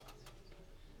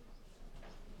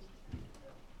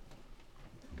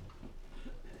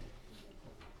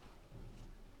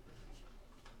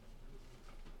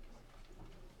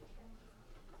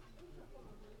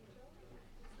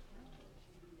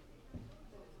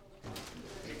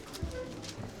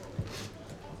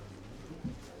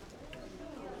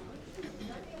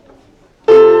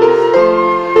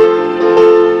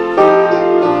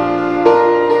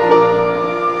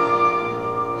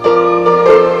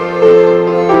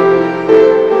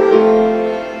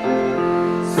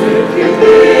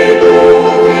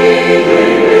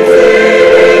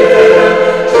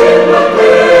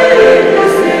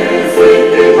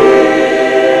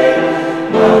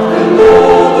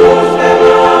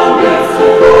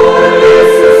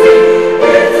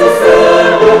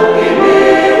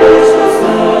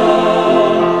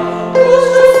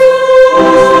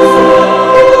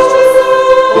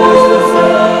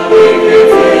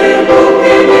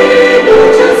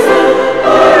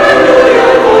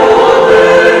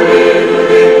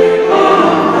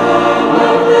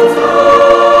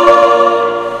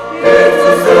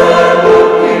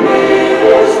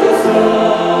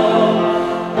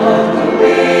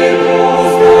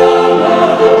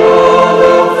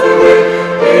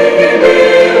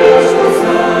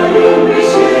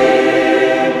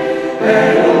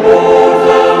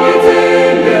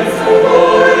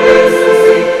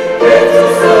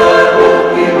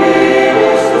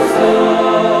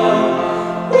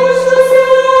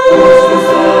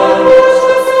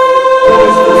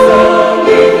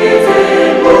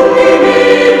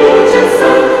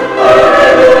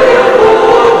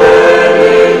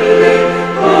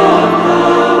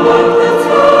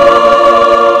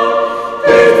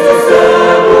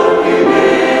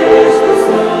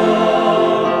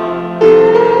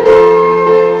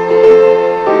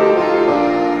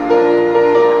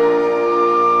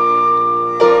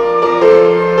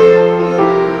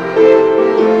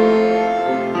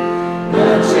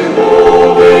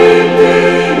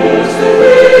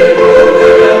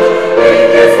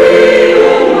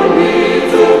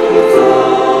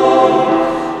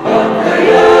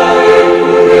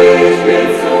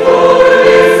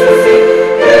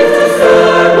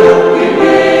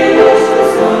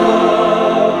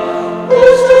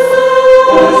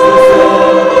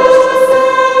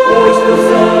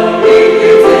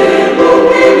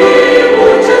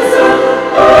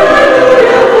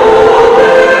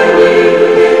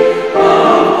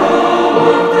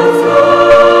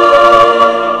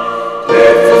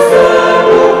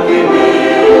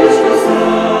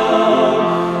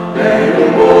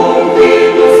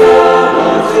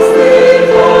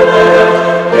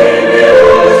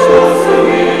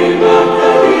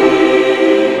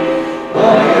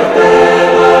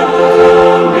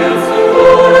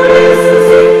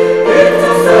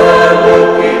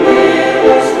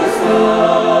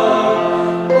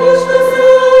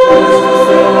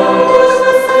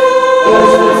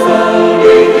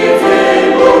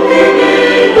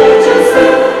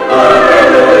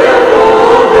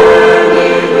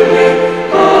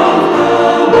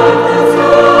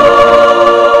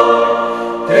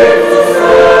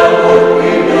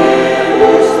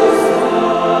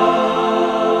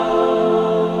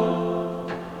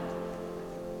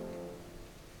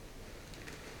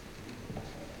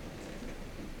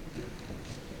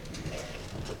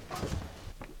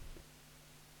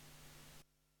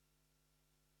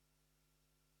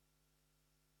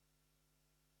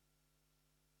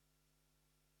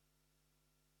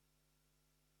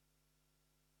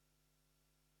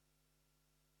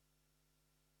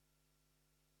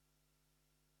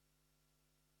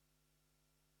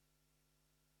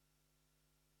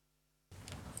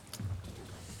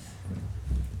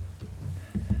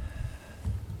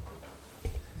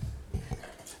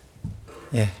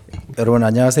예, 여러분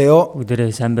안녕하세요.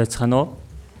 өдрийн сайн байцгаана уу?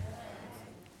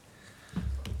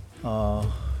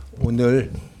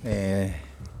 오늘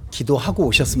기도하고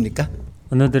오셨습니까?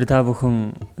 Өнөөдөр та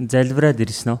бүхэн залбираад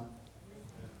ирсэн үү?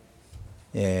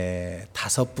 예,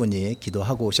 5분이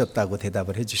기도하고 오셨다고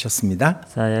대답을 해주셨습니다.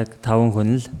 За яг 5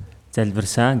 хүн л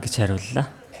залбирсан гэж хариуллаа.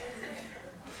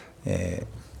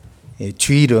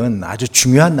 주일은 아주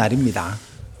중요한 날입니다.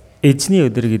 Эзэний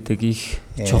өдөр гэдэг их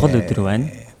чухал өдөр байна.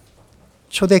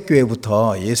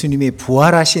 초대교회부터 예수님이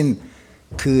부활하신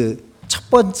그 첫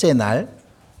번째 날,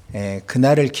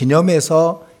 그날을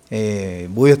기념해서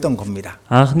모였던 겁니다.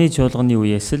 Анхны чуулганы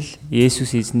үеэс л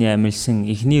Есүс эзний амьлсан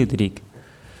эхний өдрийг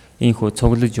инхүү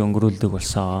цуглаж өнгөрүүлдэг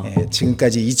болсон.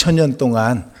 지금까지 2000년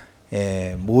동안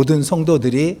모든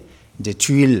성도들이 이제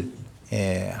주일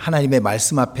하나님의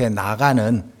말씀 앞에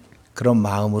나가는 그런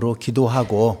마음으로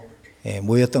기도하고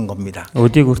모였던 겁니다.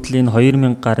 Өдийг хүртэл энэ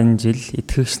 2000 гаруй жил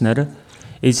итгэгч нар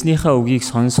эзнийхээ үгийг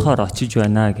сонсохоор очиж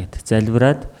байна гэд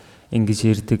залбираад ингэж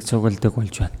ирдэг цугладаг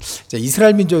болж байна.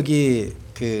 이스라엘 민족이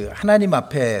그 하나님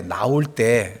앞에 나올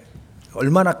때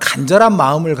얼마나 간절한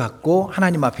마음을 갖고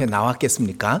하나님 앞에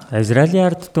나왔겠습니까? Израилийн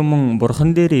ард түмэн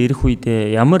бурхан дээр ирэх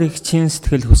үедээ ямар их чин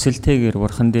сэтгэл хүсэлтэйгээр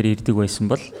бурхан дээр ирдэг байсан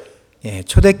бол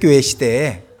초대교회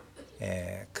시대에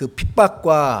그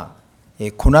핍박과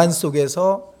고난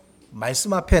속에서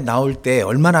말씀 앞에 나올 때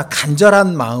얼마나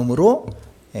간절한 마음으로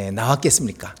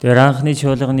나왔겠습니까? Тэр анхны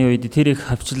чуулганы үед тэр их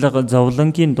хавчлага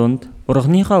зовлонгийн дунд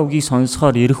бурханыхаа үгийг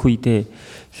сонсохоор ирэх үедээ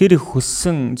хэр их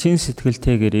хүссэн чин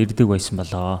сэтгэлтэйгээр ирдэг байсан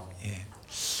болоо.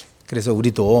 그래서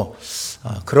우리도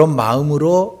그런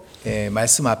마음으로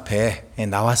말씀 앞에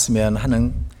나왔으면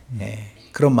하는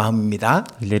그런 마음입니다.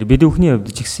 Тэгэхээр бид бүхний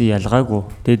хувьд ч гэсэн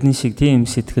ялгаагүй тэдний шиг тийм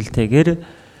сэтгэлтэйгээр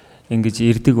ингэж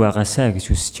ирдэг байгаасаа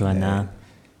гэж хүсэж байна.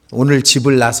 오늘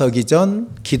집을 나서기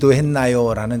전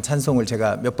기도했나요? 라는 찬송을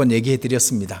제가 몇 번 얘기해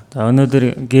드렸습니다.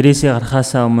 Өнөөдөр гэрээсээ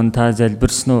гарахаасаа өмнө та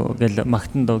залбирсан уу гэж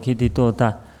магтан доо хэд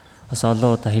удаа бас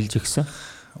олон удаа хэлж өгсөн.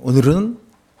 오늘은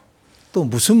또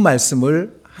무슨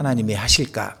말씀을 하나님이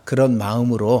하실까? 그런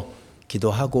마음으로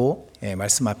기도하고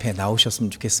말씀 앞에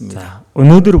나오셨으면 좋겠습니다.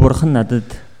 Өнөөдөр бурхан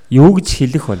надад юу гэж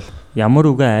хэлэх бол ямар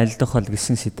үгээ айлдах бол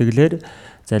гэсэн сэтгэлээр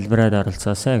залбираад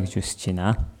оролцоосаа гэж хүсэж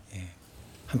байна.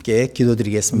 함께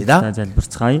기도드리겠습니다.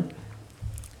 залбирцгаая.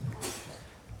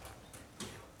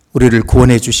 우리를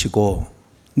구원해 주시고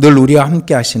늘 우리와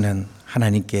함께 하시는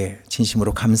하나님께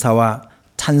진심으로 감사와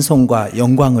찬송과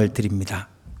영광을 드립니다.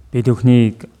 Бид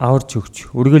бүхнийг аварч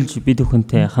өгч, үргэлж бид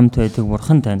бүхэнтэй хамт байдаг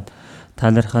бурхан танд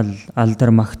талархал,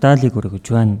 алдар, магтаалыг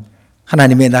өргөж байна.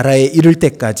 하나님의 나라에 이를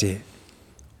때까지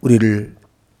우리를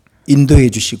인도해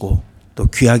주시고 또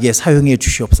귀하게 사용해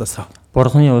주시옵소서.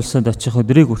 Бурханы улсад очих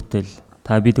өдрийг хүртэл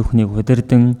та бид бүхнийг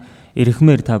удирдан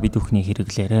эрхмээр та бид бүхнийг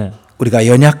хэрэглээрэй. 우리가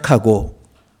연약하고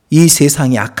이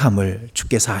세상의 악함을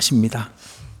주께서 아십니다.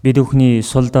 Бид бүхний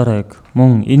сул доройг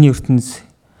мөн энэ ертөнц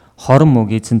хорон мөг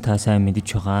эзэн та сайн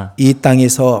мэдж байгаа. 이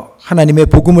땅에서 하나님의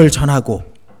복음을 전하고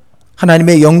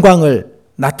하나님의 영광을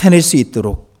나타낼 수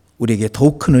있도록 우리에게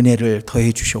더욱 큰 은혜를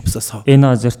더해 주시옵소서. Энэ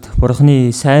азарт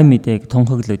бурханы сайн мэдээг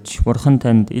тунхаглаж, бурхан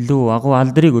танд илүү агуу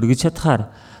алдрыг өргөж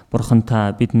чадхаар бурхан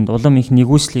та бидэнд улам их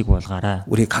нэгүслийг болгоорой.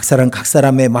 우리 각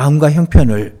사람의 마음과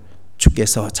형편을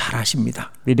주께서 잘 아십니다.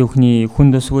 Бид бүхний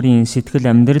хүн төсвөрийн сэтгэл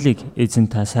амьдралыг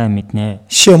эзэн та сайн мэднэ.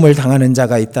 시험을 당하는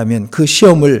자가 있다면 그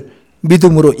시험을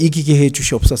믿음으로 이기게 해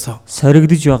주시옵소서.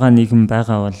 Соригдож байгаа нэгэн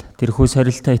байгаа бол тэрхүү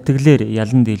сорилтаа итгэлээр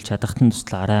ялан дийлж чадахтан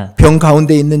туслаарай. 병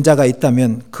가운데 있는 자가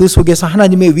있다면 그 속에서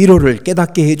하나님의 위로를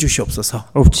깨닫게 해 주시옵소서.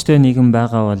 Өвчтөй нэгэн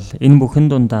байгаа бол энэ бүхэн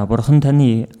дундаа бурхан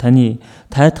таны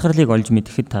тайтгарлыг олж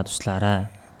мэдэхэд та туслаарай.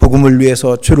 복음을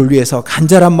위해서 주를 위해서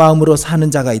간절한 마음으로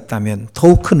사는 자가 있다면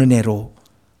더욱 큰 은혜로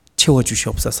채워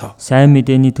주시옵소서. Сайн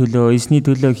мэдээний төлөө, эзний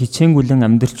төлөө хичээнгүлэн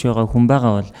амьдарч байгаа хүн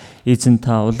байгаа бол эзэн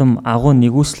та улам агуу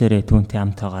нэгүслээрээ түүнтэй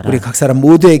хамт байгаарай. 우리 각 사람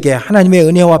모두에게 하나님의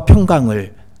은혜와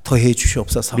평강을 더해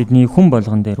주시옵소서. Бидний хүн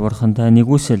болгон дээр бурхан та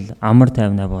нэгүсэл амар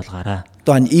тайвнаа болгоорой.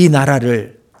 또한 이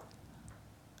나라를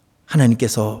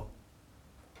하나님께서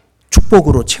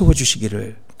축복으로 채워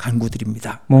주시기를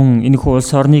간구드립니다. Мөн энэхүү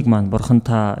улс орныг маань бурхан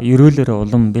та ерөөлөөр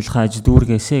улам бэлхааж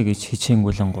дүүргээсэ гэж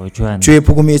хичээнгүлэн гуйж байна. 주의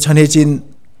복음이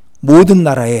전해진 모든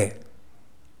나라에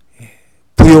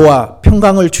부요와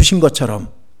평강을 주신 것처럼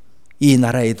이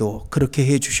나라에도 그렇게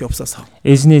해 주시옵소서.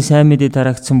 Эзний сайн мэдээ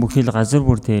дарагдсан бүхий л газар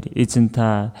бүр дээр эзэн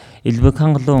та элбэг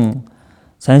хангалуун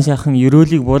сайн сайхан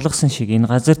ерөөлийг буулгасан шиг энэ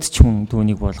газарт ч мөн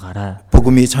түүнийг буулгаарай.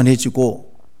 복음이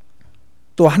전해지고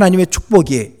또 하나님의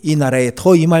축복이 이 나라에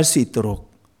더 임할 수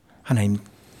있도록 하나님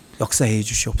역사해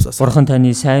주시옵소서. Бурхан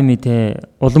таны сайн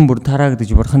мэдээ улам бүр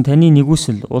тараагдж бурхан таны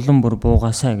нэгүсэл улам бүр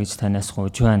буугаасаа гэж танаас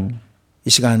гуйж байна. 이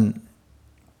시간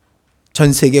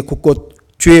전 세계 곳곳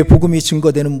주의 복음이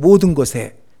증거되는 모든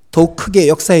곳에 더욱 크게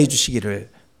역사해 주시기를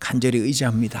간절히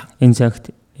의지합니다. Энэ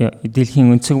цагт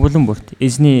дэлхийн өнцөг булан бүрт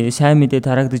эзний сайн мэдээ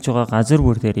тараагдж байгаа газар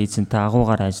бүр дээр эзэнтэй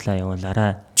агуугаар ажиллаа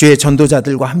явуулаарай. 주의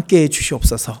전도자들과 함께 해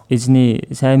주시옵소서. Эзний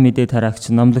сайн мэдээ тараагч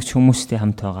номлогч хүмүүстэй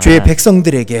хамт байгаа. 주의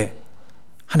백성들에게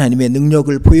하나님의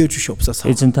능력을 보여 주시옵소서.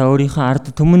 эзэн та өөрийнхөө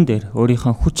ард түмэн дээр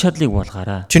өөрийнхөө хүч чадлыг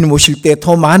болгаарай. 주님 오실 때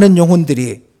더 많은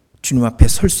영혼들이 주님 앞에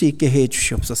설 수 있게 해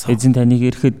주시옵소서. эзэн таныг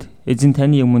ирэхэд эзэн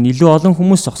таны өмнө илүү олон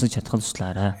хүмүүс зогсож чадхад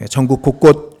туслаарай. 전국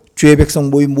곳곳 주의 백성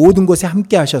모임 모든 곳에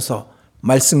함께 하셔서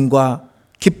말씀과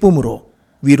기쁨으로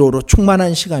위로로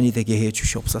충만한 시간이 되게 해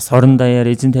주시옵소서. Орон даяар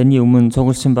эзэн таны өмнө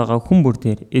цугласан байгаа хүн бүр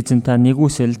дээр эзэн та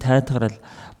нэгүсэл тайтгарал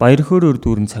баяр хөөрөөр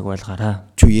дүүрэн цаг байлгаарай.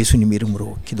 주 예수님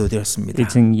이름으로 기도드렸습니다.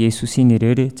 эзэн Есүсийн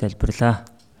нэрээр залбирлаа.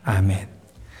 아멘.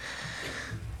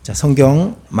 자,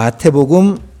 성경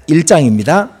마태복음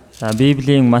 1장입니다. За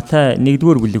Библийн Матай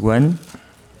 1-р бүлэг байна.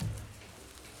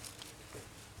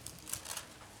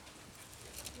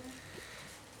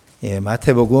 예,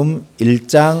 마태복음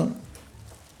 1장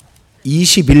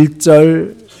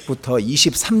 21절부터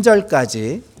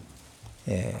 23절까지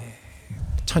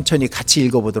천천히 같이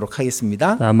읽어보도록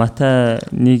하겠습니다. За Матай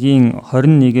 1-ийн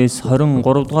 21-ээс 23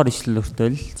 дугаар ишлэл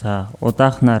хүртэл за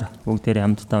удаахнаар бүгдээрээ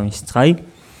хамтдаа уншицгаая.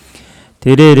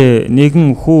 Тэрээр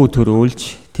нэгэн хүү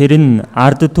төрүүлж тэр нь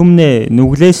ард түмнээ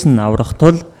нүглээс нь аврах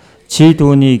тул чи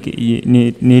түүнийг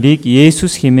нэрийг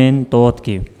Есүс хэмээн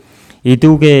дуудгив.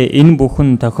 Идүүгээ энэ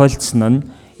бүхэн тохиолдсон нь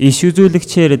иш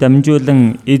үзүүлэгчээр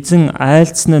дамжуулан эзэн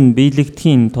айлцсан нь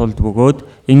биелэгдэхийн тулд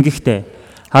бөгөөд ингэхдээ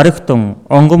харагтун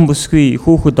онгон бүсгүй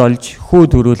хүүхэд олж хүү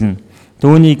төрүүлнэ.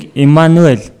 Түүнийг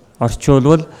Иммануел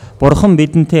орчуулвал Бурхан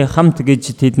бидэнтэй хамт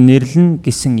гэж тэд нэрлэн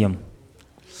гэсэн юм.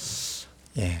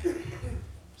 예.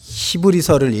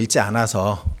 히브리서를 읽지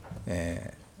않아서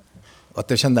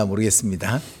어떠셨나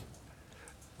모르겠습니다.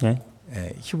 네.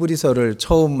 히브리서를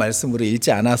처음 말씀으로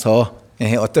읽지 않아서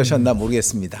어떠셨나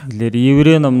모르겠습니다.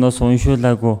 еврей номноос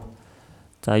уншуулаагүй.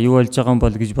 За юу болж байгаа юм бол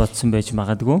гэж бодсон байж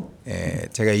магадгүй.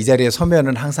 제가 이 자리에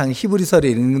서면은 항상 히브리서를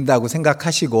읽는다고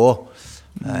생각하시고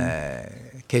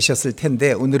계셨을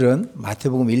텐데 오늘은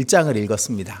마태복음 1장을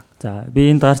읽었습니다. За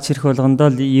би энд гарч ирэх болгондоо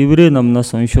еврей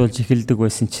номноос уншуулж эхэлдэг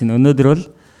байсан чинь өнөөдөр бол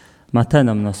Матай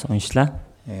номноос уншлаа.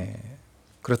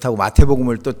 그렇다고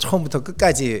마태복음을 또 처음부터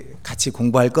끝까지 같이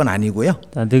공부할 건 아니고요.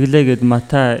 За тэглээгээд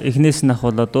Матай эхнээс нь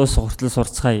ахвала дуус хүртэл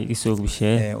сурцгаая гэсэн үг биш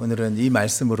ээ. 오늘은 이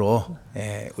말씀으로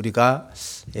우리가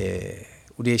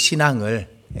우리의 신앙을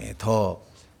더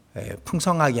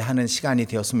풍성하게 하는 시간이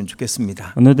되었으면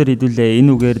좋겠습니다. өнөөдөр хэдүүлээ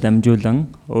энэ үгээр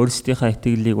дамжуулан өөрсдийнхээ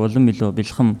итгэлийг улам илүү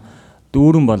бэлхэм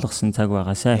дүүрэн болгосон цаг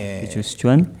байгаасаа гэж хүсэж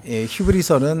байна.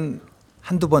 히브리서는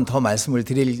한두 번 더 말씀을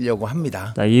드리려고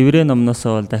합니다. За еврей номноос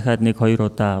бол дахиад 1-2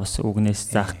 удаа бас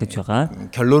үгнээс заах гэж байгаа.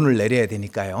 결론을 내려야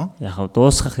되니까요. Яг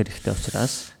дуусгах хэрэгтэй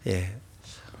учраас.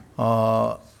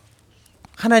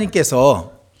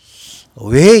 하나님께서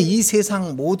왜 이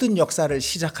세상 모든 역사를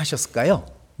시작하셨을까요?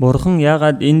 Бурхан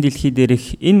яагаад энэ дэлхий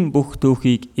дээрх энэ бүх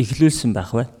түүхийг эхлүүлсэн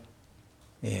байх вэ?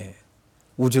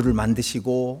 우주를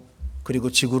만드시고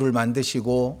그리고 지구를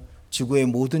만드시고 지구의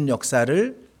모든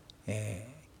역사를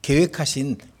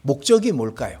계획하신 목적이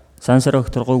뭘까요? Сансар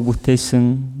огторгыг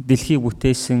бүтээсэн, дэлхийг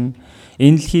бүтээсэн,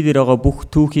 энэ дэлхий дээр байгаа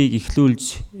бүх түүхийг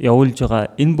эхлүүлж явуулж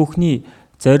байгаа энэ бүхний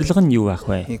зорилго нь юу байх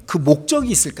вэ? 그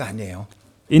목적이 있을 거 아니에요.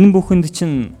 Энэ бүхэнд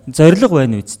чинь зорилго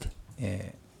байна үст.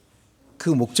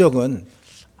 그 목적은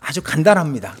아주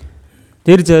간단합니다.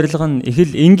 Тэр зорилго нь их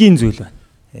л энгийн зүйл байна.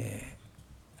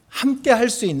 함께 할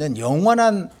수 있는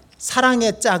영원한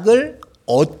사랑의 짝을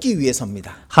얻기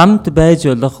위해서입니다. Хамт байж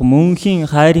болох мөнхийн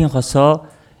хайрын хосоо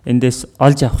эндээс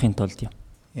олж авахын тулд юм.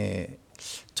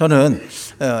 저는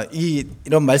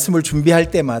이런 말씀을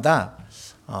준비할 때마다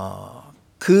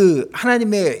그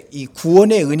하나님의 이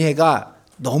구원의 은혜가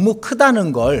너무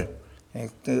크다는 걸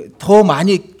더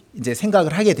많이 이제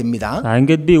생각을 하게 됩니다.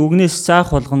 Ингээд би үгнээс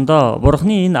заах болгондоо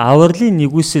Бурхны энэ авралын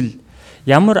нэгүсэл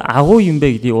ямар агуу юм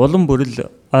бэ гэдгийг улам бүрэл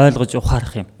ойлгож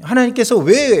ухаарах юм. 하나님께서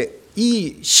왜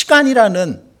이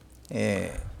시간이라는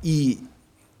이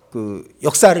그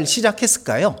역사를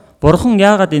시작했을까요? Бурхан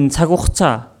яагаад энэ цаг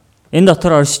хугацаа энэ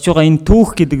дотор оршиж байгаа энэ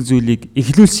түүх гэдэг зүйлийг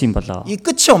эхлүүлсэн юм болоо? 이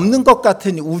끝이 없는 것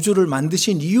같은 우주를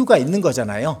만드신 이유가 있는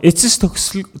거잖아요. Эцэс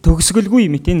төгсгөлгүй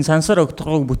мэт энэ сансар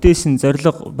огторгыг бүтээсэн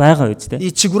зорилго байгаа үстэй.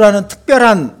 이 지구라는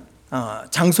특별한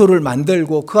장소를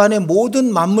만들고 그 안에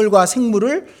모든 만물과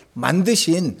생물을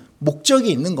만드신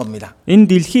목적이 있는 겁니다. Энэ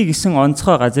дэлхий гэсэн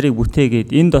онцгой газрыг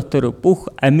бүтээгээд энэ дотор бүх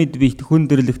амьд биет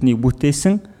хүндрэлтнийг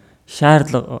бүтээсэн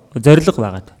зорилго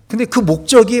байгаад. 근데 그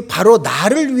목적이 바로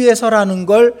나를 위해서라는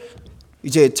걸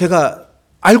이제 제가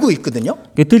알고 있거든요.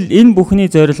 Гэтэл энэ бүхний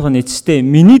зорилго нь эцэстээ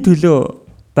миний төлөө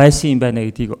байсан юм байна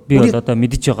гэдгийг би бол одоо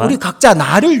мэдж байгаа. 우리 각자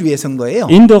나를 위해서인 거예요.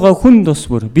 Энд байгаа хүн тус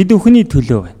бүр бид бүхний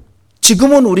төлөө байна.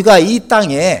 지금은 우리가 이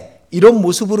땅에 이런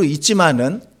모습으로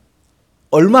있지만은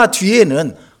얼마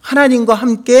뒤에는 하나님과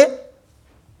함께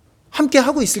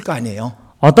하고 있을 거 아니에요.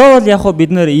 Одоо бол яг хөө бид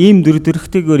нэр ийм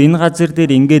дүрдэрхтэйгээр энэ газар дээр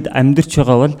ингээд амьдарч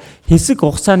байгаа бол хэсэг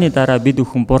хугацааны дараа бид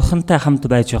бүхэн бурхантай хамт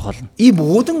байж байгаа болно. 이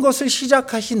모든 것을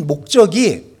시작하신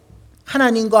목적이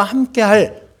하나님과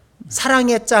함께할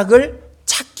사랑의 짝을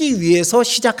찾기 위해서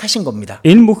시작하신 겁니다.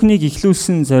 Энэ бүхнийг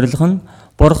эхлүүлсэн зорилго нь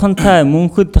бурхантай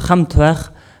мөнхөд хамт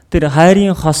байх тэр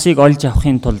хайрын хосыг олж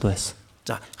авахын тулд байсан.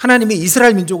 자, 하나님이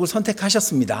이스라엘 민족을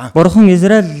선택하셨습니다. Бурхан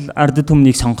Израиль ард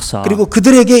түмнийг сонгосон. 그리고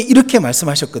그들에게 이렇게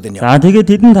말씀하셨거든요. За тэгээд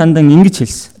тэдэнд хандан ингэж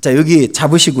хэлсэн. 자, 여기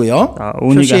잡으시고요.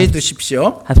 표시해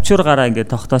두십시오. Хавчургаараа ингээд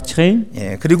тогтоочихъя.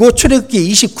 예, 그리고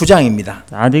출애굽기 29장입니다.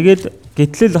 За тэгээд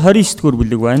гэтлэл 29-р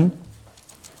бүлэг байна.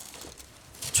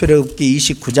 출애굽기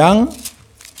 29장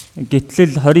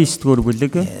Гэтлэл 29-р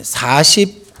бүлэг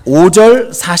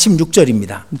 45절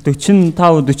 46절입니다. 45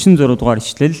 46 дугаар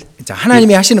ишлэл. 자,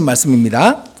 하나님이 하시는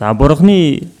말씀입니다. За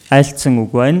Бурханы айлцсан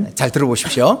үг байна. 잘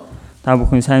들어보십시오. Та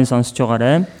бүхэн сайн сонсож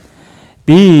байгаарай.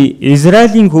 Би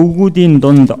Израилийн хөвгүүдийн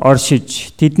дунд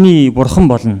оршиж тэдний бурхан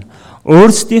болно.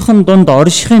 Өөрсдийнх нь дунд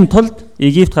оршихын тулд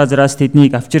Египт газраас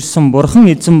тэднийг авчирсан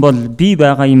бурхан эзэн бол би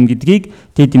байгаа юм гэдгийг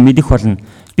тэд мэдэх болно.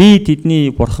 Би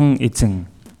тэдний бурхан эзэн.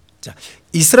 자,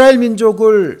 이스라엘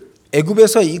민족을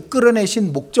애굽에서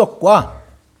이끌어내신 목적과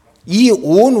이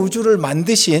온 우주를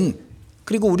만드신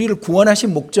그리고 우리를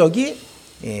구원하신 목적이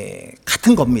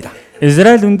같은 겁니다.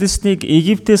 Израиль үндэстнийг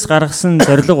Египтээс гаргасан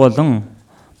зорилго болон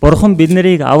Бурхан бид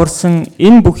нарыг аварсан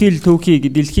энэ бүхий л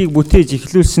түүхийг дэлхийг бүтээж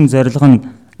эхлүүлсэн зорилго нь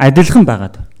адилхан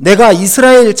байгаад. 내가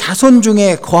이스라엘 자손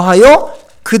중에 거하여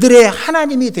그들의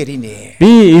하나님이 되리니.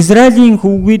 Би Израилийн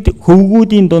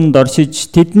хөвгүүдийн дунд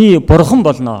оршиж тэдний бурхан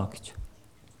болно гэж.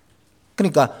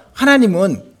 그러니까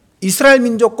하나님은 이스라엘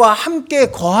민족과 함께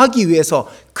거하기 위해서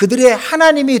그들의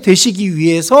하나님이 되시기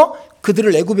위해서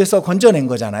그들을 애굽에서 건져낸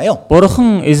거잖아요.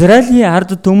 Бурхан Израилийн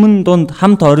ард түмэн дунд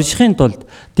хамт оршихын тулд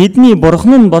тэдний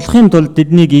бурхан нь болохын тулд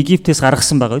тэднийг Египтээс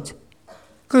гаргасан байгаа биз?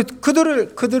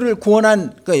 그들을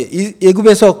구원한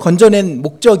애굽에서 건져낸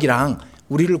목적이랑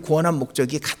우리를 구원한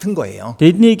목적이 같은 거예요.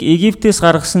 Тэднийг Египтээс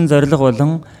гаргасан зорилго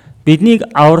болон биднийг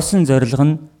аварсан зорилго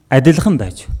нь адилхан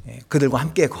байж. 그들과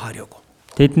함께 거하려고.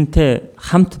 Тэдэнтэй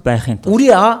хамт байхын тулд.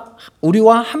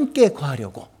 우리와 함께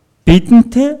거하려고.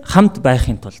 бидэнтэй хамт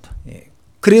байхын тулд.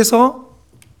 그래서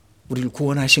우리를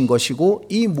구원하신 것이고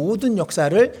이 모든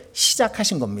역사를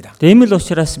시작하신 겁니다. Тэмэл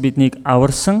учраас биднийг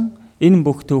аварсан энэ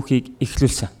бүх түүхийг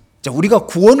эхлүүлсэн. 자, 우리가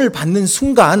구원을 받는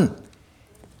순간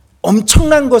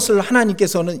엄청난 것을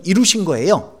하나님께서는 이루신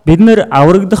거예요. Бид нэр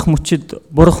аврагдах мөчид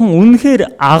Бурхан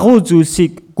үнэхээр агуу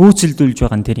зүйлсийг гүйцэлдүүлж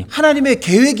байгаа нь тэр юм. 하나님의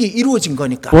계획이 이루어진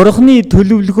거니까. Бурханы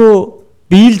төлөвлөгөө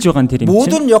биелж байгаа нь тэр юм.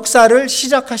 모든 역사를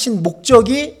시작하신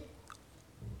목적이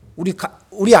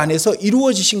우리 안에서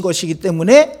이루어지신 것이기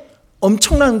때문에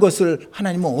엄청난 것을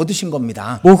하나님은 얻으신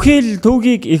겁니다. Бүхий л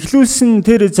түүхийг эхлүүлсэн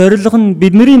тэр зорилго нь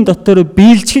бидний дотор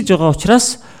биелчихэж байгаа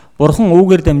учраас Бурхан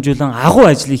үүгээр дамжуулан агуу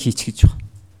ажлыг хийчих гэж байгаа.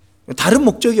 다른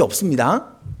목적이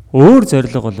없습니다. өөр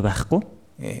зорилго бол байхгүй.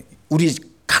 우리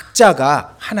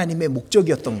각자가 하나님의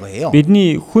목적이었던 거예요.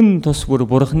 Бидний хүн тус бүр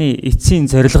Бурханы эцсийн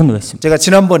зорилго нь байсан. 제가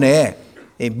지난번에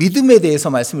믿음에 대해서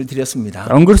말씀을 드렸습니다.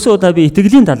 Өнгөрсөн удаа би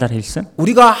итгэлийн талаар хэлсэн.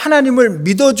 우리가 하나님을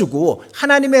믿어주고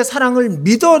하나님의 사랑을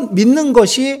믿는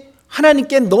것이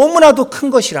하나님께 너무나도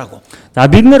큰 것이라고. За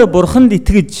бид нэр Бурханд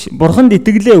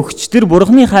итгэлээ өгч тэр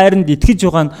Бурханы хайранд итгэж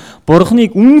байгаа нь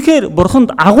Бурханыг үнэхээр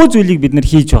Бурханд агуу зүйлийг бид нэр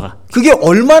хийж байгаа. 그게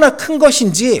얼마나 큰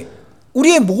것인지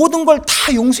우리의 모든 걸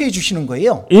다 용서해 주시는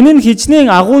거예요. Энэ нь хичнээн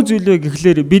агуу зүйл вэ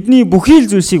гэхлээр бидний бүхий л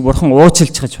зүйлсийг Бурхан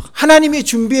уучлж байгаа. 하나님이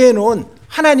준비해 놓은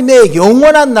하나님의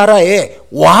영원한 나라의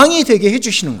왕이 되게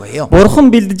해주시는 거예요.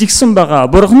 Бурхан бэлдэж байгаа.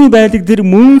 Бурханы байдаг тэр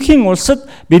мөнхийн улсад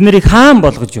бид нарыг хаан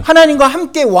болгож. 하나님과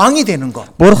함께 왕이 되는 것.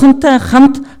 Бурхантай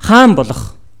хамт хаан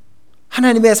болох.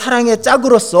 하나님의 사랑의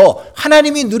짝으로서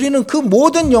하나님이 누리는 그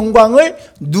모든 영광을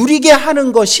누리게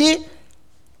하는 것이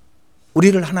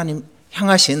우리를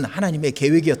향하신 하나님의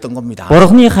계획이었던 겁니다.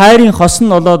 Бурханы хайрын хос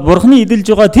нь болоод Бурханы эдэлж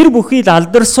байгаа тэр бүхий л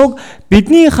алдар суг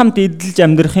бидний хамт эдэлж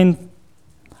амьдрах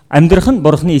нь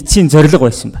Бурханы эцсийн зорилго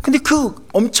байсан байна. 근데 그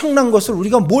엄청난 것을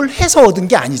우리가 뭘 해서 얻은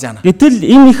게 아니잖아. Гэтэл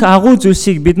энэ их агуу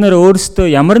зүйлсийг бид нар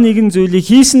өөрсдөө ямар нэгэн зүйлийг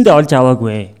хийсэндээ олж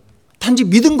аваагүй. 단지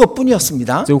믿은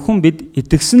것뿐이었습니다. Зөвхөн бид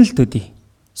итгэсэн л төдий.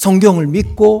 성경을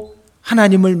믿고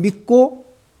하나님을 믿고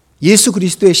예수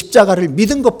그리스도의 십자가를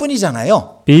믿은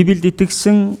것뿐이잖아요. Библиэд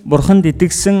итгэсэн, Бурханд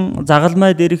итгэсэн,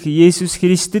 загалмай дээрх Есүс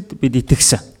Христэд бид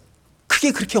итгэсэн.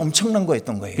 그게 그렇게 엄청난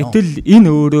거였던 거예요. Гэтэл энэ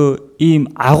өөрөө ийм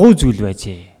агуу зүйл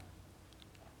байж.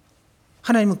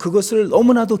 하나님은 그것을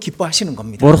너무나도 기뻐하시는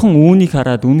겁니다. Бурхан үүнийг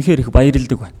хараад үнэхээр их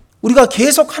баярлдаг байна. 우리가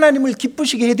계속 하나님을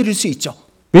기쁘시게 해드릴 수 있죠.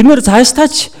 Бид нэр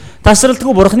цаашдаач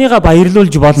тасралтгүй Бурханыгаа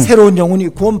баярлуулж болно. 새로운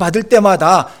영혼이 구원받을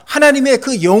때마다 하나님의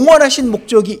그 영원하신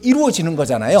목적이 이루어지는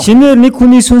거잖아요. Шинээр нэг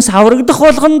хүний сүнс аврагдах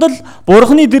болгонд л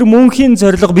Бурханы тэр мөнхийн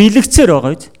зориг биелэгцээр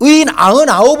байгаа биз. 의인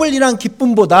 99을 인한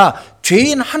기쁨보다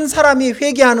죄인 한 사람이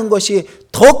회개하는 것이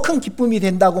더 큰 기쁨이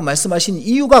된다고 말씀하신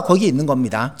이유가 거기 있는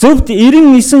겁니다. Зөвхт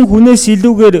 99 хүнээс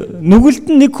илүүгээр нүгэлт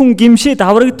нэг хүн гимшээд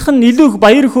аврагдах нь илүү их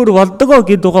баяр хөөр болдгоо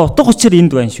гэдэг утга учир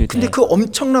энд байна шүү 근데 дээ. 그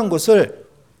엄청난 것을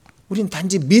우린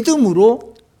단지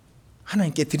믿음으로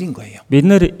하나님께 드린 거예요. Бид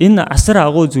нэр энэ асар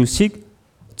агуу зүйлсийг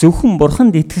зөвхөн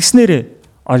Бурханд итгэснээр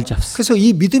олж авсан. 그래서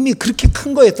이 믿음이 그렇게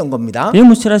큰 거였던 겁니다.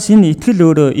 Тийм учраас энэ итгэл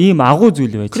өөрөө ийм агуу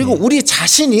зүйл байж. 그리고 우리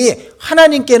자신이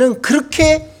하나님께는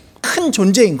그렇게 큰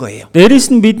존재인 거예요.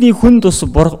 Дээрээс нь бидний хүн тус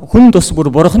бүр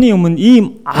Бурханы өмнө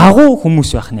ийм агуу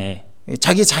хүмүүс байх нэ.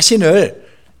 자기 자신을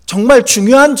정말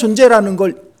중요한 존재라는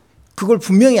걸 그걸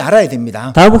분명히 알아야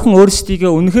됩니다. Та бүхэн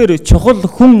өөрсдийгөө үнэхээр чухал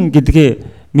хүн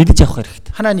гэдгээ мэдж авах хэрэгтэй.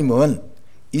 하나님은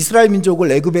이스라엘 민족을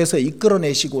애굽에서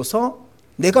이끌어내시고서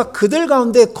내가 그들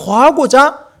가운데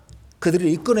거하고자 그들을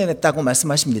이끌어냈다고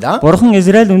말씀하십니다. Бурхан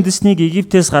Израиль үндэснийг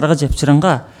Египтээс гаргаж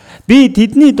авчирангаа би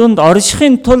тэдний дунд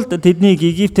оршихын тулд тэднийг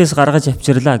Египтээс гаргаж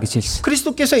авчирлаа гэж хэлсэн.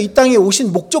 그리스도께서 이 땅에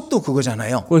오신 목적도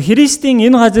그거잖아요. Христийн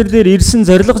энэ газар дээр ирсэн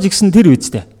зориг жигсэн тэр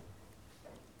үстэй.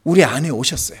 우리 안에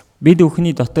오셨어요. Бид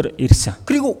бүхний дотор ирсэн.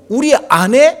 그리고 우리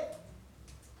안에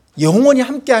영원히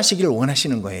함께 하시기를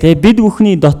원하시는 거예요. Тэгээ бид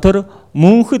бүхний дотор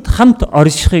мөнхөд хамт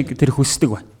оршихыг тэр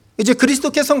хүсдэг байна. 이제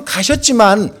그리스도께서는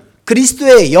가셨지만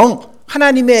그리스도의 영,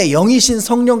 하나님의 영이신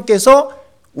성령께서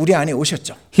우리 안에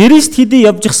오셨죠. Христ хэдий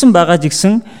явж гисэн байгаа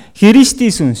жигсэн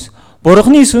Христийн сүнс,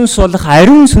 Бурханы сүнс болох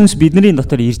ариун сүнс бидний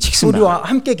дотор ирж гисэн байна. 우리와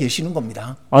함께 계시는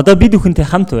겁니다. Одоо бид бүхэнтэй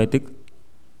хамт байдаг.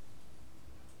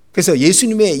 그래서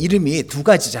예수님의 이름이 두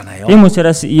가지잖아요. Тийм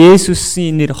учраас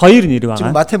Есүсийн нэр хоёр нэр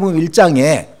지금 байгаа. 마태복음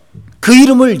 1장에 그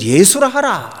이름을 예수라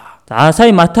하라. За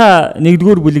сая Мата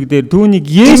 1-р бүлэг дээр түүнийг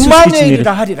Есүс гэж 임마누엘이라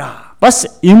нэр. 하리라. Бас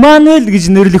Иммануел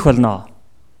гэж нэрлэх болно.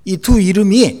 이 두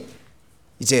이름이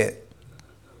이제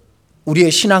우리의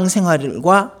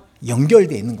신앙생활과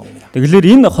연결되어 있는 겁니다.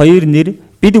 Тэгэхээр энэ хоёр нэр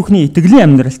бид бүхний итгэлийн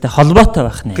амьдралтай холбоотой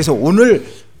байх нэ. 그래서 오늘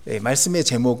말씀의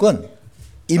제목은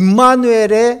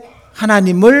임마누엘의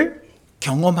하나님을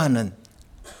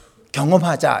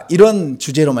경험하자 이런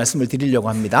주제로 말씀을 드리려고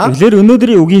합니다. Тэгэхээр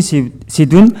өнөөдрийн үгийн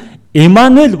сэдв нь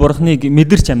Иммануел Бурханыг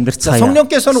мэдэрч амьдрцгаая.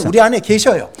 성령께서는 우리 안에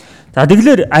계셔요. За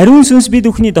тэгэхээр ариун сүнс бид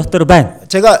бүхний дотор байна.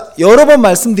 제가 여러 번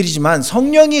말씀드리지만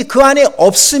성령이 그 안에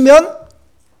없으면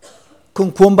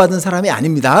그건 구원받은 사람이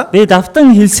아닙니다. Би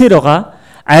давтан хэлсээр байгаа.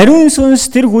 Ариун сүнс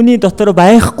тэр хүний дотор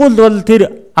байхгүй бол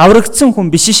тэр аврагдсан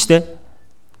хүн биш шүү дээ.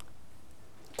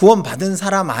 구원받은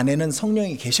사람 안에는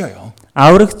성령이 계셔요.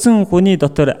 Аврагдсан хүний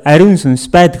дотор ариун сүнс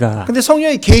байдаг. 근데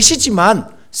성령이 계시지만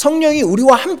성령이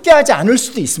우리와 함께하지 않을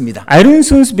수도 있습니다. Ариун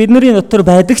сүнс бидний дотор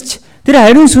байдаг ч тэр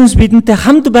ариун сүнс бидэнтэй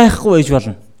хамт байхгүй байж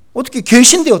болно. 어떻게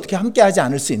계신데 어떻게 함께하지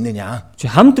않을 수 있느냐?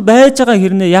 Хамт байж байгаа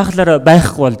хэрнээ яахлаараа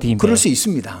байхгүй болд юм бэ? 그럴 수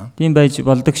있습니다. Тийм байж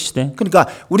болдог шүү дээ. 그러니까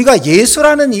우리가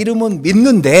예수라는 이름은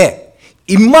믿는데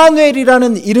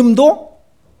임마누엘이라는 이름도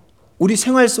우리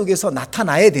생활 속에서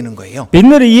나타나야 되는 거예요. Бид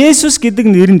нэр Есүс гэдэг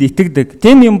нэрэнд итгэдэг.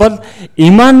 Тийм юм бол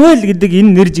Иммануел гэдэг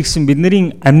энэ нэр жигсэн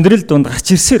бидний амьдрал донд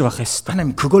гарч ирсээр байх ёстой.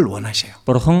 하나님 그걸 원하셔요.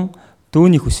 Бурхан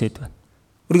түүнийг хүсээд байна.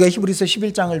 우리가 히브리서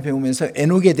 11장을 배우면서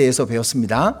에녹에 대해서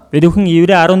배웠습니다. Бид бүхэн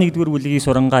Еврей 11-р бүлгийг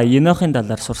сурангаа Енохын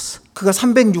талаар сурсан. 그가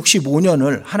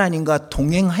 365년을 하나님과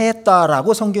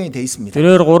동행하였다라고 성경에 되어 있습니다.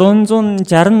 тэрээр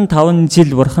 365 жил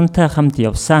Бурхантай хамт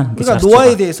явсан гэж 우리가 гарч 노아에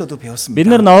байгаа. 대해서도 Бид 배웠습니다.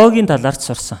 нэр Новагийн талаар ч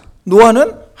сурсан.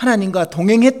 노아는 하나님과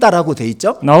동행했다라고 돼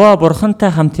있죠. Нова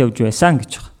Бурхантай хамт явж байсан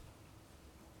гэж байгаа.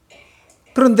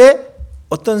 그런데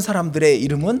어떤 사람들의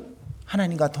이름은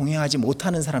하나님과 동행하지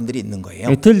못하는 사람들이 있는 거예요.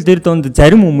 Гэтэл тэр донд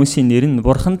зарим хүмүүсийн нэр нь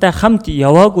Бурхантай хамт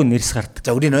яваагүй нэрс гардаг.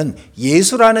 자, 우리는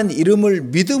예수라는 이름을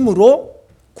믿음으로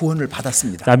구원을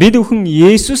받았습니다. За бид бүхэн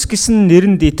Есүс гэсэн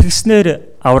нэрэнд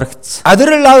итгэснээр аврагдсан.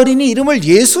 아들을 낳으리니 이름을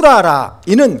예수라 하라.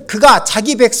 이는 그가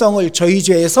자기 백성을 저희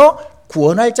죄에서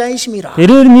구원할 자이심이라.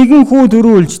 Тэрээр нэгэн хүү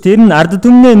төрүүлж тэр нь ард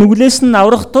түмнээ нүглээс нь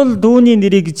аврах тул дүүний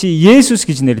нэрийг чи Есүс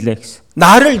гэж нэрлээ гэсэн.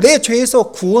 나를 내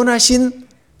죄에서 구원하신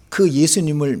그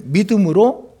예수님을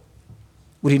믿음으로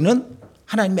우리는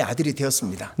하나님의 아들이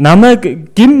되었습니다.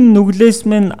 Намайг гим нүглээс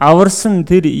минь аварсан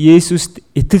тэр Есүст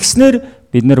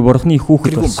итгэснээр бид нар Бурханы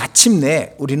хүүхэд 그리고 болсон.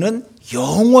 마침내 우리는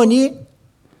영원히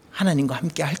하나님과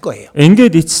함께 할 거예요.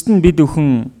 Ингээд эцэст нь бид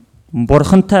бүхэн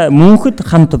Бурхантай мөнхөд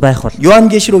хамт байх бол.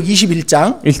 요한계시록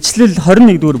 21장 Илчлэл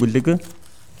 21-р бүлэг.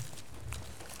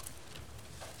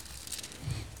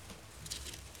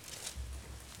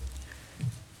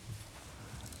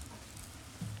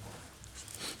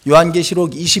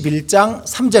 요한계시록 21장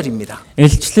 3절입니다.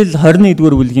 Илчлэл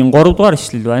 21-р бүлгийн 3-р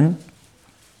ишлэл байна.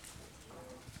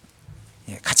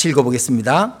 같이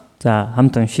읽어보겠습니다. За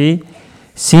хамт уншийе.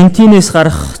 Синтинээс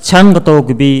гарах чанга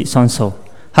дууг би сонсов.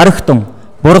 Харагтун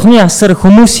Бурхны асар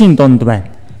хүмүүсийн донд байна.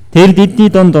 Тэр тэдний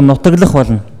донд нутаглах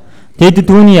болно. Тэд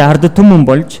түүний ард түмэн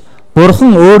болж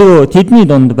Бурхан өөрөө тэдний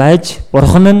донд байж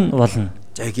Бурхан нь болно.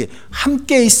 자, 여기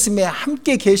함께 있음에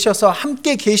함께 계셔서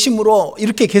함께 계심으로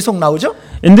이렇게 계속 나오죠?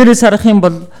 Энэ дээрээс харах юм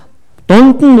бол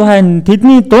дунд нь байна.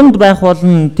 Тэдний дунд байх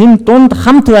болно. Тэнд дунд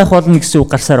хамт байх болно гэсэн үг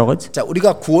гарсаар байгаа. 자,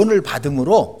 우리가 구원을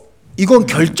받음으로 이건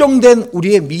결정된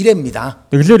우리의 미래입니다.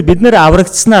 Тэгэхээр бид нэр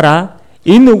аврагдсанараа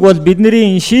энэ үг бол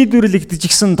бидний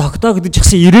шийдвэрлэгдчихсэн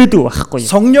тогтоогдчихсэн ирээдүй байхгүй.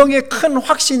 성령의 큰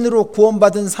확신으로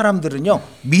구원받은 사람들은요,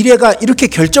 미래가 이렇게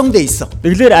결정돼 있어.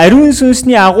 Тэгэхээр ариун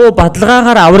сүнсний агуу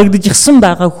бадлагаагаар аврагдчихсан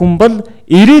байгаа хүн бол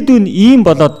ирээдүй нь ийм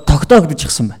болоод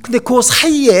тогтоогдчихсан байна. 근데 그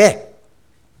사이에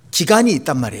기간이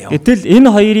있단 말이에요. Гэтэл энэ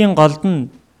хоёрын голд нь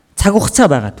цаг хугацаа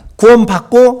байгаад.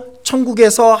 구원받고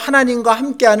천국에서 하나님과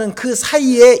함께하는 그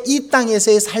사이에 이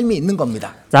땅에서의 삶이 있는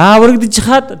겁니다. За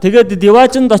аврагдчихад тэгээд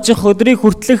диваажинд очих өдрийг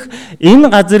хүртэлх энэ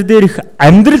газар дээрх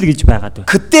амьдрал гэж байгаад байна.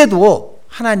 그때도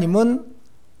하나님은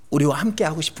우리와 함께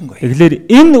하고 싶은 거예요. Тэгэхээр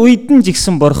энэ үед нь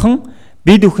жигсэн Бурхан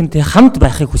бид бүхэнтэй хамт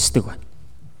байхыг хүсдэг байна.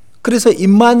 그래서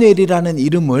임마누엘이라는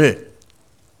이름을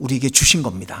우리에게 주신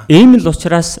겁니다. Ийм л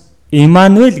учраас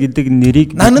Иммануел гэдэг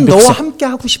нэрийг 나는 너와 함께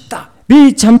하고 싶다.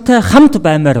 би чамтай хамт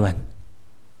баймаар байна.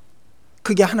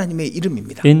 그게 하나님의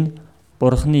이름입니다. Энэ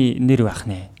Бурханы нэр байх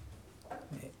нэ.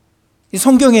 이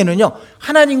성경에는요,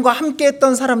 하나님과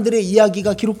함께했던 사람들의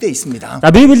이야기가 기록되어 있습니다.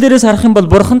 За Библиэрээс харах юм бол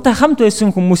Бурхантай хамт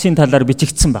байсан хүмүүсийн талаар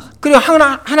бичигдсэн баг. 그리고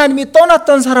하나님이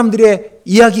떠났던 사람들의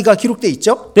이야기가 기록되어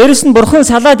있죠. Дээрэс нь Бурхан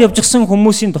салаад явчихсан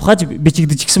хүмүүсийн тухайж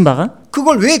бичигдчихсэн байгаа.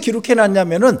 그걸 왜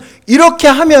기록해놨냐면은 이렇게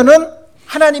하면은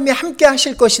하나님이 함께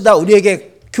하실 것이다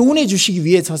우리에게 교훈해 주시기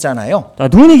위해서잖아요. За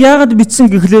түүнийг яагаад бичсэн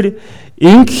гэхлээр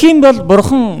ингэх юм бол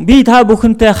Бурхан би та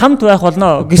бүхэнтэй хамт байх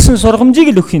болно гэсэн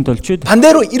сургамжийг л өгөхийн тулд ч.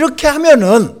 반대로 이렇게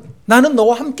하면은 나는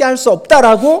너와 함께 할 수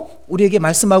없다라고 우리에게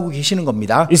말씀하고 계시는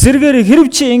겁니다. Эсвэргээр хэрв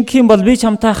чи ингэх юм бол би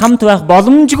чамтай хамт байх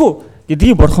боломжгүй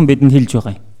гэдгийг Бурхан бидэнд хэлж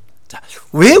байгаа юм. 자,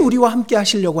 왜 우리와 함께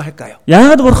하시려고 할까요?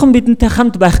 Яагаад Бурхан бидэнтэй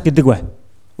хамт байх гэдэг вэ?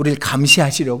 우리를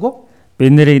감시하시려고? Бид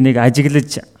нарыг нэг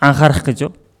ажиглаж анхаарах гэж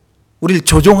юу? 우리를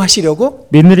조종하시려고?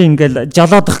 Бид нарыг ингээл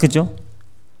жолоодох гэж юу?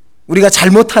 우리가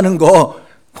잘못하는 거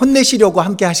혼내시려고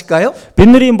함께 하실까요? Бид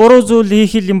нарын буруу зүйл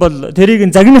хийх юм бол тэрийг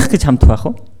загнах гэж хамт байх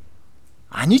уу?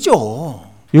 아니죠.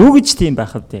 Юу гэж тийм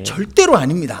байх вэ? 절대로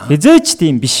아닙니다. Хизээч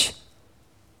тийм биш.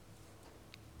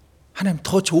 하나님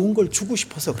더 좋은 걸 주고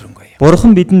싶어서 그런 거예요.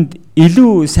 Бурхан бидэнд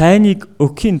илүү сайныг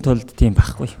өгөхийн тулд тийм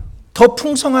байхгүй. 더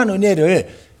풍성한 은혜를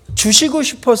주시고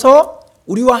싶어서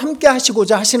우리와 함께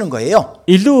하시고자 하시는 거예요.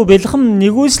 Илүү бэлхэм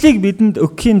нэгүслийг бидэнд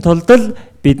өгөхийн тулд л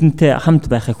бидэнтэй хамт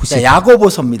байхыг 자, хүсэж.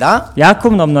 야고보서입니다.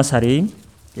 Яаков номноос харъя.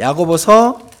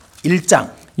 야고보서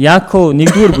 1장 Яаков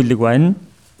 1-р бүлэг байна.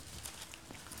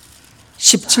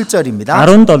 17절입니다.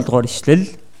 17 дугаар ишлэл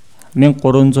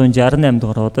 1368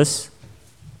 дугаар удаас.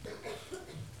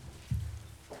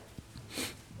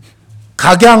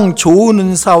 각양 좋은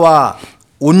은사와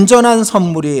온전한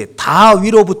선물이 다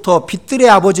위로부터 빛들의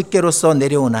아버지께로서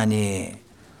내려오나니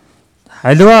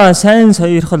Аливаа сайн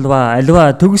сойрхол ба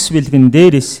аливаа төгс бэлгэн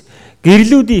дээрээс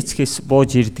гэрлүүдийн эцгээс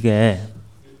бууж ирдэг.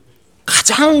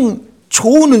 가장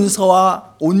좋은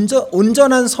은사와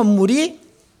온전한 선물이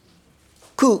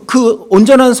그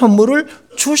온전한 선물을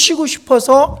주시고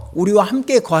싶어서 우리와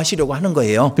함께 거하시려고 하는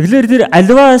거예요. Тэгэхээр тэр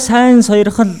аливаа сайн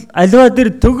сойрхол аливаа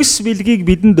тэр төгс бэлгийг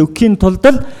бидэнд өгөхийн тулд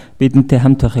л бидэнтэй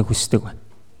хамт байхыг хүсдэг байна.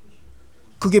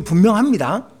 그게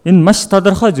분명합니다. Энэ маш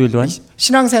тодорхой зүйл байна.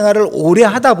 신앙생활을 오래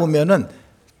하다 보면은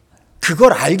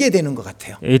그걸 알게 되는 것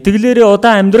같아요. Итгэлээрээ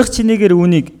удаан амьдрах чинээгээр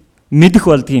үүнийг мэдэх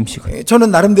болдго юм шиг. 저는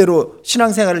나름대로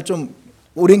신앙생활을 좀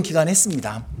오랜 기간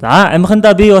했습니다. За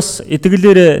амхандаа би бас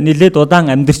итгэлээр нэлээд удаан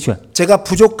амьдарч байна. 제가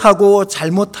부족하고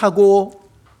잘못하고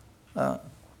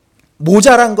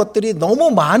모자란 것들이 너무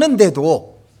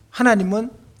많은데도 하나님은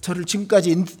저를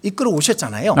지금까지 이끌어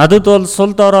오셨잖아요. Надад бол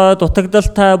сул дорой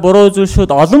дутагдaltaй буруу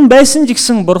зүйлшүүд олон байсан ч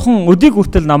гэсэн Бурхан өдийг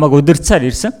хүртэл намайг удирцаар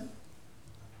ирсэн.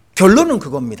 결론은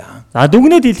그겁니다. За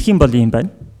дүгнээд хэлэх юм бол юм байна.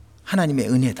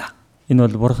 하나님의 은혜다. Энэ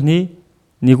бол Бурханы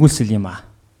нэгүүлсэл юм аа.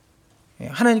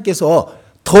 하나님께서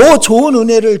더 좋은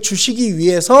은혜를 주시기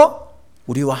위해서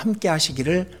우리와 함께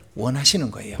하시기를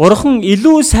원하시는 거예요. Бурхан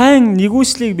илүү сайн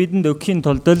нэгүүлслийг бидэнд өгөхийн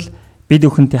тулд л бид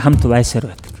бүхэнтэй хамт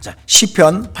байсаар байдаг. 자,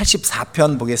 시편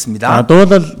 84편 보겠습니다.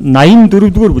 Дуулал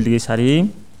 84-р бүлгээс харъя.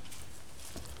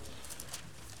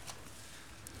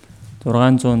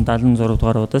 676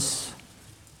 дугаар удас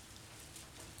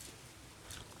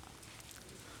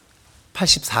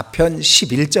 84편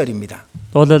 11절입니다.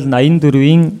 Дуулал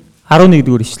 84-ийн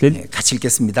 11-р ишлэл 같이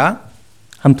읽겠습니다.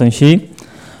 хамт уншийе.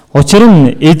 Учир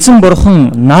нь эзэн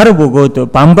бурхан нар бөгөөд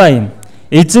бамбаа юм.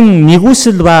 Эзэн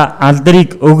нэгүсэл ба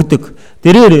алдрыг өгдөг.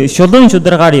 Тэрээр шулуун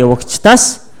шударгаар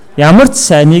явагчдаас ямар ч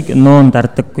сайныг нуун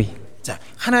дардаггүй. 자,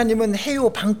 하나님은 해요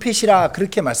방패시라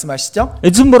그렇게 말씀하시죠?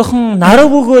 에전 бурхан нар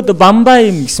бөгөөд бамбаа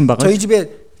юм гэсэн байгаа. 저희 집에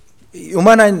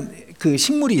요만한 그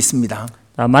식물이 있습니다.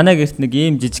 манай гэрт нэг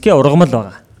ийм жижигхэн ургамал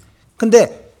байгаа.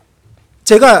 근데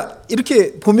제가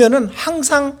이렇게 보면은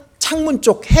항상 창문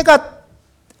쪽 해가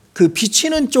그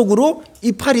비치는 쪽으로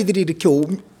이파리들이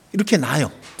이렇게 나요.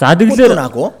 За тэгэлэр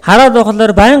хараад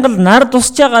байхлаар байнга л нар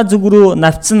тусч байгаа зүг рүү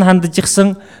навцсан хандж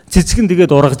ихсэн цэцгэн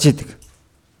тэгээд ургаж идэг.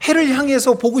 해를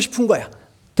향해서 보고 싶은 거야.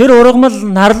 Тэр ургамал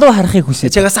нар руу харахыг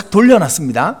хүсэж. 제가 싹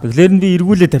돌려놨습니다. тэгэлэр нь би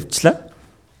эргүүлээ тавьчлаа.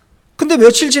 근데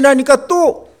며칠 지나니까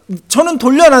또 저는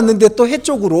돌려놨는데 또 해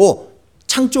쪽으로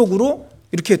창 쪽으로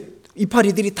이렇게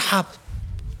이파리들이 다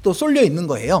또 쏠려 있는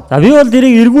거예요. За би бол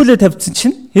дэрийг эргүүлээ тавьсан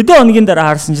чинь хэдэн хоногийн дараа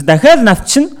харсан чинь дахиад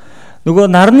навчин нөгөө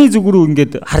нарны зүг рүү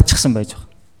ингээд харчихсан байж байгаа.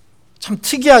 참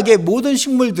특이하게 모든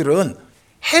식물들은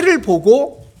해를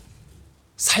보고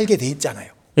살게 돼 있잖아요.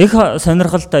 Их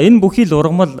сонирхолтой энэ бүхий л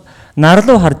ургамал нар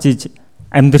руу харж иж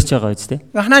амьдарч байгаа үстэй.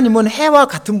 하나님은 해와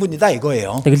같은 분이다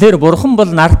이거예요. тэгэлэр бурхан бол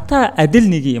нартай адил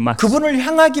нэг юм аа. 그분을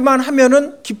향하기만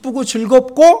하면은 기쁘고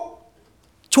즐겁고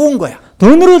좋은 거야.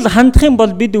 Түүнрүү л хандах юм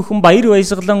бол бид бүхэн баяр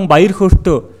баясгалан баяр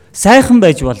хөөртөө сайхан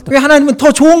байж болдог. 왜 하나님은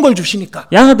더 좋은 걸 주시니까.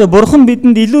 Яг л бурхан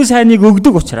бидэнд илүү сайныг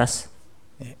өгдөг учраас.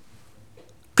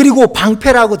 그리고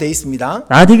방패라고 돼 있습니다.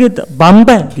 тэгээд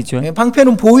бамбай гэж байна.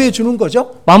 방패는 보호해 주는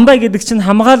거죠. Бамбай гэдэг чинь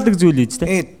хамгаалдаг зүйл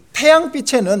үстэй.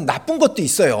 태양빛에는 나쁜 것도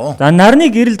있어요. За нарны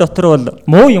гэрэл дотор бол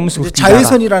муу юмс хүртэл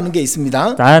자외선이라는 게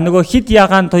있습니다. За нөгөө хит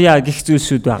ягаан туяа гих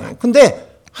зүйлсүүд байгаа.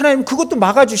 근데 하나님 그것도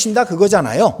막아 주신다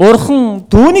그거잖아요.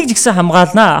 бурхан түүнийг жигсэн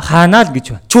хамгаална хаанаа л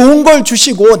гэж байна. 좋은 걸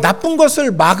주시고 나쁜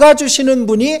것을 막아 주시는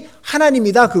분이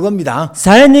하나님이다 그겁니다.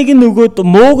 Сайныг нь өгөөд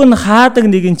мууг нь хаадаг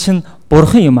нэг нь чинь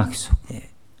бурхан юм а гэсэн.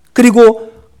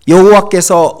 그리고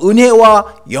여호와께서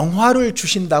은혜와 영화를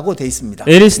주신다고 돼 있습니다.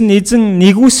 Эрэс нь эзэн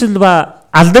нэгүсэл ба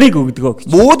алдрыг өгдөг гэж.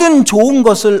 모든 좋은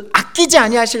것을 아끼지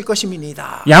아니하실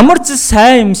것임이니이다. Ямар ч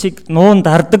сайн юм шиг нуун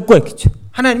дардаггүй гэж.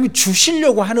 하나님이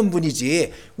주시려고 하는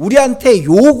분이지 우리한테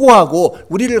요구하고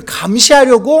우리를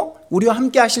감시하려고 우리와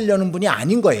함께 하시려는 분이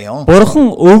아닌 거예요.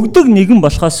 бурхан өгдөг нэгэн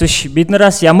болохоос биш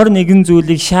биднээс ямар нэгэн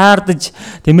зүйлийг шаардаж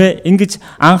тийм ээ ингэж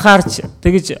анхаарч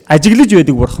тэгэж ажиглаж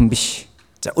байдаг бурхан биш.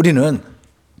 자, 우리는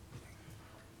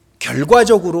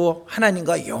결과적으로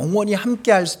하나님과 영원히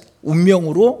함께할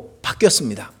운명으로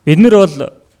바뀌었습니다. бид нар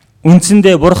бол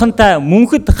үндсэндээ бурхантай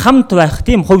мөнхөд хамт байх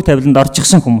тийм хувь тавиланд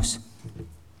орчихсон хүмүүс.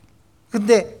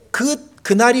 근데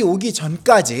그날이 오기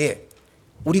전까지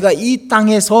우리가 이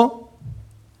땅에서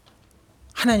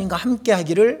하나님과 함께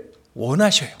하기를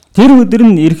원하셔요. Тэр өдөр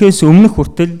нь ирэхээс өмнөх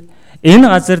хүртэл энэ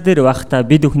газар дээр байхдаа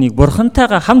бид бүхнийг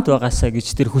бурхантайгаа хамт байгаасаа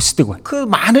гэж тэр хүсдэг байна. 그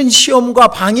많은 시험과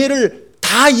방해를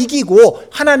다 이기고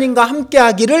하나님과 함께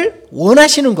하기를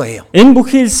원하시는 거예요. Энэ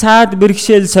бүхий саад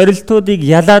бэрхшээл сорилтуудыг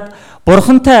ялаад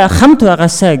бурхантай хамт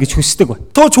байгаасаа гэж хүсдэг байна.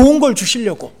 더 좋은 걸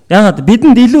주시려고. Яагаад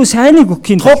бидэнд илүү сайныг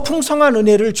өгөхийн 더 тулд 풍성한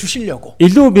은혜를 주시려고.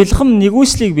 илүү бэлхэм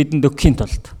нэгүслийг бидэнд өгөхийн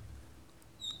тулд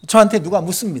저한테 누가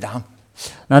묻습니다.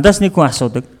 надаас нэг хүн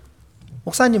асуудаг.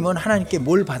 목사님은 하나님께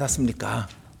뭘 받았습니까?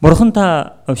 бурхан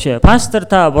та өвшөө пастор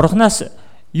та бурханаас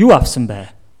юу авсан бэ?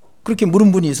 그렇게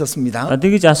물은 분이 있었습니다.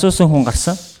 тэгэж асуусан хүн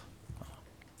гарсан.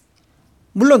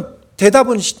 물론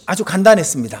대답은 아주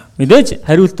간단했습니다. Мэдээж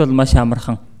хариулт бол маш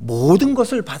амархан. 모든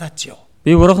것을 받았지요.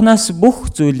 Би бурханаас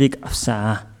бүх зүйлийг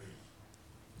авсан.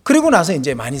 그리고 나서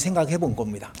이제 많이 생각해 본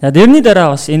겁니다. За дэрний дараа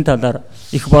бас энэ талаар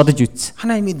их бодож үзсэн.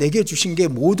 하나님이 내게 주신 게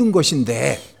모든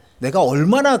것인데 내가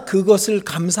얼마나 그것을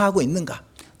감사하고 있는가?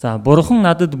 За бурхан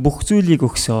надад бүх зүйлийг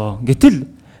өгсөн. Гэтэл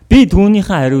би түүнийхээ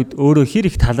хариуд өөрөө хэр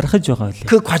их талархаж байгаа вэ?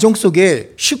 그 과정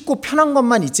속에 쉽고 편한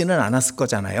것만 있지는 않았을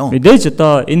거잖아요. Мэдээж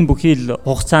одоо энэ бүхий л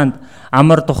хугацаанд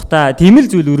амар тухтай тийм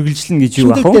л зүйл үргэлжлэн гэж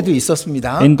юу 힘들 ах вэ? 때도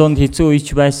있었습니다. Энэ донд хэцүү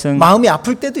үеч байсан, 마음이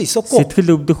아플 때도 있었고,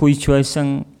 сэтгэл өвдөх үеч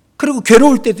байсан, 그리고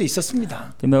괴로울 때도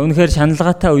있었습니다. тийм ээ үнэхээр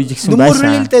шаналгаатай үе жигсэн 눈물 байсан.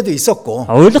 흘릴 때도 있었고.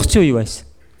 Ойлгоч үе байсан.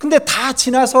 근데 다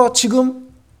지나서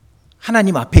지금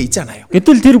하나님 앞에 있잖아요.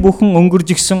 Гэтэл тэр бүхэн өнгөрж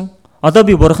гисэн одоо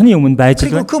би бурханы өмнө байж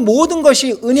그리고 байгаа. 그 모든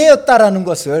것이 은혜였다라는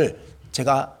것을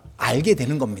제가 알게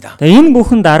되는 겁니다. Энэ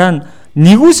бүхэн дараа нь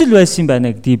нэгүсэл байсан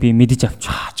байна гэдгийг би мэдэж авч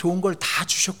байна. 좋은 걸 다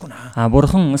주셨구나.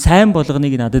 Бурхан сайн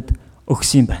болгоныг надад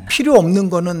өгсөн байна. 필요 없는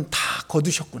거는 다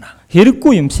거두셨구나.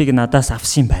 Хэрэггүй юмсыг надаас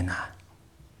авсан байна.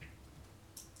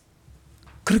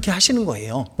 그렇게 하시는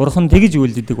거예요. Бурхан тэгж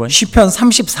үйлддэг байна. 시편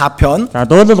 34편. За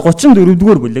дуурал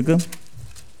 34-р бүлэг.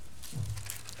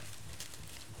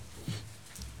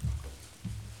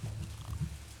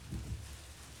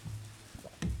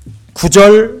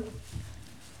 9절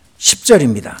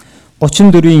 10절입니다.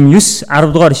 34-ийн 9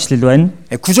 10 дугаар ишлэл байна.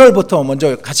 9절부터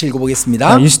먼저 같이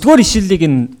읽어보겠습니다. 9 дугаар ишлэлийг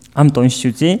хамт уншиж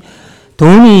үзье.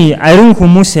 Төвний ариун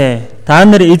хүмүүсээ та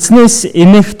нар эзнээс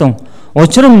эмэхтэн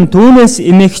учир нь түүнээс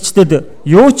эмэхчдэд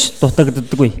юу ч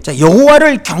дутагддаггүй. 자,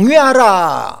 여호와를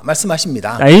경외하라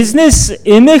말씀하십니다. 에즈네스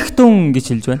에메흐동 гэж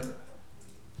хэлж байна.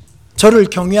 저를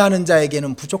경외하는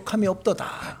자에게는 부족함이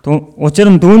없도다.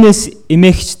 어쩌면 돈에스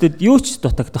эмэхчдэд юу ч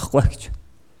дутагдахгүй гэж.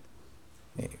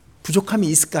 부족함이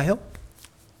있을까요?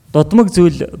 Дутмаг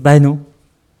зүйл байна уу?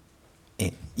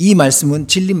 이 말씀은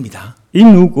진리입니다.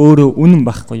 Энэ үг өөрөө үнэн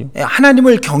байхгүй юу?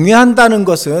 하나님을 경외한다는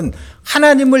것은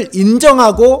하나님을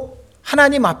인정하고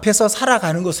하나님 앞에서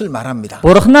살아가는 것을 말합니다.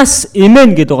 Бурханаас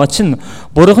эмэн гэдэг байгаа чинь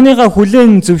Бурханыгаа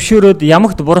хүлээн зөвшөөрөөд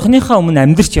ямагт Бурханыхаа өмнө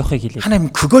амьдрч явахыг хэлээ. 하나님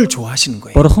그걸 좋아하시는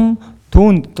거예요. Бурхан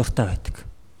түүнд дуртай байдаг.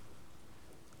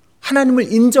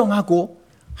 하나님을 인정하고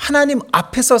하나님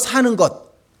앞에서 사는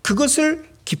것 그것을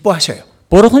기뻐하셔요.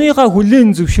 Бурханыгаа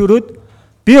хүлээн зөвшөөрөөд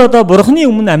би одоо Бурханы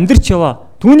өмнө амьдрч яваа.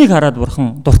 түүнийг хараад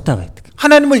Бурхан дуртай байдаг.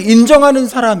 하나님을 인정하는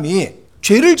사람이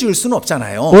죄를 지을 수는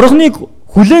없잖아요. Бурханыг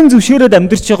хүлээн зөвшөөрөөд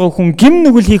амьдрч байгаа хүн гим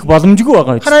нүгэл хийх боломжгүй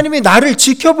байгаа биз. 하나님이 나를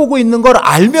지켜보고 있는 걸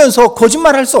알면서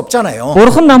거짓말할 수 없잖아요.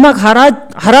 Бурхан намайг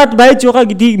хараад байж байгаа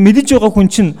гэдгийг мэдэж байгаа хүн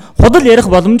чинь худал ярих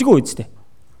боломжгүй үстэй.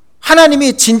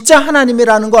 하나님이 진짜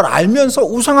하나님이라는 걸 알면서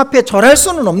우상 앞에 절할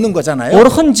수는 없는 거잖아요.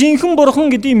 Бурхан жинхэнэ Бурхан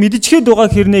гэдгийг мэдчихээд байгаа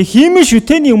хэрнээ хиймэл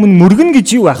шүтэний өмнө мөргөн гэж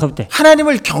юу байх вэ?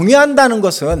 하나님을 경외한다는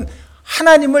것은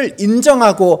하나님을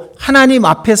인정하고 하나님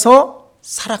앞에서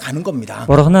살아가는 겁니다.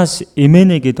 Бурханаас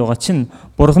эмэнэ гэдэг байгаа чинь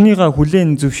Бурханыгаа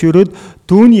хүлээн зөвшөөрөөд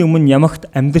түүний өмнө ямагт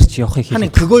амьдрч явахыг хэлээ.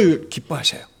 하나님 그걸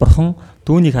기뻐하셔요. Бурхан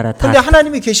түүнийг хараад 그런데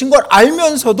하나님이 계신 걸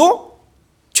알면서도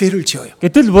죄를 지어요.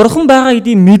 гэтэл Бурхан байгаа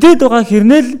гэдгийг мэдээд байгаа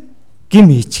хэрнээл гим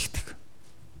хийчихдэг.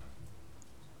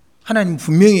 하나님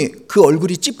분명히 그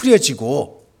얼굴이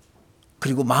찌푸려지고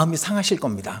그리고 마음이 상하실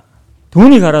겁니다.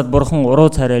 Түүнийг хараад Бурхан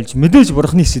уруу царайлж мэдээж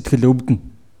Бурханы сэтгэл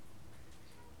өвдөнө.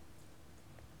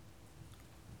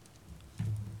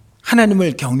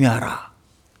 하나님을 경외하라.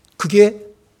 그게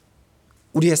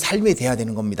우리의 삶이 돼야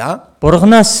되는 겁니다.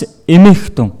 Бурханаас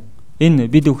эмэхтэн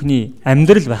энэ бид бүхний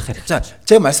амьдрал байх хэрэг. 자,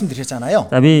 제가 말씀드렸잖아요.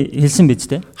 За би хэлсэн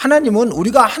биз дээ. 하나님은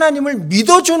우리가 하나님을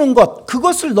믿어주는 것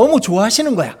그것을 너무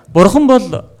좋아하시는 거야. Бурхан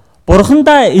бол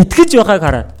Бурхандаа итгэж байгааг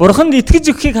хараад, Бурханд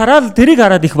итгэж өгөхийг хараад тэрийг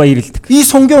хараад их баярлдаг. 이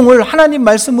성경을 하나님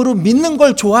말씀으로 믿는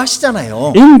걸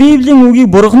좋아하시잖아요. Энэ Библийн үгийг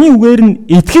Бурханы үгээр нь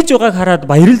итгэж байгааг хараад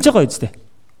баярлж байгаа үстэй.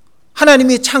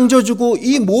 하나님이 창조주고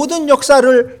이 모든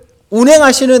역사를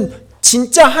운행하시는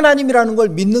진짜 하나님이라는 걸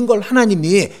믿는 걸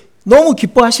하나님이 너무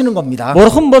기뻐하시는 겁니다.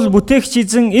 Бурхан бол бүтээгч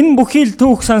эзэн энэ бүхий л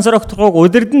түүх сансрагтгыг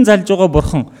удирдан залж байгаа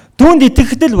Бурхан. Түүнд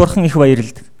итгэхдээ л Бурхан их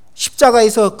баярлдаг.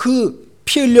 십자가에서 그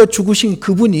피 흘려 죽으신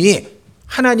그분이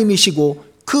하나님이시고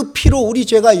그 피로 우리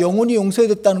죄가 영원히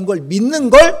용서됐다는 걸 믿는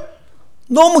걸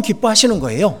너무 기뻐하시는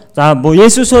거예요. За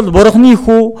Есүс бол Бурханы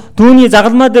хүү, түүний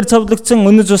загалмаа дээр цовдлогдсон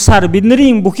үнэ цусаар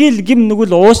бидний бүхий л гим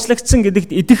нүгэл уучлагдсан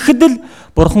гэдэгт итгэхэд л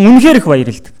Бурхан үнэхээр их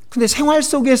баярлдаг. 근데 생활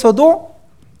속에서도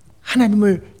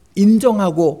하나님을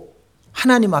인정하고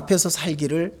하나님 앞에서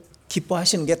살기를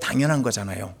기뻐하시는 게 당연한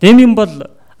거잖아요. Дэмин бол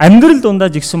амьдрал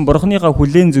дундаа жигсэн Бурханыгаа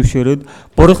хүлээн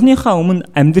зөвшөөрөөд Бурханыхаа өмнө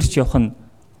амьдрч явах нь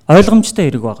ойлгомжтой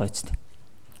хэрэг байгаа үстэй.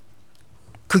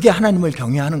 그게 하나님을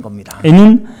경외하는 겁니다. Энэ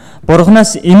нь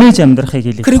Бурханаас эмээж амьдрахыг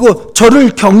хэлээ. 그리고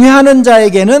저를 경외하는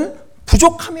자에게는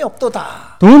부족함이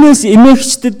없도다. Түүнээс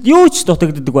эмээгчдэд юу ч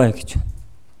дутагддаг бай гэж.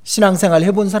 신앙생활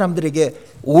해본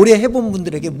사람들에게 오래 해본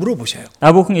분들에게 물어보셔요.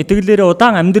 Та бүхэн итгэлээрээ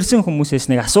удаан амьдрсан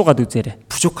хүмүүсээс нэг асуугаад үзээрэй.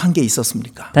 부족한 게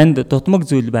있었습니까? Танд дутмаг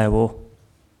зүйл байв уу?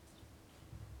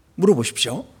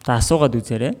 물어보십시오. Та асуугаад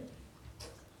үзээрэй.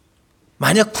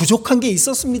 만약 부족한 게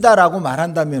있었습니다라고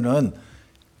말한다면은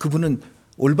그분은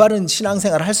올바른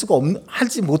신앙생활을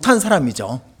하지 못한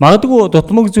사람이죠. Магадгүй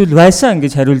дутмаг зүйл байсан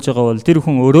гэж хариулж байгаа бол тэр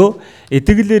хүн өөрөө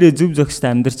итгэлээрээ зөв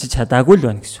зохистой амьдрч чадаагүй л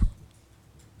байна гэсэн.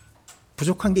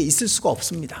 부족한 게 있을 수가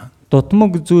없습니다.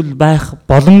 Дутмаг зүйл байх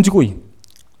боломжгүй.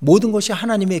 모든 것이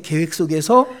하나님의 계획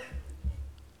속에서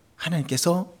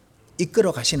하나님께서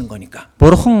이끌어 가시는 거니까.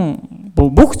 Бурхан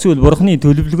бүх зүйл Бурханы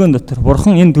төлөвлөгөөн дотор,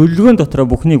 Бурхан энэ төлөвлөгөөн дотроо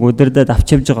бүхнийг удирдах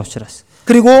авч явж байгаа учраас.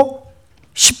 그리고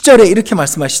 10절에 이렇게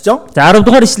말씀하시죠. За 10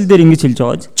 дугаар ишлэлээр ингэж хэлж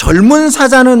байгаа. 젊은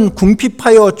사자는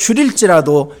궁핍하여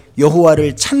줄일지라도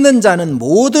여호와를 찾는 자는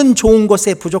모든 좋은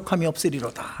것에 부족함이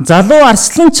없으리로다. Залуу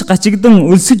арсланч гачигдан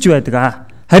өлсөж байдаг.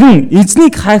 Харин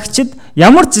эзнийг хайгчид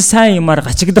ямар ч сайн юмар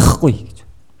гачигдахгүй гэж.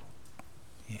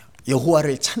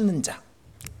 여호와를 찾는 자.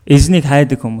 Эзнийг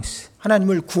хайдаг хүмүүс.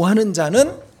 하나님을 구하는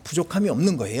자는 부족함이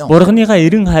없는 거예요. Бурханыгаа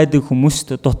эрен хайдаг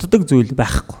хүмүүст дутдаг зүйл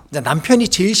байхгүй. 남편이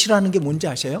제일 싫어하는 게 뭔지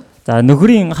아세요? За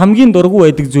нөхрийн хамгийн дургүй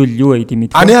байдаг зүйл юу вэ гэдэг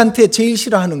мэдээ. 아내한테 제일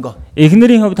싫어하는 거.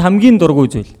 Эхнэрийн хувьд хамгийн дургүй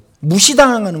зүйл.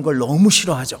 무시당하는 걸 너무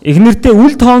싫어하죠. Эхнэртэй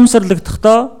үл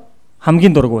тоомсорлогдохдоо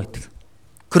хамгийн дургүй байдаг.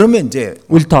 그러면 이제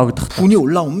үл тоогдох. 분이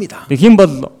올라옵니다. Тэгэх юм бол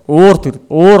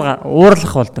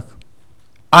уурлах болдог.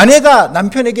 아내가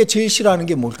남편에게 제일 싫어하는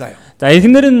게 뭘까요? За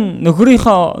эхнэр нь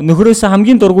нөхрөөсөө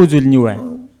хамгийн дургүй зүйл нь юу вэ?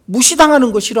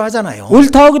 무시당하는 거 싫어하잖아요. үл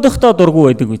тоогдохдоо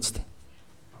дургүй байдаг үстэй.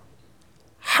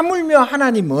 하물며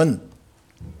하나님은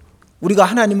우리가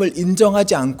하나님을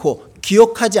인정하지 않고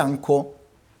기억하지 않고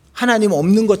하나님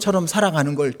없는 것처럼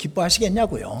살아가는 걸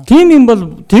기뻐하시겠냐고요. Тийм юм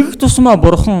бол тэгэх тусмаа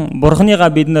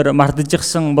бурханыгаа бид нэр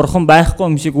мартажчихсан, бурхан байхгүй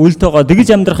юм шиг үл тоогоо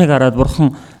тэгж амьдрахыг хараад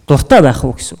бурхан дуртай байх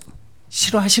уу гэсэн.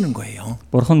 싫어하시는 거예요.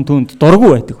 бурхан түүнд дургүй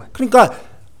байдаг. 그러니까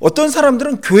어떤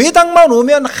사람들은 교회당만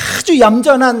오면 아주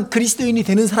얌전한 그리스도인이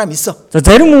되는 사람이 있어. За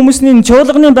зарим хүмүүсийн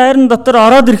чуулганы байран дотор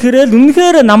ороод ирэхээр л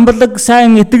үнэхээр намблаг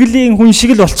сайн итгэлийн хүн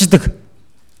шиг л болчдөг.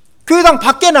 교회당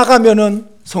밖에 나가면은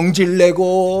성질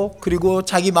내고 그리고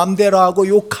자기 맘대로 하고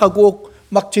욕하고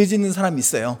막 죄 짓는 사람이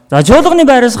있어요. За чуулганы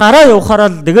байраас гараа явахаар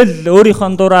л тэгэл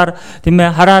өөрийнхөө дураар тийм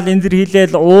ээ хараал энэ төр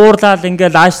хийлээл уурлал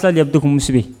ингээл аашлал явдаг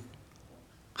хүмүүс бий.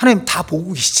 하나님 다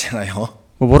보고 계시잖아요.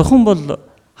 бурхан бол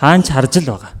хаанч харж л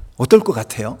байгаа. 어떨 것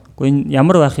같아요? Гэхдээ энэ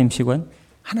ямар байх юм шиг байна?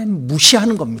 하나님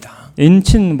무시하는 겁니다. Энэ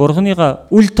чинь бурханыгаа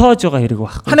үл тоож байгаа хэрэг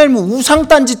байна. 하나님은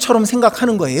우상단지처럼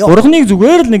생각하는 거예요. Бурханыг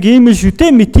зүгээр л нэг ийм л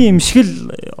шүтээ мэт юм шиг л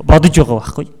бодож байгаа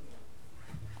байхгүй.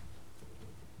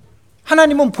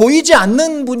 하나님은 보이지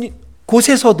않는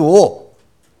곳에서도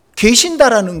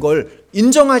계신다라는 걸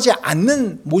인정하지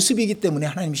않는 모습이기 때문에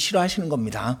하나님이 싫어하시는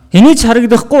겁니다. Хэний ч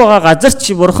харагдахгүй байгаа газар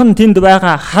чи бурхан тэнд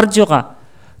байгаа харж байгаа.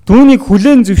 Түүнийг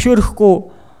хүлээн зөвшөөрөхгүй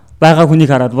байгаа хүнийг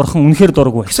хараад бурхан үнэхээр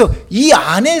дургүй. 그래서 이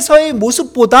안에서의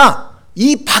모습보다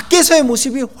이 밖에서의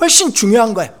모습이 훨씬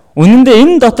중요한 거예요. Үнэн дээр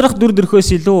энэ доторх дүр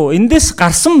төрхөөс илүү эндээс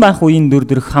гарсан байх үеийн дүр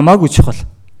төрх хамаагүй чухал.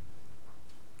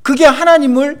 그게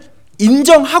하나님을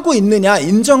인정하고 있느냐,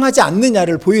 인정하지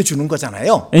않느냐를 보여주는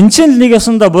거잖아요. Энэ чинь нэг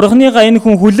ясанда бурханыгаа энэ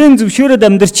хүн хүлээн зөвшөөрөд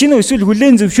амьдрч чинь үү эсвэл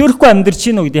хүлээн зөвшөөрөхгүй амьдрч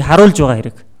чинь үү гэдгийг харуулж байгаа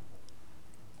хэрэг.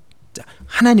 자,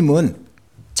 하나님은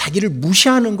자기를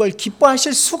무시하는 걸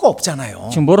기뻐하실 수가 없잖아요.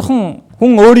 Чин бурхан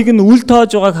хүн өөрийг нь үл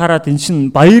тоож байгааг хараад энэ чинь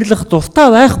баярлах дуртай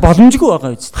байх боломжгүй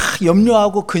байгаа үст.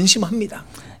 염려하고 근심합니다.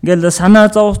 Ингээл санаа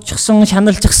зовчихсан,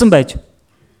 шаналчихсан байж.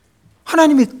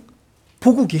 하나님이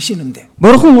보고 계시는데.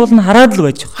 бурхан бол нь хараад л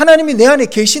байж. 하나님이 내 안에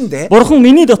계신데. бурхан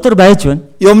миний дотор байж байна.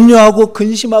 염려하고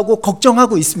근심하고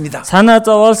걱정하고 있습니다. санаа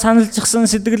зовол саналчихсан,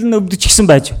 сэтгэл нь өвдөчихсэн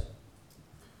байж.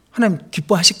 하나님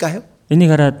기뻐하실까요? Энийг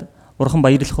хараад бурхан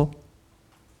баярлах уу?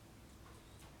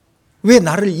 왜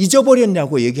나를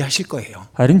잊어버렸냐고 얘기하실 거예요.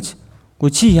 Харин ч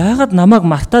чи яагаад намайг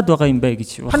мартаад байгаа юм бэ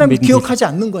гэж бурхан 하나님 бидэнд 기억하지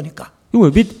않는 거니까. юу вэ?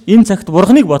 Бид энэ цагт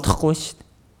бурханыг бодохгүй шүү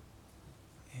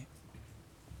дээ.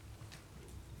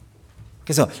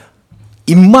 그래서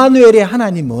임마누엘의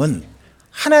하나님은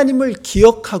하나님을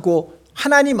기억하고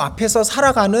하나님 앞에서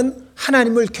살아가는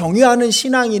하나님을 경외하는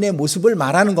신앙인의 모습을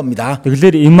말하는 겁니다.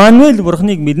 Тэгэхээр Иммануел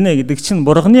Бурханыг мэднэ гэдэг чинь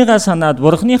бурханыгаа санаад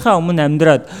бурханыхаа өмнө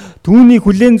амьдраад түүнийг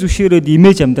хүлээн зөвшөөрөөд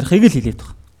имэж амьдрахыг л хэлээд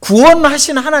байна.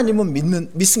 구원하신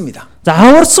하나님은 믿습니다. За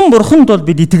аварсан бурханд бол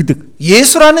бид итгэдэг.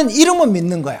 예수라는 이름은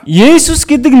믿는 거야. Есүс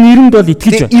гэдэг нэрэнд бол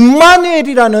итгэж байна.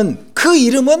 임마누엘이라는 그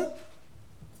이름은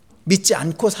믿지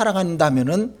않고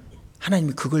살아간다면은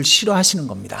하나님이 그걸 싫어하시는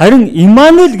겁니다. Харин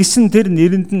Иммануел гэсэн тэр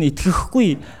нэрэнд нь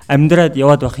итгэхгүй амьдраад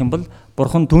яваад байх юм бол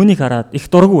бурхан түүнийг хараад их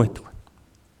дургүй байдаг.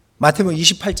 마태복음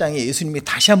 28장에 예수님이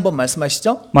다시 한번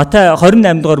말씀하시죠? Матай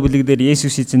 28 дугаар бүлэг дээр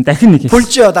Есүс эзэн дахин нэг хэлсэн.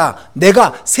 볼지어다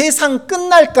내가 세상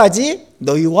끝날까지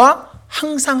너희와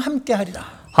항상 함께 하리라.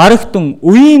 Харагтун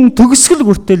үеийн төгсгөл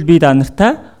хүртэл би та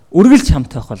нартай үргэлж хамт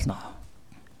байх болно.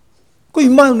 그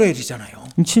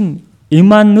임마누엘이잖아요. эн чин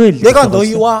Иммануел 내가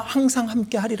너희와 항상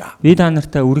함께 하리라. би та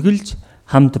нартай үргэлж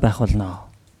хамт байх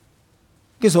болно.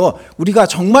 그래서 우리가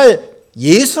정말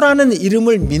예수라는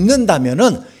이름을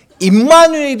믿는다면은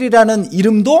임마누엘이라는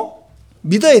이름도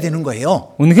믿어야 되는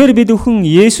거예요. Үнэхээр бид бүхэн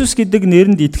Есүс гэдэг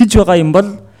нэрэнд итгэж байгаа юм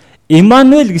бол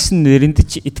Иммануел гэсэн нэрэнд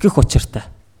ч итгэх учиртай.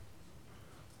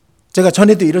 제가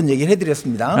전에도 이런 얘기를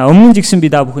해드렸습니다. Өмнө нь жигсэн би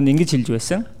та бүхэнд ингэж хэлж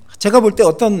байсан. 제가 볼 때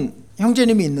어떤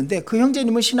형제님이 있는데 그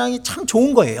형제님은 신앙이 참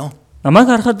좋은 거예요. Намайг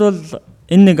харахад бол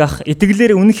энэ нэг ах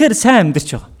итгэлээр үнэхээр сайн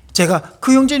амьдарч байгаа. 제가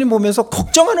그 형제님 보면서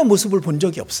걱정하는 모습을 본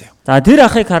적이 없어요. За тэр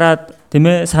ахыг хараад тийм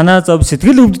ээ санаа зов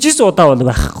сэтгэл өвдөж удаа бол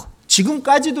байхгүй.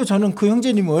 지금까지도 저는 그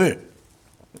형제님을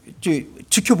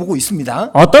지켜보고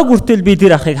있습니다. Одоо хүртэл би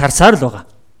тэр ахыг харсаар л байгаа.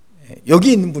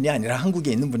 여기 있는 분이 아니라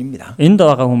한국에 있는 분입니다. Энд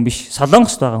байгаа хүн биш,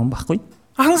 Солонгост байгаа хүн байхгүй.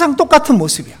 항상 똑같은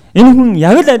모습이야. Энэ хүн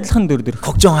яг л адилхан дүр.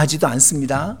 걱정하지도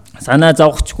않습니다. Санаа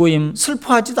зовхчгүй юм,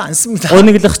 슬퍼하지도 않습니다.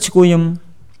 униглахчгүй юм,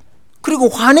 그리고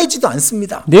화내지도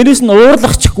않습니다. дээрэс нь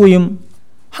уурлахчгүй юм.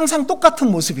 항상 똑같은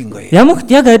모습인 거예요.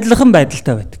 Ямагт яг адилхан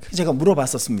байдалтай байдаг. 제가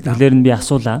물어봤었습니다. Тэгэхээр нь би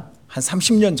асуулаа. 한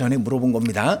 30년 전에 물어본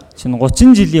겁니다. Чин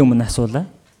 30 жилийн өмнө асуулаа.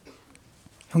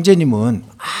 형제님은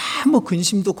아무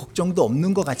근심도 걱정도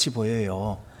없는 것 같이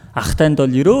보여요. Ахтанд бол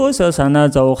ерөөсөө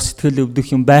санаа зовох сэтгэл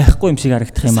өвдөх юм байхгүй юм шиг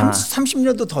харагдах юм аа.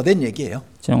 30년도 더 된 얘기예요.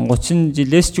 Чин 30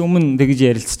 жилээс ч өмнө тэгж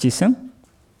ярилцж исэн.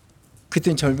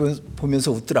 그땐 절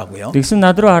보면서 웃더라고요. Тэгсэн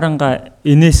над руу харангаа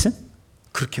инээсэн.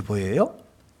 그렇게 보여요?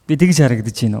 Би тэгж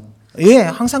харагдаж байна уу? 예,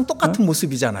 항상 똑같은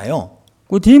모습이잖아요.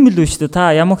 Гэхдээ тийм л үү шүү дээ.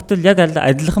 Та ямагт л яг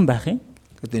адилхан байх юм.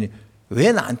 그랬더니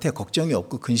왜 나한테 걱정이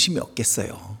없고 근심이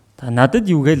없겠어요? Та надад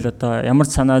юугээл одоо ямар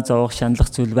ч санаа зовох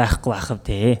шаналх зүйл байхгүй байх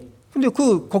вэ? 근데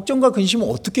그 걱정과 근심은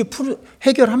어떻게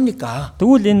해결합니까?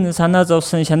 Тэгвэл энэ санаа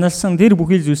зовсон, шаналсан тэр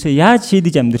бүхий зүйлсээ яаж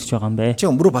шийдэж амьдрч байгаа юм бэ?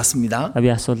 제가 물어봤습니다.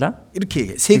 Би асуулаа.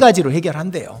 이렇게 세 가지로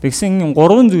해결한대요. Тэгсэн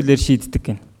 3 зүйлээр шийддэг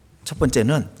гин. 첫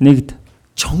번째는 Нэгд.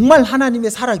 정말 하나님의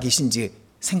살아 계신지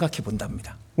생각해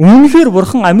본답니다. Үнэхээр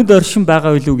бурхан амьд оршин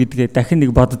байгаа билүү гэдгээ дахин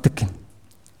нэг боддог гин.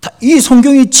 이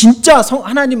성경이 진짜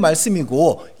하나님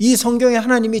말씀이고 이 성경에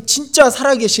하나님이 진짜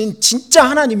살아계신 진짜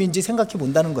하나님인지 생각해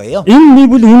본다는 거예요. Энэ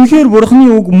Библи үнэхээр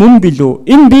бурханы үг мөн билүү?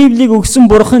 Энэ Библийг өгсөн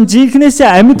бурхан жинхнээсээ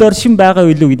амьд оршин байгаа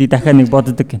билүү гэдгийг дахин нэг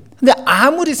боддог гин. 근데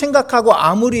아무리 생각하고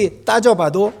아무리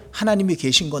따져봐도 하나님이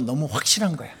계신 건 너무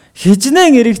확실한 거야.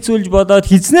 Хижнээн эргэцүүлж бодоод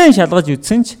хижнээн шалгаж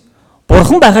үзсэн ч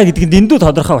бурхан байгаа гэдгийг дэндүү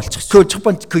тодорхой болчихсон.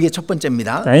 그게 첫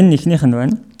번째입니다. За энэ ихнийх нь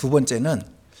байна. 두 번째는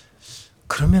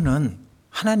그러면은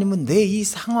하나님은 내 이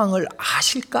상황을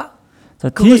아실까?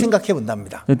 그걸 생각해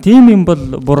본답니다. Тийм юм бол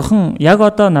бурхан яг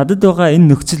одоо надад байгаа энэ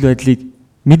нөхцөл байдлыг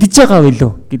мэдж байгаа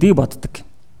билүү гэдгийг боддог.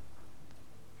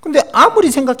 근데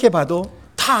아무리 생각해 봐도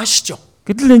다 아시죠.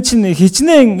 Гэтэл эн чинь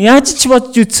хичнээн яаж ч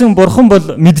бодж үзсэн бурхан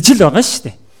бол мэдж л байгаа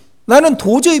шүү дээ. 나는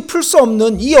도저히 풀 수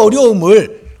없는 이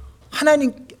어려움을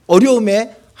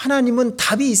어려움에 하나님은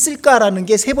답이 있을까라는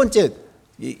게 세 번째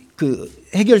그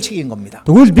해결책인 겁니다.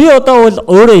 Тэгвэл би одоо бол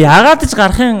өөрөө яагаад ч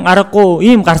гарахын аргагүй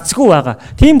ийм гарцгүй байгаа.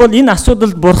 Тийм бол энэ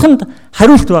асуудалд бурханд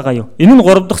хариулт байгаа юу? Энэ нь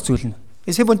 3 дахь зүйл нь.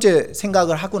 세 번째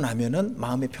생각을 하고 나면은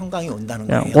마음의 평강이 온다는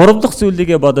거예요. 3 дахь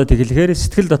зүйлийгээ бодоод тэгэлэхээр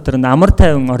сэтгэл дотор нь амар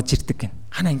тайван орж ирдэг гин.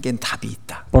 하나님께는 답이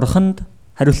있다. Бурханд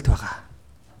хариулт байгаа.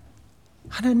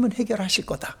 하나님은 해결하실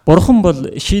거다. Бурхан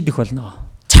бол шийдэх болно.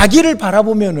 자기를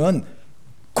바라보면은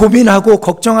고민하고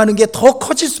걱정하는 게 더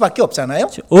커질 수밖에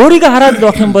없잖아요. өөрийгөө хараад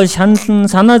байх юм бол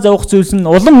шаналн санаа зовох зүйлс нь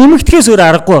улам нэмэгдэхээс өөр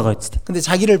аргагүй байгаа үстэй. 근데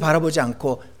자기를 바라보지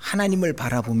않고 하나님을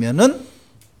바라보면은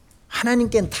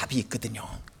하나님께는 답이 있거든요.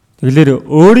 Тэгэлэр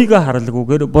өөрийгөө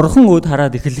харалгүйгээр бурхан өөд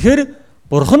хараад эхлэхээр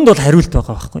бурханд бол хариулт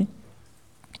байгаа байхгүй.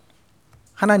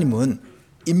 하나님은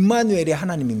임마누엘의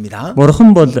하나님입니다.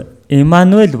 Бурхан бол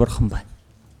Иммануел Бурхан байна.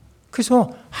 그래서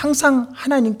항상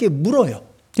하나님께 물어요.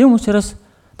 Тийм учраас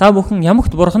та бүхэн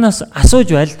ямагт бурханаас асууж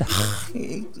байл да.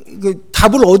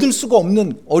 답을 얻을 수가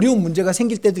없는 어려운 문제가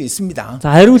생길 때도 있습니다.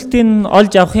 За хариултыг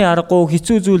олж авахын аргагүй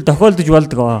хэцүү зүйл тохиолдож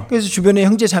болдог. 그래서 주변에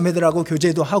형제 자매들하고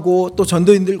교제도 하고 또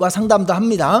전도인들과 상담도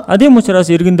합니다. Тийм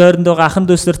учраас иргэн дойронд байгаа ахын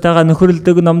дүүслэртэйгээ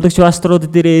нөхөрлөдөг, номдогч пасторууд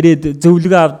дээр ирээд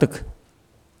зөвлөгөө авдаг.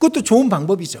 그것도 좋은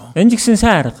방법이죠. Энэ ч гэсэн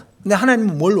сайн арга. 근데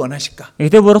하나님은 뭘 원하실까?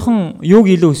 Гэхдээ бурхан юуг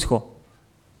илүү өсөх вэ?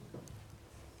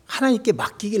 하나님께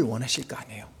맡기길 원하실 거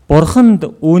아니에요.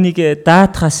 Бурханд үүнийг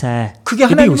даатахасай. 그게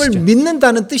하나님을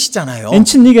믿는다는 뜻이잖아요. Энд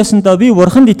чинь нэг ясандаа би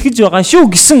бурханд итгэж байгаа шүү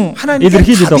гэсэн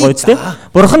илэрхийлэл байгаа үстэй.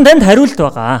 Бурхан танд хариулт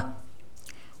байгаа.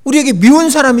 우리에게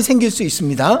미운 사람이 생길 수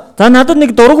있습니다. За надад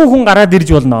нэг дургүй хүн гараад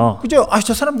ирж болно. 그죠?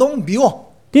 저 사람 너무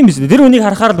미워. Тийм биз дээ. Тэр үнийг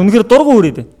харахаар л үнэхээр дургүй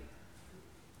үрээд.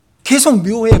 계속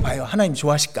미워해 봐요. 하나님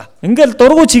좋아하실까? Ингээл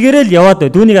дургүй чигээрэл яваад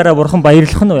бай. Түүнийг хараа бурхан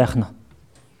баярлах нь яах нь.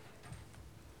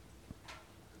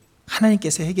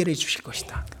 하나님께서 해결해 주실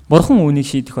것이다. Бурхан үүнийг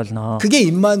шийдэх болно. 그게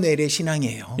임마누엘의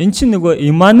신앙이에요. Эн чинь нөгөө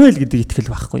Иммануел гэдэг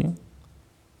итгэл байхгүй юу?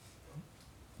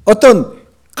 어떤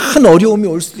큰 어려움이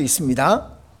올 수도 있습니다.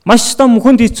 Маш том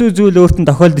хүнд хэцүү зүйл өөртөө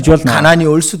тохиолдож болно. 가난이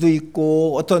올 수도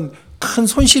있고 어떤 큰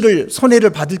손해를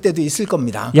받을 때도 있을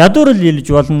겁니다. Ядуурл илж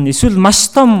болно. Эсвэл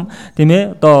маш том тийм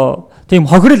ээ одоо тийм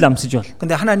хохирол амсаж болно.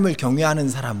 근데 하나님을 경외하는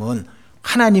사람은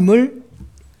하나님을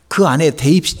그 안에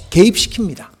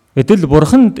개입시킵니다. Гэтэл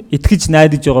бурханд итгэж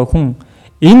найдаж байгаа хүн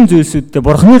энэ зүйлсүүддээ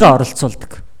Бурханыгаа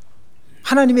оролцуулдаг.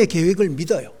 하나님의 계획을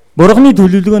믿어요. Бурханы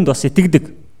төлөвлөгөөнд бас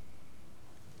итгэдэг.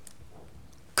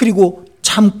 그리고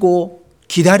참고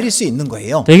기다릴 수 있는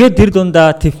거예요. Тэгээд тэр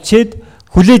дундаа төвчээд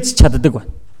хүлээж чаддаг байна.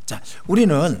 자,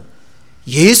 우리는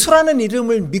예수라는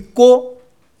이름을 믿고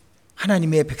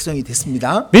하나님의 백성이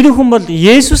됐습니다. Бид хүн бол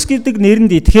Есүс гэдэг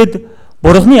нэрэнд итгээд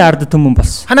Бурханы ард түмэн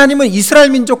болсон. 하나님은 이스라엘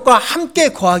민족과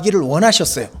함께 거하기를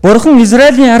원하셨어요. Бурхан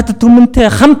Израилийн ард түмэнтэй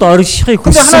хамт оршихыг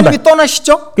근데 хүссэн 하나님이 байна.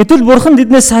 떠나시죠? Гэтэл Бурхан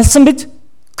тэднээс салсан биз?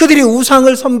 그들이 우상을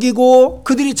섬기고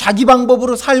그들이 자기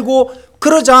방법으로 살고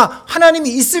그러자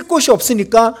하나님이 있을 곳이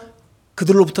없으니까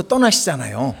그들로부터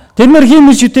떠나시잖아요. Тэднэр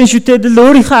хиймэл шүтээдэл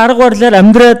өөрийнхөө арга барилаар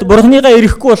амьдраад Бурханыгаа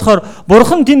ирэхгүй болохоор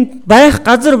Бурхан тэнд байх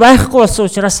газар байхгүй болсон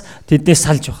учраас тэднээс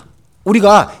салж байгаа.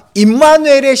 우리가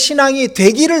임마누엘의 신앙이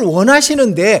되기를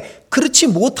원하시는데 그렇지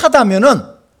못하다면은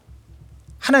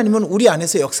하나님은 우리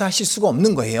안에서 역사하실 수가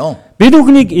없는 거예요. Бид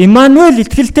бүхнийг Иммануел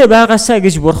итгэлтэй байгаасаа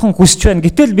гэж Бурхан хүсэж байна.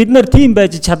 Гэтэл бид нар тийм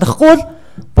байж чадахгүй бол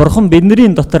Бурхан бидний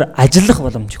дотор ажиллах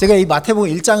боломжгүй. 제가 이 마태복음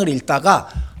 1장을 읽다가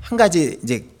한 가지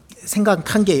이제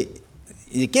생각한 게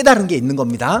깨달은 게 있는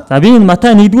겁니다. За би энэ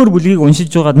Матай 1-р бүлгийг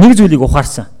уншиж байгаад нэг зүйлийг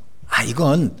ухаарсан. 아,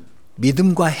 이건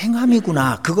믿음과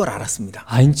행함이구나. 그걸 알았습니다.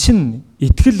 энэ чин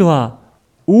итгэл과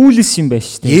үйлс юм байна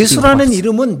шүү дээ. 예수라는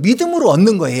이름은 믿음으로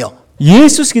얻는 거예요.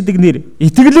 Есүс гэдэг нэр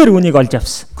итгэлээр үнийг олж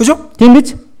авсан. 그죠? Тийм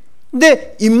биз?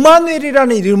 근데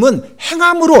임마누엘이라는 이름은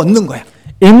행함으로 얻는 거야.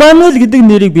 Иммануел гэдэг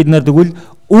нэрийг бид нар тэгвэл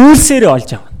үйлсээр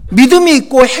олж авна. 믿음이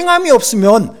있고 행함이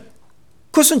없으면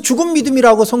그것은 죽은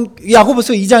믿음이라고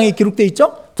야고보서 2장에 기록되어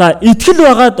있죠? За итгэл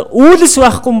байгаад үйлс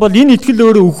байхгүй бол энэ итгэл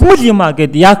өөрөө үхмэл юм а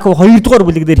гэд Яаков 2-р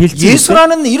бүлэг дээр хэлсэн.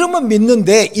 예수라는 이름은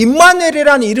믿는데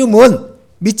임마누엘이라는 이름은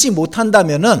믿지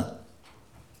못한다면은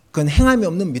그건 행함이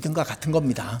없는 믿음과 같은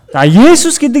겁니다. За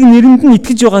Есүс гэдэг нэрэнд нь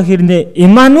итгэж байгаа хэрнээ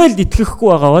Иммануэлд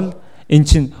итгэхгүй байгаа бол эн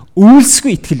чинь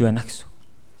үйлсгүй итгэл байна гэсэн.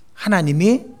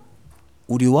 하나님이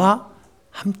우리와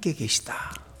함께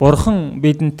계시다. Бурхан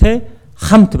бидэнтэй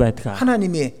хамт байдаг.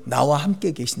 하나님이 나와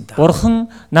함께 계신다. Бурхан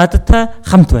надтай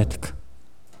хамт байдаг.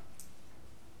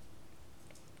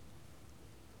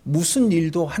 무슨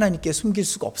일도 하나님께 숨길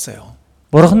수가 없어요.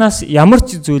 Бурханаас ямар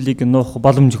ч зүйлийг нуух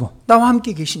боломжгүй. 나와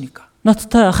함께 계시니까.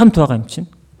 Надтай хамт байгаа юм чинь.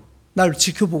 날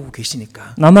지켜보고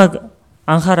계시니까. Намайг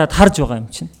анхаарад харж байгаа юм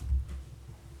чинь.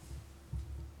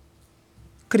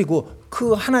 그리고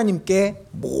그 하나님께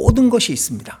모든 것이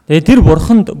있습니다. Тэгээ тэр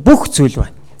Бурханд бүх зүйл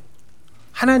байна.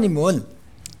 하나님은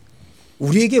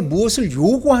우리에게 무엇을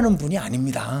요구하는 분이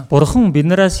아닙니다. Бурхан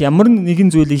биднээс ямар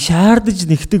нэгэн зүйлийг шаардаж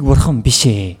нэгдэг Бурхан биш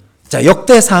ээ. 자,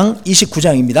 역대상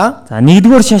 29장입니다. За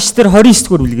 1-р шаш дээр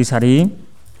 29-р бүлгийг харъя.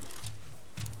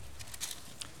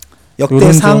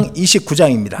 역대상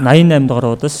 29장입니다. 88 дугаар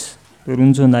удас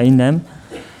 488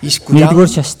 29장 1-р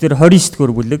шаш дээр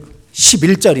 29-р бүлэг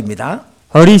 11절입니다.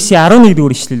 29-ийн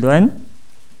 11-р ишлэл байна.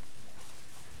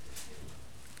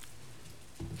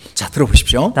 자,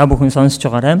 들어보십시오. Та бүхэн сонсож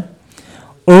байгаарай.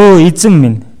 Өө эзэн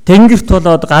минь, тэнгэрт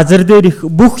болоод газар дээр их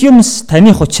бүх юмс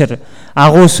таних учир,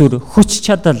 агуу сүр, хүч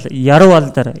чадал, яруу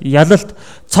алдар, ялалт,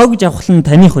 цог жавхлан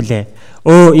таних үлээ.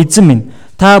 Өө эзэн минь,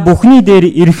 та бүхний дээр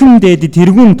эрхэм дээд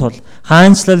тэргүүн тул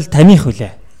хаанчлал таних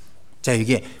үлээ. 자,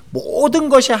 이게 모든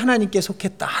것이 하나님께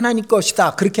속했다. 하나님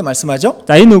것이다. 그렇게 말씀하죠?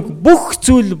 За энэ үг бүх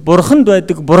зүйл Бурханд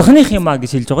байдаг, Бурханых юм а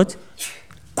гэж хэлж байгаа.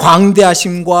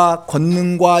 광대하심과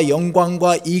권능과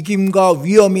영광과 이김과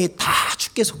위엄이 다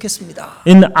주께 속했습니다.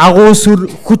 Энэ агуу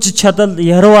сүр, хүч чадал,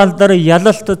 яруу алдар,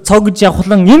 ялалт, цог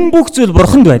жавхлан энэ бүх зүйл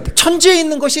Бурханд байдаг. 천지에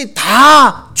있는 것이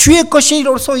다 주의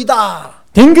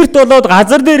것이로소이다. Тэнгэрт болоод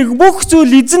газар дээр бүх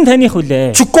зүйл эзэн таних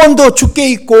үлээ. 주권도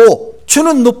주께 있고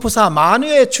주는 높으사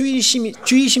만유의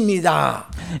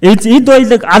주이십니다. Эд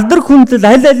баялаг алдар хүндлэл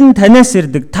аль аль нь танаас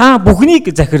ирдэг. Та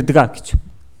бүхнийг захирдаг а гэж.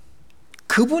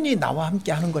 그분이 나와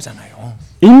함께 하는 거잖아요.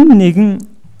 Энэ нэгэн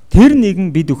тэр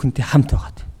нэгэн бид бүхэнтэй хамт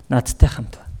байгаад. Надтай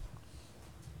хамт байна.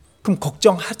 그럼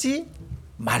걱정하지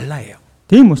말라예요.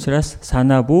 Тийм учраас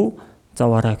санаа бүү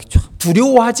зовоорой гэж байна.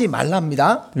 두려워하지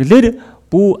말랍니다. Тэгэлэр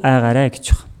бүү айгаарай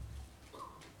гэж байна.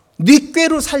 네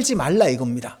꾀로 살지 말라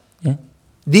이겁니다. 예?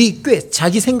 네 꾀,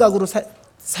 자기 생각으로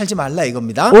살지 말라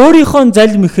이겁니다. Өөрийнхөө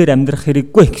залмихээр амьдрах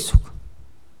хэрэггүй гэсэн үг.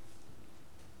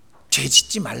 죄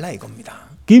짓지 말라 이겁니다.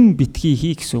 Гим битгий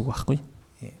хий гэсэн үг байхгүй.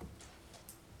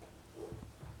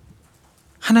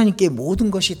 하나님께 모든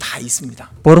것이 다 있습니다.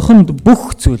 Бурханд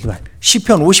бүх зүйл байна.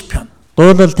 시편 50편.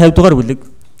 Дуулал 50 дугаар бүлэг.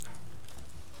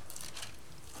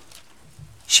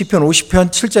 시편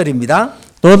 50편 7절입니다.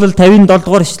 Дуулал 57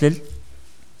 дугаар ишлэл.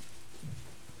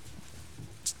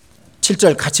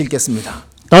 7절 같이 읽겠습니다.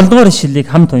 7 дугаар ишлэлийг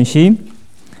хамт уншийе.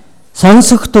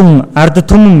 Сонсогтун ард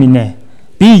түмэн минь ээ.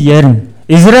 Би ярина.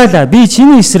 Израиль би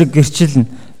чиний эсрэг гэрчилнэ.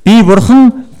 Би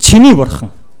бурхан чиний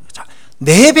бурхан. 자,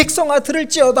 내 백성아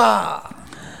들을지어다.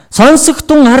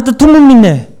 Сонсогтун ард түмэн минь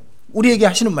ээ. 우리에게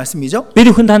하시는 말씀이죠. Би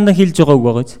хүн танд хэлж байгаа үг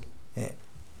байгаа.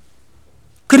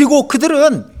 그리고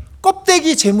그들은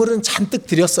껍데기 제물은 잔뜩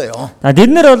드렸어요. Тэд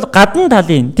нар бол гадна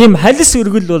талын тийм халис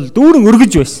өргөл бол дүүрэн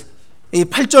өргөж байсан. 이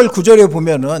 8절 9절에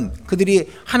보면은 그들이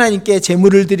하나님께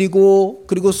제물을 드리고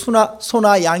그리고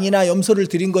소나 양이나 염소를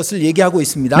드린 것을 얘기하고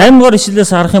있습니다. 8-р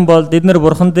ишлэлээс харах юм бол тэд нар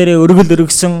бурхан дээрээ өргөл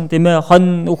өргөсөн, тийм ээ,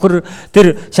 хон үхэр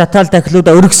тэр шатаал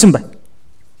тахилуудаа өргөсөн байна.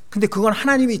 근데 그건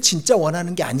하나님이 진짜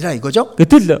원하는 게 아니라 이거죠.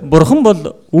 Гэтэл бурхан бол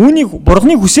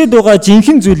бурханы хүсэж байгаа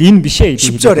жинхэнэ зүйл энэ биш ээ.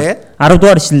 10절에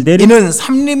 10-р ишлэл дээр 이는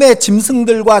삼림의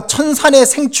짐승들과 천산의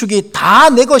생축이 다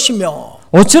내 것이며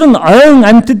учир нь ойн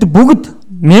амьтад бүгд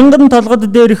мянган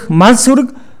толгод дээрх мал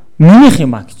сүрэг минийх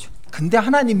юм а гэж. 근데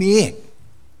하나님이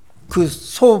그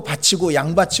소 바치고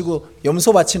양 바치고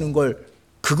염소 바치는 걸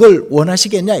그걸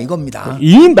원하시겠냐 이겁니다.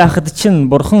 Ийм байхад чинь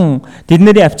бурхан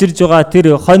тэднэрийн авчирж байгаа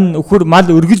тэр хон өхөр мал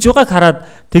өргөж байгааг хараад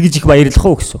тэгж их баярлах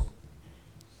уу гэсэн.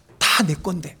 다 내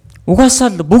건데. Угаасаа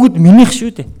л бүгд минийх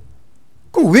шүү дээ.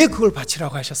 그럼 왜 그걸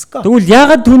바치라고 하셨을까? Тэгвэл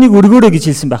яагаад түүнийг өргөөрэй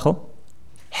гэж хэлсэн байх вэ?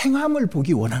 행함을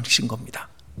보기 원하신 겁니다.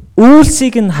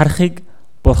 Үйлсийг нь харахыг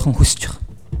бурхан хүсэж байгаа.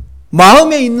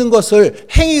 마음에 있는 것을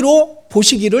행위로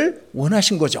보시기를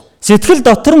원하신 거죠. Сэтгэл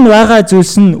дотор нь байгаа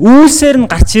зүйлс нь үйлсээр нь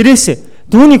гарч ирээсэ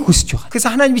түүнийг хүсэж байгаа. 그래서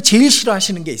하나님이 제일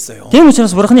싫어하시는 게 있어요. Тийм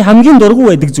учраас бурханы хамгийн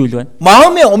дургүй байдаг зүйл байна.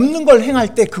 마음에 없는 걸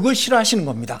행할 때 그걸 싫어하시는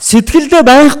겁니다. Сэтгэлдээ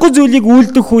байхгүй зүйлийг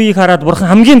үйлдэх үеийг хараад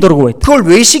бурхан хамгийн дургүй байдаг. 그걸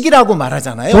외식이라고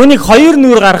말하잖아요. Түүнийг хоёр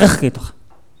нүур гаргах гэдэг байна.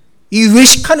 이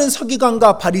외식하는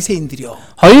서기관과 바리새인들이요.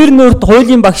 Хоёр нүрт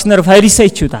хуулийн багш нар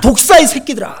фарисеучууда. 독사의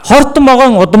새끼들아. Хортон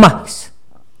могоон удмаа гэсэн.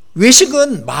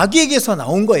 외식은 마귀에게서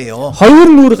나온 거예요.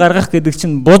 Хоёр нүур гаргах гэдэг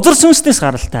чинь бузар сүнснээс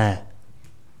гаралтай.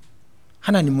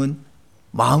 하나님은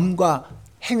마음과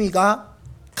행위가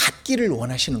같기를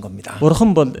원하시는 겁니다.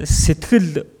 Бурхан бол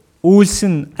сэтгэл үйлс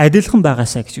нь адилхан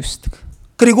байгаасаа гэж хүсдэг.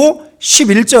 그리고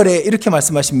 11절에 이렇게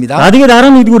말씀하십니다. Тэгээд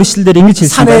 11-р ишлэлээр ингэж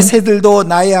хэлсэн 산의 байна. 새들도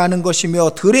나의 아는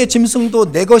것이며 들의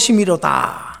짐승도 내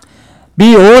것이미로다.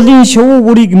 Би уулын шувуу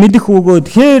бүрийг мэдэх өгөөд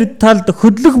хээр талд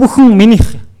хөдлөх бүхэн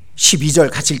минийх.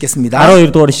 12절 같이 읽겠습니다.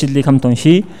 12-р ишлэлийг хамт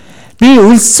уншийе. Би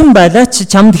үлссэн байлаа ч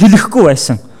чамд хэлэхгүй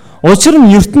байсан. Учир нь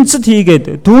ертөнцид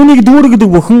хийгээд түүнийг дүүргэдэг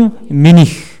бүхэн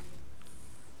минийх.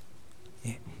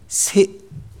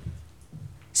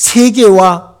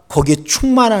 세계와 거기에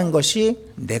충만한 것이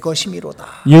내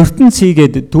것이미로다. ертөнц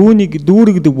хийгээд түүнийг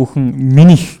дүүргэдэг бүхэн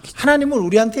минийх. 하나님은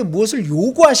우리한테 무엇을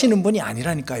요구하시는 분이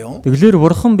아니라니까요. Тэгэлэр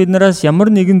бурхан биднээс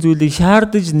ямар нэгэн зүйлийг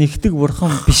шаардаж нэгдэг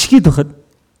бурхан биш гэдэгхэд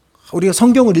우리가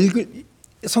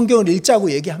성경을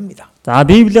읽자고 얘기합니다. за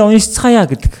Библийг уншицгаая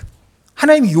гэдэг.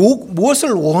 하나님이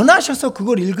무엇을 원하셔서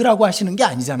그걸 읽으라고 하시는 게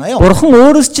아니잖아요. Бурхан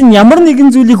өөрөөс чинь ямар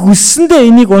нэгэн зүйлийг хүссэндээ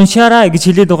энийг уншаарай гэж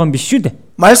хэлээд байгаа юм биш шүү дээ.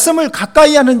 말씀을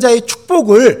가까이 하는 자의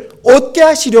축복을 얻게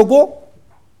하시려고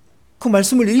그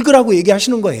말씀을 읽으라고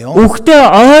얘기하시는 거예요. Үхтэй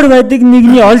ойр байдаг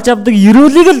нэгний олж авдаг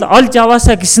ерөөлийг л олж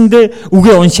аваасаа гэсэндээ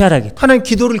үгээ уншаарай гэдэг. 하나님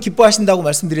기도를 기뻐하신다고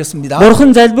말씀드렸습니다.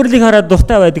 Бурхан залбирлыг хараад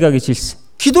дуртай байдгаа гэж хэлсэн.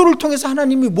 기도를 통해서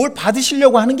하나님이 뭘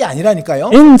받으시려고 하는 게 아니라니까요.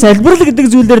 Энэ залбирал гэдэг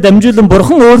зүйлээр дамжуулан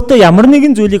бурхан өөртөө ямар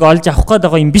нэгэн зүйлийг олж авах гээд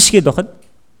байгаа юм биш гэдэг байна.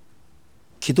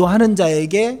 기도하는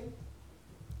자에게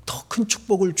더 큰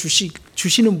축복을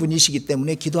주시는 분이시기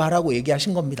때문에 기도하라고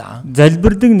얘기하신 겁니다.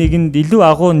 залбирдаг нэгэнд илүү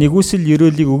агуу нэгүсэл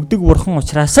ерөөлийг өгдөг бурхан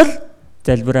учраас л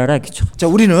залбираарай гэж байна. 자,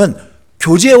 우리는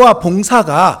교제와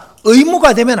봉사가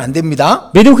의무가 되면 안 됩니다.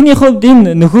 Бид бүхний хувьд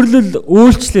энэ нөхөрлөл,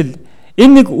 үйлчлэл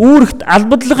энэ нэг үүрэгт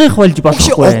албадлагыг болж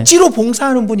혹시 болохгүй. 억지로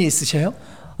봉사하는 분이 있으세요?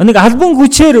 Нэг албан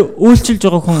хүчээр үйлчилж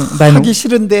байгаа хүн байна уу? 하기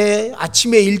싫은데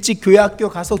아침에 일찍 교회 학교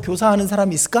가서 교사하는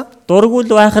사람이 있을까? Дургуул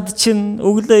байхад чинь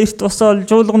өглөө эрт босоод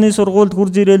жуулганы сургуульд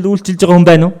хурж ирээл үйлчилж байгаа хүн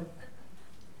байна уу?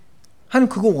 하나님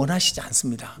그거 원하시지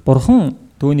않습니다. Бурхан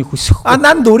түүнийг хүсэхгүй.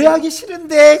 난 노래하기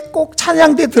싫은데 꼭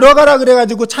찬양대 들어가라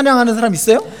그래가지고 찬양하는 사람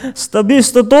있어요? Би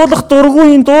дуулах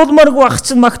дургүй дуулмаргүй ах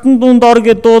чинь магтан дунд ор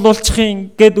гэд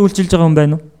дуулуулчихын гэд үйлчилж байгаа хүн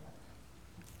байна уу?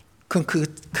 그럼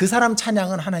그 사람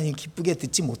찬양은 하나님 기쁘게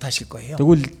듣지 못하실 거예요.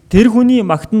 Тэгвэл тэр хүний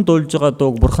магтан дуулж байгаа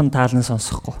дууг бурхан таалан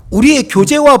сонсохгүй. 우리의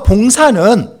교제와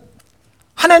봉사는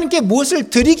하나님께 무엇을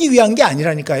드리기 위한 게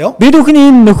아니라니까요. Бид бүхний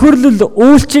энэ нөхөрлөл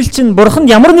үйлчил чинь бурхан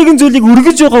ямар нэгэн зүйлийг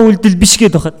өргөж байгаа үйлдэл биш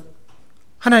гэдэг байна.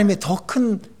 하나님의 더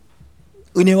큰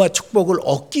은혜와 축복을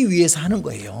얻기 위해서 하는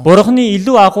거예요. Бурханы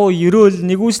илүү агуу ерөөл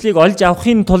нэгүслийг олж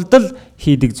авахын тулд л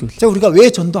хийдэг зүйл. 자, 우리가 왜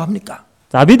전도합니까?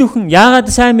 За бид бүхэн яагаад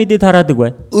сайн мэдээ тараадаг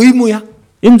вэ? 의무야?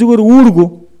 Энэ зүгээр үүргүү.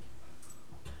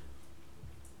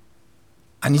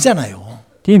 아니잖아요.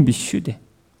 Тийм биш шүү дээ.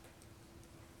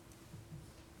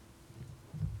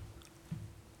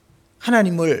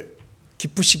 하나님을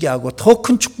기쁘시게 하고 더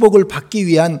큰 축복을 받기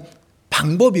위한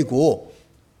방법이고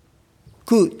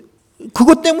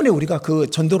그것 때문에 우리가 그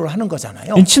전도를 하는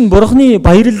거잖아요. эн чин бурхны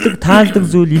баярлдаг таалдаг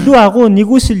зүйл илүү агуу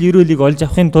нэгүсэл өрөөлийг олж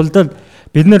авахын тулд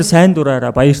бид нар сайн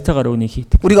дураараа баяртайгаар үүнийг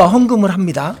хийдэг. 우리가 헌금을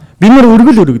합니다. Бид нар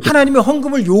өргөл өргөдөг. 하나님이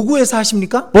헌금을 요구해서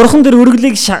하십니까? Бурхан дээр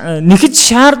өргөлийг нэхэж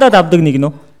шаардаад авдаг нэг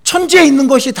нөө. 천지에 있는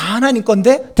것이 다 하나님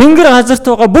건데 Тэнгэр газарт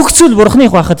байгаа бүх зүйл бурхных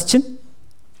байхад чинь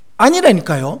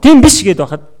아니라니까요. тийм биш гэд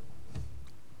байхад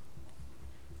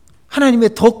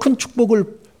하나님의 더 큰 축복을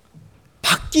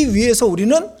받기 위해서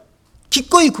우리는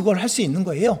기꺼이 그걸 할 수 있는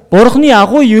거예요. Бурхны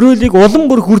агуу өрөөлийг улам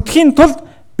бүр хүртэхийн тулд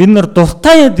бид нар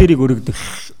дуртай дэрийг өргөдөг.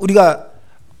 우리가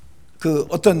그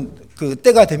어떤 그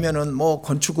때가 되면은 뭐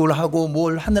건축을 하고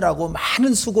뭘 하느라고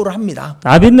많은 수고를 합니다.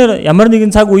 Бид нар ямар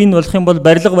нэгэн цаг үе нь болох юм бол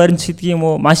барилга баримт гэдэг юм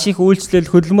уу маш их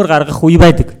үйлчлэл хөдөлмөр гаргах үе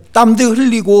байдаг. 땀도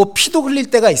흘리고 피도 흘릴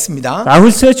때가 있습니다.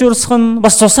 Хөлсөөч урсгах нь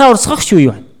бас цусаа урсгах ч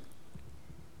үе байна.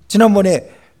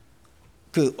 지난번에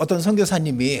그 어떤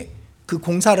선교사님이 그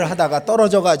공사를 하다가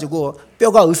떨어져 가지고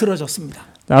뼈가 으스러졌습니다.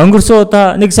 Өнгөрсөн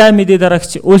удаа нэг сайн мэдээ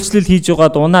дараагч үйлчлэл хийж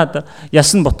байгаад унаад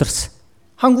яс нь бутарсан.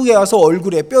 한국에 와서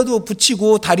얼굴에 뼈도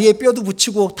붙이고 다리에 뼈도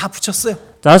붙이고 다 붙였어요.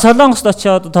 За Солонгост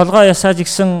очиод толгой ясааж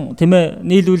гисэн тийм ээ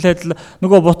нийлүүлээд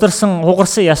нөгөө бутарсан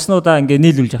хугарсан яснуудаа ингээ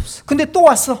нийлүүлж авсан. 근데 또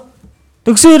왔어.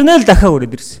 Тэгсэн ирнэ л дахиад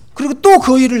өрөөд ирсэн. 그리고 또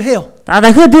그 일을 해요.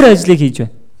 Дахиад тэр ажлыг хийж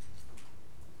байна.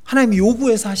 하나님이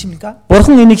요구해서 하십니까?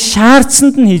 Бурхан энийг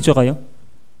шаардсанд нь хийж байгаа юм.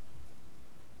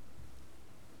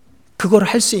 그걸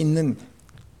할 수 있는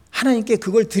하나님께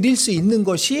그걸 드릴 수 있는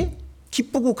것이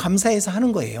기쁘고 감사해서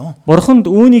하는 거예요. Бурханд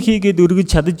үүнийг хийгээд өргөж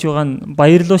чадаж байгаа нь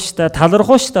баярлууштай,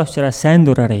 талархууштай учраас сайн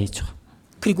дураараа хийж байгаа.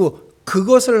 그리고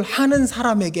그것을 하는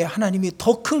사람에게 하나님이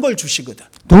더 큰 걸 주시거든.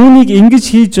 Түүнийг ингэж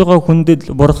хийж байгаа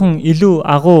хүндэд Бурхан илүү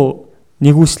агуу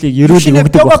нэгүслийг өрөөлийг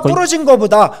өгдөг 뼈가 байхгүй. 부러진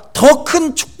것보다 더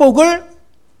큰 축복을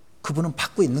그분은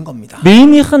받고 있는 겁니다.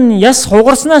 Биенийх нь яс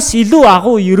хугарснаас илүү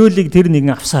агуу өрөөлийг тэр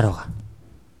нэгэн авсаар байгаа.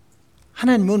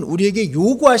 하나님은 우리에게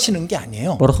요구하시는 게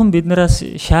아니에요. Бурхан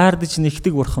биднээс шаардж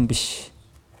нэгдэг бурхан биш.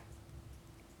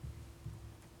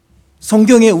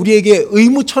 성경에 우리에게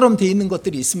의무처럼 돼 있는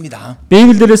것들이 있습니다.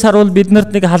 Библиэлээс харуул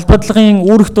биднэрт нэг халбадлагын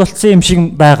үүрэгт болсон юм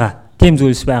шиг байгаа. Тийм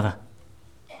зүйлс байгаа.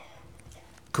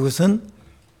 그것은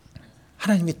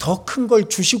하나님이 더 큰 걸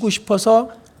주시고 싶어서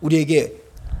우리에게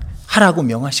하라고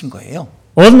명하신 거예요.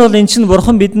 Уул нь бол эн чинь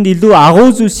бурхан бидэнд илүү агуу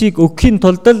зүйлсийг өгөхийн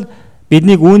тулд л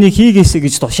биднийг үүнийг хийгээсэй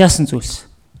гэж тушаасан зүйлс.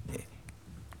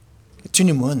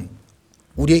 주님은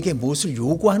우리에게 무엇을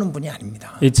요구하는 분이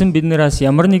아닙니다. Эзэн биднээс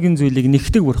ямар нэгэн зүйлийг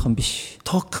нэгдэг бурхан биш.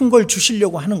 더 큰 걸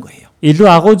주시려고 하는 거예요. Илүү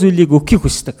агуу зүйлийг өгөхийг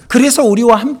хүсдэг. 그래서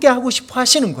우리와 함께 하고 싶어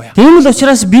하시는 거야. Тийм л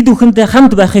учраас бид бүхэндээ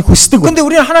хамт байхыг хүсдэг. 근데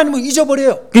우리는 하나님을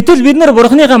잊어버려요. Гэтэл бид нар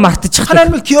бурханыгаа мартчихдаг.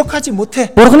 하나님을 기억하지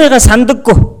못해. бурханыгаа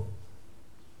сандаггүй.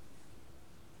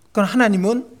 그건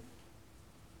하나님은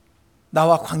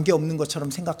나와 관계 없는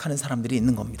것처럼 생각하는 사람들이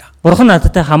있는 겁니다. Бурхан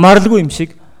надтай хамааралгүй юм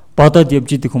шиг бодоод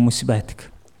явж идэг хүмүүс байдаг.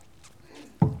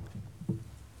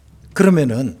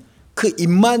 그러면은 그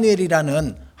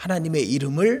임마누엘이라는 하나님의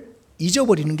이름을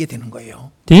잊어버리는 게 되는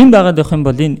거예요. Тийм байгаад байх юм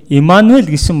бол энэ Иммануел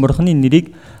гэсэн бурханы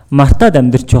нэрийг мартаад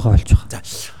амьдарч байгаа болж байгаа. 자,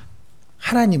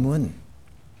 하나님은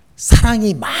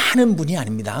사랑이 많은 분이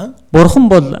아닙니다. Бурхан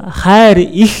бол хайр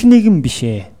их нэгэн биш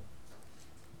ээ.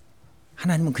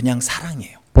 하나님은 그냥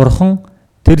사랑이에요. Бурхан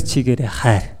тэр чигээрээ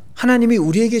хайр. 하나님이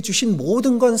우리에게 주신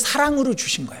모든 건 사랑으로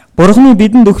주신 거야. Бурханы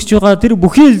бидэнд өгч байгаа тэр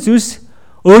бүхий л зүйлс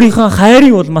өөрийнхөө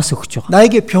хайрын улмаас өгч байгаа.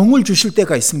 나에게 병을 주실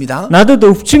때가 있습니다. Надад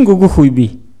өвчин өгөх үе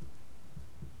бий.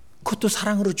 그것도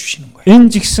사랑으로 주시는 거예요.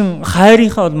 Энэ жигсэн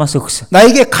хайрынхаа улмаас өгсөн.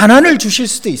 나에게 가난을 주실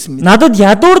수도 있습니다. Надад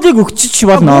ядуурлыг өгчих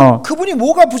болно. 그분이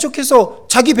뭐가 부족해서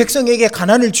자기 백성에게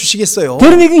가난을 주시겠어요?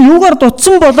 Тэр нэгэн юугаар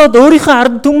дутсан болоод өөрийнхөө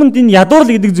ард түмэнд энэ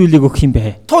ядуурл гэдэг зүйлийг өгөх юм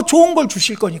бэ? 더 좋은 걸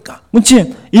주실 거니까. Мөн чи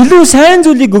илүү сайн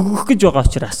зүйлийг өгөх гэж байгаа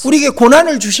учраас. 우리에게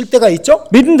고난을 주실 때가 있죠?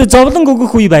 Бидэнд зовлон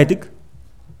өгөх үе байдаг.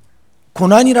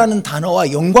 고난이라는 단어와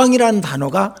영광이라는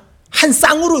단어가 한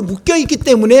쌍으로 묶여 있기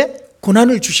때문에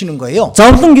고난을 주시는 거예요.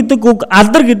 Зовлон гэдэг үг,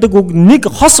 алдар гэдэг үг нэг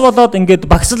хос болоод ингээд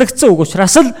багслагдсан үг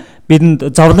учраас л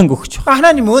бидэнд зовлон өгч байгаа.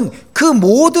 하나님은 그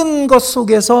모든 것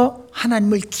속에서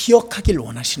하나님을 기억하길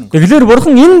원하시는 거예요. Тэгэхээр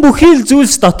бурхан энэ бүхий л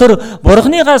зүйлс дотор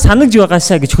бурханыгаа санаж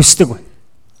байгаасаа гэж хүсдэг байна.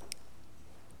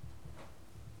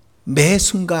 매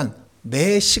순간,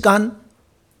 매 시간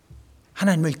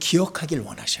하나님을 기억하길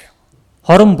원하셔요.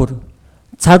 Хорон бүр,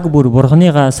 цаг бүр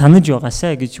бурханыгаа санаж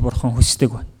байгаасаа гэж бурхан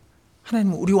хүсдэг байна.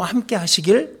 하나님은 우리와 함께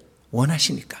하시길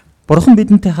원하시니까. Бурхан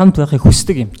бидэнтэй хамт байхыг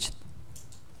хүсдэг юм чинь.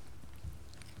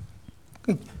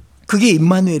 그게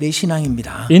임마누엘의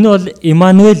신앙입니다. Энэ бол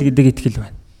Иммануел гэдэг итгэл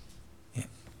байна.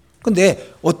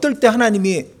 근데 어떨 때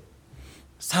하나님이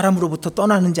사람으로부터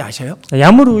떠나는지 아셔요?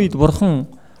 Ямар үед бурхан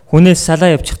хүнээс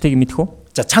салаа явчихдгийг мэдэх үү?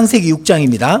 자, 창세기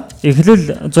 6장입니다.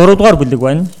 Эхлэл 6 дугаар бүлэг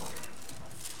байна.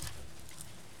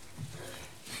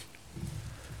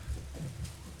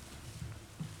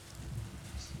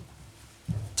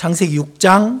 창세기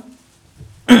 6장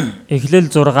Эхлэл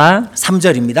 6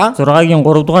 3절입니다. 6-гийн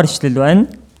 3 дугаар ишлэл байна.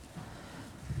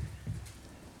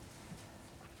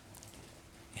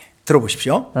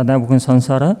 들어보십시오. Надаа бүхэн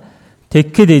сонсоорой.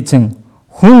 Тэгэхэд эзэн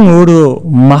хүн өөрөө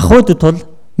махбод тул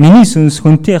миний сүнс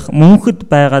хүнтэй мөнхөд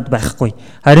байгаад байхгүй.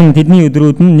 Харин тэдний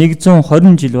өдрүүд нь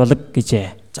 120 жил болог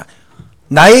гэжээ. 자,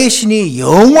 나의 신이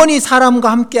영원히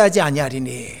사람과 함께하지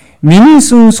아니하리니. Миний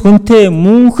сүнс хүнтэй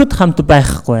мөнхөд хамт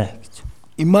байхгүй гэж.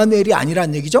 임마누엘이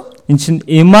아니란 얘기죠? Энд чинь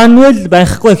Иммануел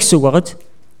байхгүй гэсэн үг багаж.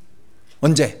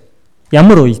 언제?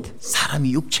 Ямар үед?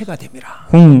 사람이 육체가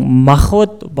됨이라. Хүн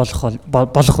махбод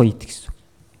болох үед гэсэн.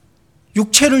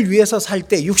 육체를 위해서 살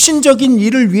때, 육신적인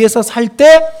일을 위해서 살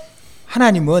때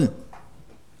하나님은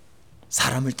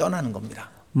사람을 떠나는 겁니다.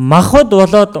 Махбод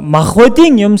болоод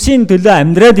махбодын юмсын төлөө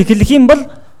амьдраад эхлэх юм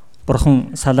бол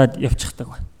бурхан салаад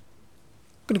явчихдаг байна.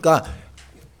 그러니까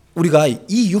우리가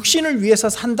이 육신을 위해서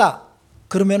산다.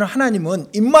 그러면 하나님은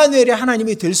임마누엘의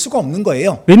하나님이 될 수가 없는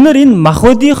거예요. Бид нар энэ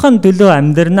махбодынхон төлөө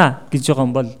амьдрнаа гэж байгаа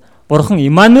юм бол бурхан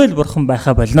Иммануел бурхан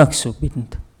байхаа болно гэсэн үг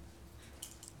бидэнд.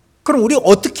 그럼 우리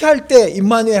어떻게 할 때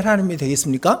임마누엘 하나님이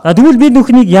되겠습니까? Тэгвэл бид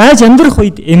нүхнийг яаж амьдрах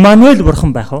үед Иммануел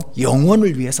бурхан байх вэ?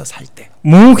 영혼을 위해서 살 때.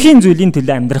 Мөнхийн зүйлийн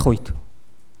төлөө амьдрах үед.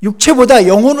 육체보다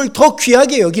영혼을 더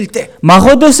귀하게 여길 때.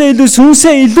 Махбодоос илүү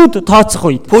сүнсээ илүү тооцох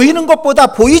үед. 보이는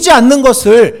것보다 보이지 않는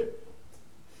것을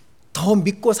더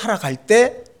믿고 살아갈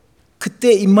때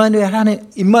그때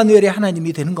임마누엘의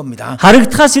하나님이 되는 겁니다.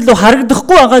 Харагдахаас илүү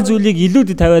харагдахгүй байгаа зүйлийг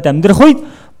илүүд тавиад амьдрах үед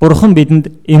бурхан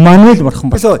бидэнд Иммануел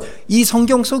бурхан байна. 그래서 이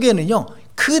성경 속에는요.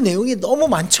 그 내용이 너무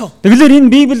많죠. Тэгэхээр энэ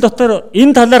Библи дотор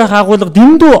энэ талаарх агуулга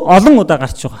дэндүү олон удаа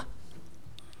гарч байгаа.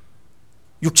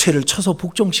 육체를 쳐서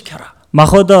복종시켜라.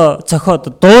 Махбодоо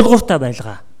цохоод дуулууртай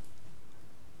байлгаа.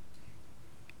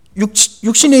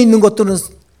 육신에 있는 것들은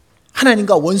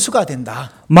하나님과 원수가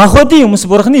된다. Махбодын юмс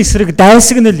бурханы эсрэг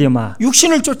дайсагнал юм аа.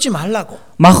 육신을 쫓지 말라고.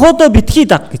 Махбодоо битгий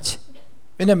даг гэж.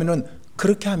 왜냐면은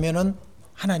그렇게 하면은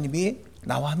하나님이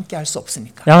나와 함께 할 수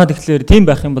없으니까. Яагаад гэвэл тийм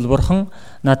байх юм бол бурхан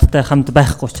надтай хамт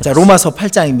байхгүй учраас. 자, 로마서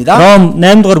 8장입니다. Ром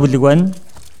 8 дугаар бүлэг байна.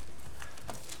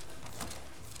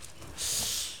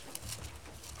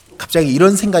 갑자기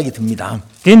이런 생각이 듭니다.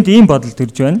 Гэнт ийм бодол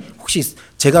төрж байна. 혹시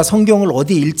제가 성경을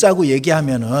어디 읽자고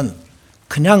얘기하면은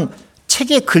그냥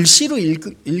책에 글씨로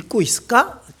읽고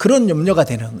있을까? 그런 염려가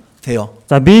돼요.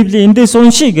 За Библи эндээс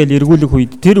уншия гэж эргүүлэх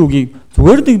үед тэр үгийг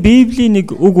зүгээр нэг Библийн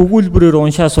нэг үг өгүүлбэрээр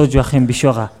уншаа сууж явах юм биш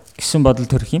байгаа гэсэн бодол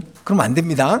төрөх юм. 그럼 안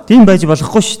됩니다. Тийм байж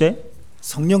болохгүй шүү дээ.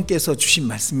 성령께서 주신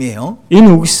말씀이에요. Энэ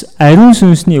үгс ариун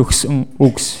сүнсний өгсөн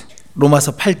үгс.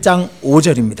 로마서 8장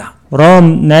 5절입니다.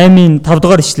 Ром 8-ийн 5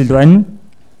 дугаар ишлэл байна.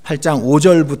 8장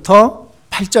 5절부터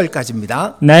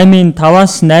 8절까지입니다. 8-ийн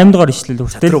 5-аас 8 дугаар ишлэл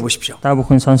хүртэл 들어보십시오. та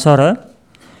бүхэн сонсоорой.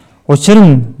 Учир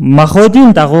нь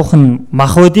махбодын дагуух нь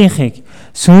махбодынхыг,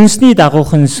 сүнсний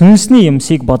дагуух нь сүнсний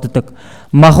юмсыг боддог.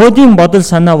 Махбодын бодол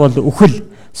санаа бол үхэл,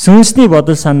 сүнсний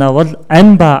бодол санаа бол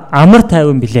ань ба амар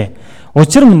тайван билээ.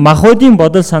 Учир нь махбодын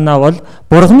бодол санаа бол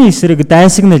бурхны эсрэг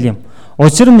дайсагнал юм.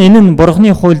 Учир нь энэ нь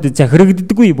бурхны хуульд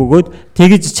захирагддаггүй бөгөөд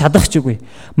тэгж чадахчгүй.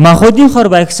 Махбодынхоор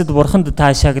байгсад бурханд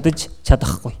таашаагдаж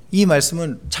чадахгүй. 이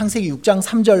말씀은 창세기 6장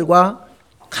 3절과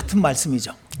같은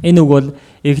말씀이죠. Энэ үг бол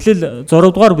Эхлэл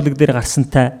 6 дугаар бүлэг дээр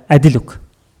гарсантай адил үг.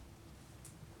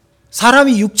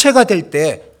 사람이 육체가 될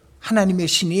때 하나님의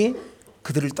신이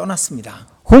그들을 떠났습니다.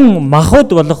 Хүн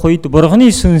махбод болох үед бурхны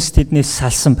сүнс тэднээс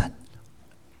салсан байна.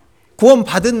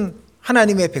 구원받은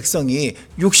하나님의 백성이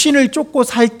육신을 쫓고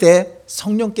살 때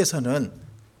성령께서는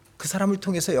그 사람을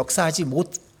통해서 역사하지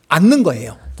않는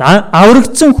거예요. За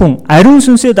аврагдсан хүн ариун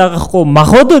сүнсээ дагахгүй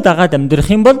махбодоо дагаад амьдрах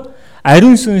юм бол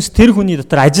ариун сүнс тэр хүний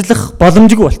дотор ажиллах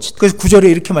боломжгүй болчихдог. 그래서 9절에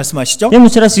이렇게 말씀하시죠. Тийм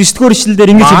учраас 9-р ишлэлээр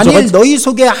ингэж хэлж 만일 байгаа. 너희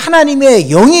속에 하나님의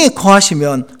영이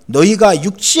거하시면 너희가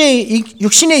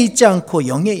육신에 있지 않고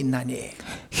영에 있나니.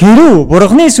 Хэрв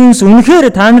бурхны сүнс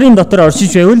үнэхээр та нарын дотор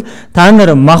оршиж байвал та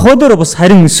нар махбодоор бус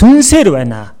харин сүнсээр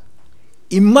байна.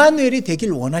 임마누엘이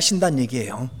되길 원하신다는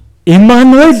얘기예요.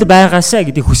 Иммануел байгаасаа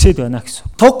гэдэг хүсэж байна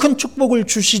гэсэн. 더 큰 축복을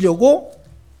주시려고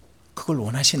그걸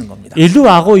원하시는 겁니다. Илүү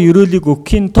агуу өрөөлийг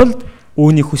өгөхийн тулд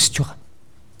үүнийг хүсэж байгаа.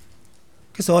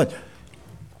 그래서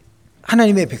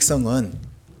하나님의 백성은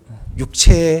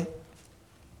육체의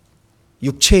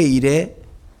일에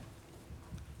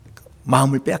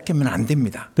마음을 빼앗기면 안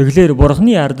됩니다. Тэгэхээр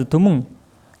бурхны ард түмэн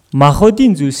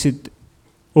махбодын зүйлсэд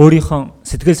өөрийнхөө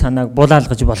сэтгэл санааг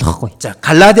булаалгаж болохгүй. 자,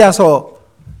 갈라디아서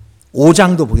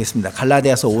 5장도 보겠습니다.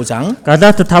 갈라디아서 5장.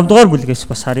 Галаат 5 дугаар бүлгээс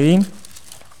бас харъя.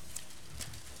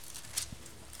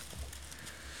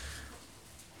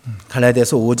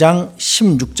 갈라디아서 5장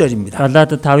 16절입니다.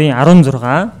 Галаат 5-ын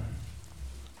 16.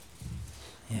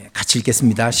 같이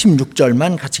읽겠습니다.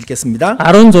 16절만 같이 읽겠습니다.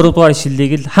 16 дугаар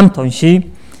ишлэлийг л хамт уншийе.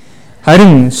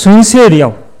 Харин сүнсээр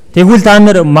яв. Тэгвэл та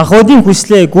нар махбодын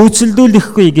хүслээ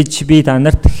гүйцэлдүүлэхгүй гэж би та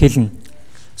нарт хэлнэ.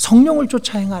 성령을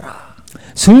쫓아 행하라.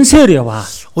 Сүнсээр яваа.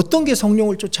 어떤 게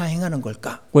성령을 쫓아 행하는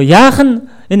걸까? Яах нь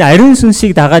энэ ариун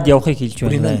сүнсийг дагаад явахыг хэлж байна.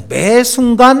 우리는 매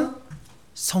순간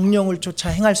성령을 쫓아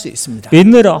행할 수 있습니다. Бид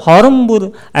нэр хорон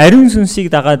бүр ариун сүнсийг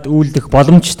дагаад үйлдэх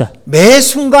боломжтой. 매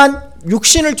순간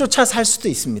육신을 쫓아 살 수도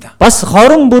있습니다. Бас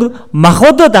хорон бүр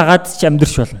махбодоо дагаад ч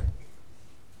амьдрч болно.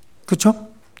 그렇죠?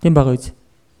 Тийм байгаа үз.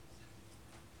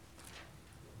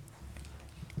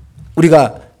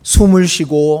 우리가 숨을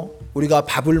쉬고 우리가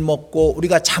밥을 먹고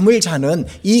우리가 잠을 자는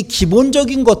이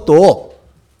기본적인 것도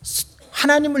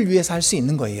하나님을 위해서 할 수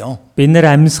있는 거예요. Бид нэр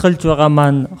амьсгалж байгаа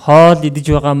маань, хоол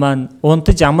идэж байгаа маань,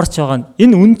 унтаж амарч байгаа нь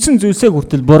энэ үндсэн зүйлсээ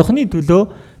хүртэл Бурхны төлөө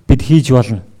бид хийж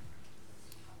болно.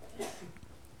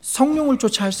 성령을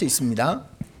쫓아 할 수 있습니다.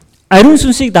 아리ун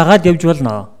сүнсийг дагаад явж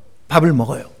болно. 밥을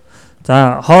먹어요.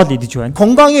 За, хоол идэж байна.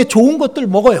 건강에 좋은 것들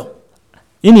먹어요.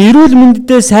 Энэ эрүүл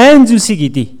мэндэд сайн зүйлсийг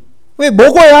идье. 왜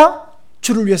먹어야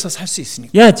주를 위해서 살 수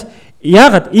있으니까.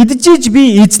 Яагаад идэж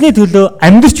би эзний төлөө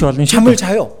амьдрч болно шүү. 잠을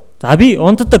자요. За би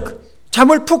унтдаг.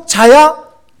 잠을 푹 자야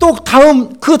또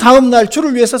그 다음 날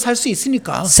주를 위해서 살 수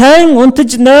있으니까. Сайн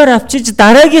унтаж нойр авчиж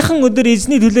дараагийнхан өдөр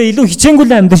эзний төлөө илүү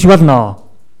хичээнгүйлэн амьдрч болно.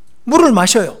 물을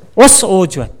마셔요. Ус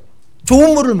ууж байна.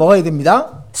 좋은 물을 먹어야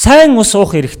됩니다. сайн ус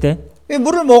уух хэрэгтэй.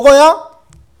 물을 먹어야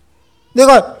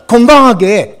내가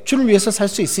건강하게 주를 위해서 살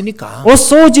수 있으니까.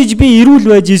 ус уужиж би эрүүл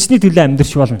байж эзний төлөө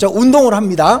амьдрч болно. 자, 운동을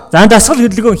합니다. За дасгал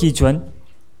хөдөлгөөн хийж байна.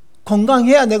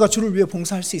 건강해야 내가 주를 위해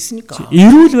봉사할 수 있으니까.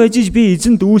 эрүүл байж би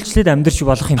эзэнд үйлчлээд амьдрч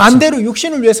болох юм. 반대로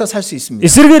육신을 위해서 살 수 있습니다.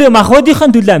 эсвэргээр махбодынхаа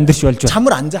төлөө амьдрч болж байна.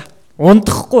 잠을 안 자.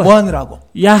 Унтахгүй. 뭐 하느라고?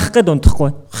 Яах гээд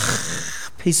унтахгүй.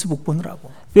 페이스북 보느라고.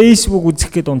 Facebook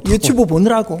үзэх гээд унтахгүй. 유튜브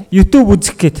보느라고. YouTube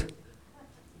үзэх гээд.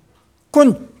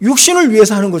 그건 육신을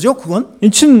위해서 하는 거죠, 그건?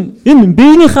 Энэ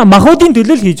биенийхээ махбодын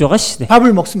төлөө л хийж байгаа шүү дээ.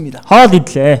 밥을 먹습니다. Хоол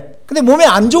идлээ. 근데 몸에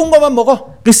안 좋은 것만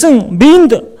먹어. Гэсэн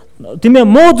биенд тийм ээ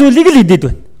муу зүйлийг л идээд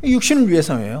байна. 육신을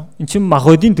위해서예요. Энэ чинь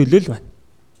махбодын төлөө л байна.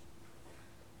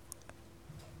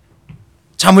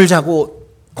 잠을 자고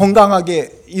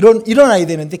건강하게 일어나야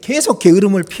되는데 계속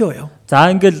게으름을 피워요. За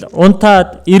ингээл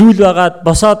унтаад эрүүл байгаад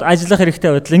босоод ажиллах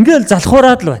хэрэгтэй байтал ингээл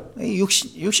залхуураад л байна.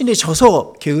 육신에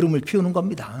져서 게으름을 피우는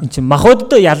겁니다. эн чинь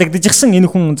махбоддоо ялагдчихсан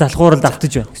энэ хүн залхууралд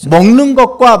автаж байна гэсэн. 먹는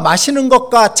것과 마시는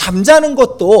것과 잠자는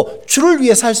것도 주를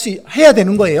위해 해야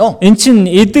되는 거예요. эн чинь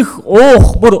идэх,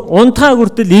 уух, бүр унтаа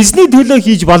хүртэл эзний төлөө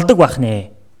хийж болдог байх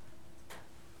нэ.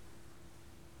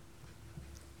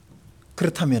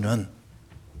 그렇다면은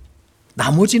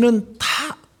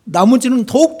나머지는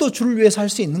더욱더 주를 위해서 할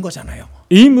수 있는 거잖아요.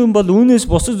 Ийм юм бол үүнээс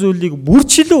босод зүйлийг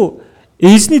бүрчлөө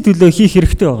эзний төлөө хийх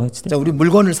хэрэгтэй байгаа ч. 자, 우리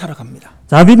물건을 사러 갑니다.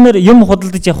 За бид нэр юм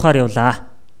худалдаж явахаар явлаа.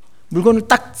 물건을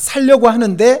딱 사려고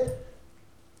하는데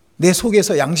내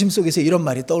속에서 양심 속에서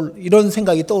이런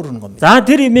생각이 떠오르는 겁니다. За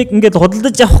тэр имийг ингээд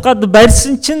худалдаж авах гээд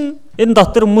барьсан чинь энэ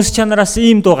дотор мэс чанараас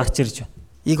ийм дуу гарч ирж байна.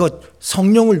 이거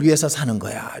성령을 위해서 사는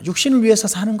거야. 육신을 위해서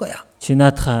사는 거야. Чи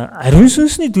наадхаа ариун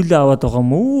сүнсний төлөө аваад байгаа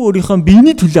юм уу? Өөрийнхөө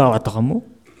биений төлөө аваад байгаа юм уу?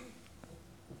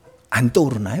 안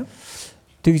떠오르나요?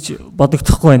 Тэгж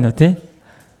бодогдохгүй байна уу те?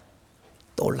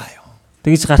 떠올라요.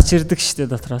 Тэгж гарч ирдэг шүү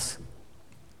дээ дотроос.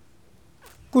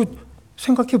 그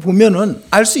생각해 보면은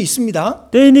알 수 있습니다.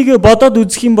 Тэгээ энийг бодоод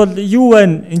үзэх юм бол юу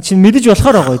байна? Эн чинь мэдэж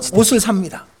болохоор байгаа үст. 옷을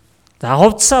삽니다. За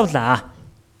хувцас авлаа.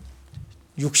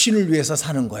 육신을 위해서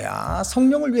사는 거야.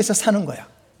 성령을 위해서 사는 거야.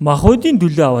 махбодын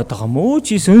төлөө аваад байгаа юм уу?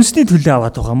 Чи сүнсний төлөө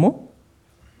аваад байгаа юм уу?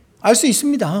 알 수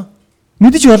있습니다.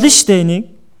 мэдэж болно шүү дээ энийг.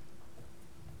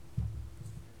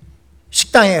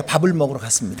 식당에 밥을 먹으러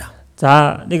갔습니다.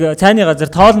 За нэг цайны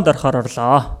газар тоолонд орохоор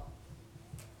орлоо.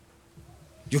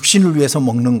 육신을 위해서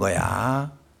먹는 거야.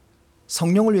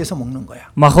 성령을 위해서 먹는 거야.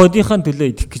 махбодынхаа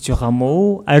төлөө идэх гэж байгаа юм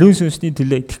уу? Ариун сүнсний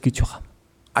төлөө идэх гэж байгаа юм.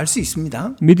 알 수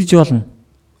있습니다. мэдэж болно.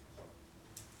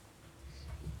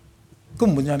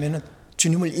 그건 뭐냐면은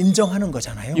주님을 인정하는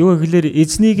거잖아요. Юу гэхээр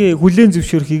эзнийг хүлээн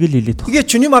зөвшөөрөхийг л хэлээд байна. 이게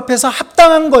주님 앞에서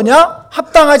합당한 거냐,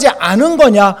 합당하지 않은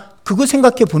거냐, 그거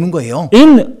생각해 보는 거예요.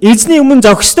 Энэ эзний өмнө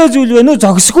зохистой зүйл байна уу,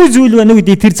 зохисгүй зүйл байна уу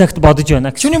гэдгийг тэр цагт бодож байна.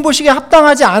 주님 보시기에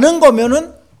합당하지 않은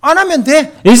거면은 안 하면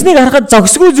돼. Эзнийг харахад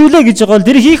зохисгүй зүйлээ гэж байгаа бол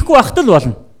тэр хийхгүй байхад л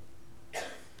болно.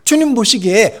 주님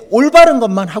보시기에 올바른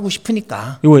것만 하고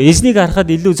싶으니까. Юу эзнийг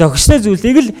харахад илүү зохистой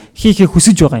зүйлийг л хийхийг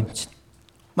хүсэж байгаа юм чинь.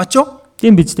 맞죠?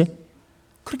 Тийм биз дээ.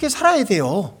 그렇게 살아야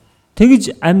돼요.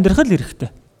 Тэгж амьдрах л хэрэгтэй.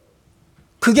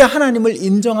 그게 하나님을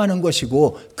인정하는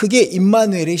것이고 그게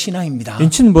임마누엘의 신앙입니다.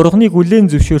 эн чинь бурхныг хүлээн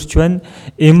зөвшөөрч байна.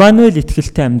 Иммануэл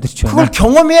итгэлтэй амьдрч 그걸 байна.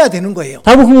 경험해야 되는 거예요.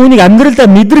 Та бүхэн үүнийг амьдралдаа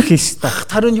мэдрэх ёстой.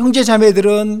 다른 형제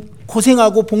자매들은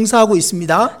고생하고 봉사하고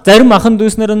있습니다. Зарим ахан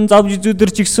дүүснэр нь зовж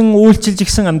зүдэрч гисэн үйлчилж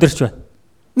гисэн амьдрч байна.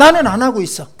 나는 안 하고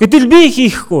있어. Гэтэл би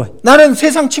хийхгүй байна. 나는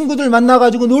세상 친구들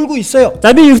만나가지고 놀고 있어요. За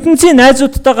би ертөнцийн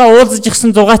найзуудтайгаа уулзаж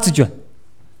гисэн зугаацж байна.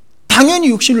 당연히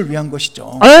육신을 위한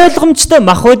것이죠. ойлгомжтой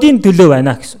махбодын төлөө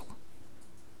байна гэсэн.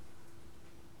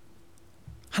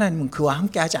 하나님은 그와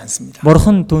함께 하지 않습니다.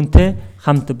 Бурхан түүнтэй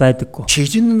хамт байдаггүй. 죄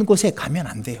짓는 곳에 가면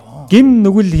안 돼요. Гим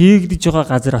нүгэл хийгдэж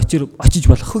байгаа газар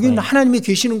очиж болох. 거기는 하나님이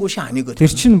계시는 곳이 아니거든요.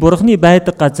 Тэр чинь бурхны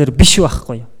байдаг газар биш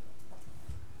байхгүй юу?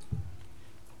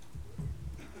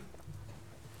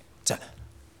 자,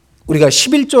 우리가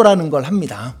 11조라는 걸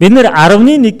합니다. Бид нэр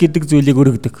 11 гэдэг зүйлийг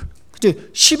өргөдөг.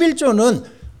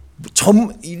 11조는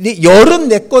열은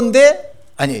내 건데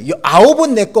아니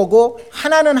 9은 내 거고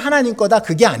하나는 하나님 거다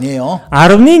그게 아니에요.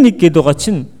 11 гэдэг байгаа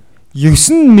чинь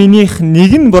 9 минийх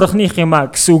нэг нь бурхных юм а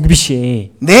гэсэн үг биш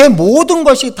ээ. 내 모든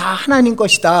것이 다 하나님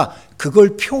것이다.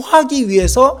 그걸 표하기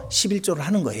위해서 11조를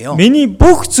하는 거예요. Миний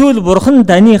бүх зүйл бурхан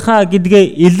данийхаа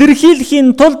гэдгээ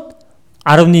илэрхийлэхийн тулд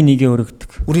 11-ийг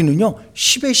өргөдөг. 우리는요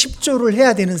 10에 10조를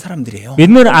해야 되는 사람들이에요. Бид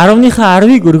нэр 10-ийнхаа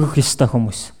 10-ыг өргөх ёстой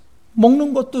хүмүүс.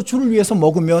 먹는 것도 주를 위해서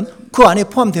먹으면 그 안에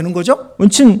포함되는 거죠? Үн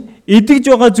чин идэж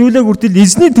байгаа зүйлээ хүртэл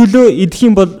эзний төлөө идэх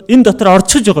юм бол энэ дотор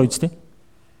орчиж байгаа үстэй.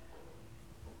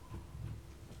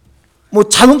 뭐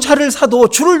자동차를 사도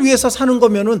주를 위해서 사는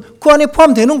거면은 그 안에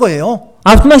포함되는 거예요.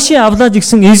 Автомашин авлаа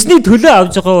гэсэн эзний төлөө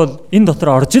авж байгаа бол энэ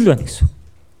дотор орж ил байна гэсэн.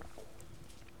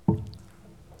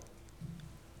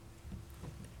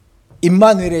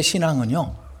 임마누엘의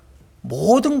신앙은요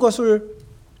모든 것에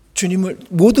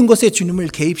주님을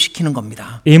개입시키는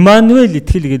겁니다. Иммануэл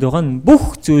итгэл гэдэг байгаа нь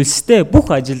бүх зүйлстэй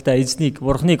бүх ажилдаа эзнийг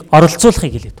бурхныг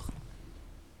оролцуулахыг хэлээд байна.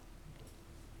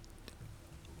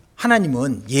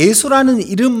 하나님은 예수라는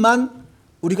이름만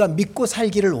우리가 믿고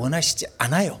살기를 원하시지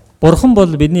않아요. Бурхан бол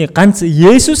бидний ганц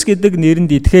Есүс гэдэг нэрэнд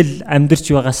итгэл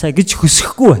амьдрч байгаасаа гэж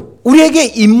хүсэхгүй байна. 우리에게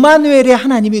임마누엘의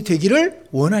하나님이 되기를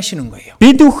원하시는 거예요.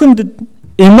 Бид бүхэнд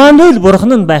Иммануэл бурхан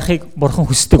нь байхыг бурхан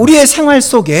хүсдэг. 우리의 생활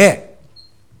속에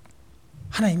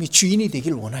하나님이 주인이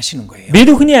되기를 원하시는 거예요. Бид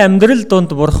бүхний амьдрал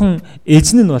донд бурхан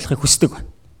эзэн нь болохыг хүсдэг байна.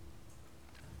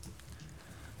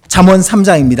 잠언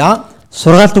 3장입니다.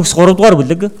 Сургаалт төгс 3 дугаар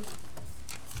бүлэг.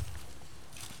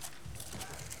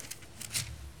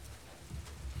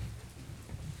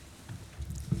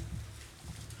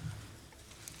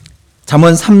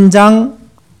 잠언 3장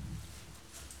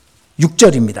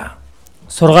 6절입니다.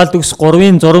 Сургаалт төгс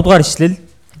 3-ын 6 дугаар ишлэл.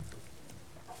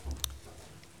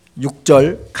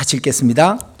 6절 같이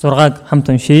읽겠습니다. 6-аг хамт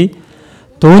уншийе.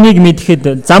 Түүнийг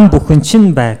мэдхэд зам бүхэн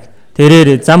чинь байг.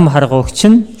 Тэрээр зам харгуугч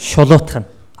нь шулуутгана.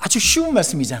 아주 쉬운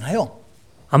말씀이잖아요.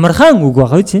 Амархан үг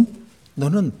байгаа үгүй.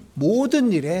 너는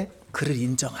모든 일에 그를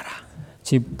인정하라.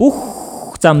 Чи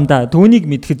бүх замдаа түүнийг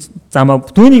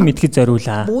мэдхэд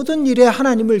зориулаа. 모든 일에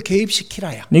하나님을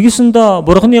개입시키라야. Нэгэсэндээ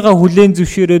бурхныгаа хүлээн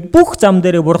зөвшөөрөөд бүх зам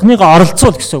дээрээ бурхныгаа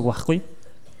оролцуул гэсэн үг байхгүй.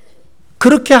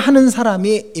 그렇게 하는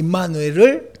사람이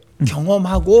임마누엘을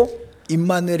경험하고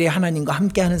임마누엘이 하나님과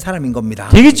함께하는 사람인 겁니다.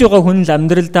 Тэгж байгаа хүн л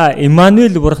амьдралдаа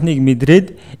Иммануэл бурхныг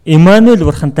мэдрээд Иммануэл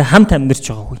бурхантай хамт амьдарч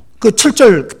байгаа үгүй. 그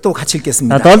 7절 또 같이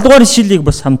읽겠습니다. 7 дугаар ишлэлийг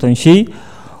бас хамт уншийе.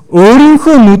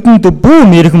 Өөрийнхөө нүдэнд бүү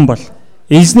мэрэгэн бол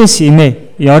эзнээс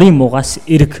имээ ёрийн муугаас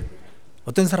эрг.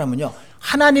 어떤 사람은요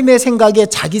하나님의 생각에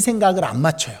자기 생각을 안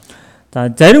맞춰요. За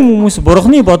зарим хүмүүс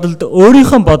бурхны бодолд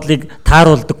өөрийнхөө бодлыг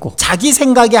тааруулдаггүй. 자기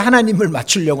생각에 하나님을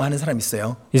맞추려고 하는 사람이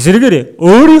있어요. Эсвэргээр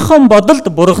өөрийнхөө бодолд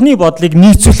бурхны бодлыг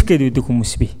нийцүүлэх гэдэг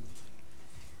хүмүүс бий.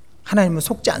 하나님은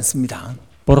속지 않습니다.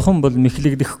 Бурхан бол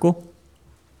мэхлэгдэхгүй.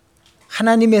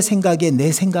 하나님의 생각에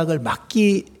내 생각을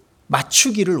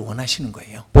맞추기를 원하시는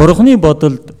거예요. Бурхны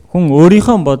бодолд хүн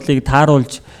өөрийнхөө бодлыг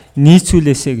тааруулж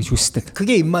нийцүүлээсэ гэж хүсдэг.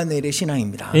 그게 임마누엘의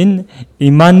신앙입니다. Энэ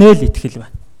Иммануэл итгэл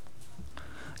байна.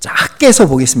 자, 학개서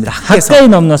보겠습니다. 학개서. 학개의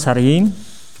номноос харъя.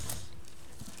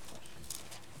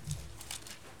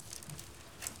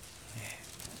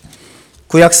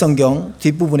 구약 성경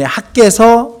뒷부분에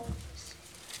학개서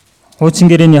Хуучин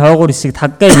гэрээний хойгуур хэсэгт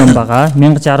Хаггай ном байгаа.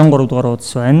 1063 дугаар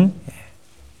удас байна.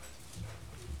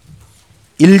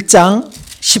 1장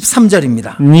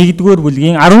 13절입니다. 1-р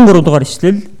бүлгийн 13 дугаар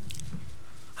ишлэл.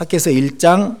 학개서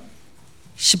 1장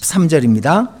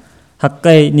 13절입니다.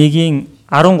 Хаггай 1-ийн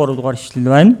 13 дугаар ишлэл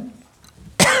байна.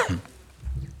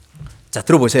 자,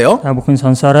 들어보세요. Та бүхэн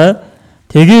сонсоорой.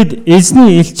 Тэгээд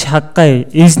эзний элч Хаггай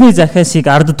эзний захиасыг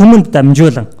ард түмэнд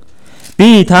дамжуулан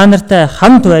би та нартай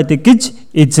хамт байдаг гэж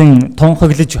эзэн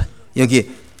тунхаглаж байна. 여기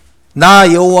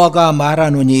나 여호와가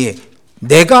말하노니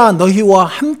내가 너희와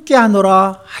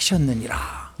함께하노라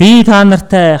하셨느니라. Би та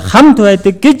нартай хамт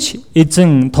байдаг гэж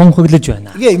эзэн тунхаглаж байна.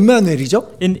 이게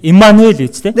임마누엘이죠. Энэ Иммануел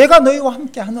үстэй. 내가 너희와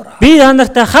함께하노라. Би та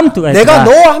нартай хамт байдаг. 내가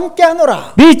너와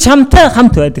함께하노라. Би чамтай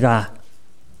хамт байдаг.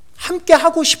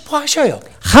 함께하고 싶어 하셔요.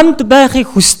 Хамт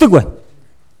байхыг хүсдэг байна.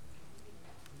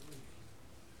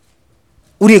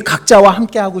 우리 각자와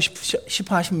함께하고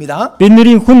싶어 하십니다.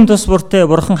 Бидний хүн тус бүртээ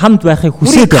бурхан хамт байхыг 우리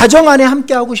хүсэж байна. 가정 안에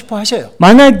함께하고 싶어 하셔요.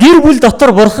 Манай гэр бүл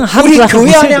дотор бурхан хамт 우리 байхыг 교회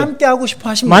안에 хүсэж байна. 함께하고 싶어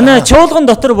하십니다. Манай чуулган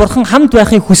дотор бурхан хамт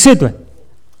байхыг хүсэж байна.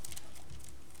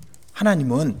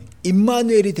 하나님은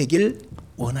임마누엘이 되길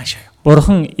원하셔요.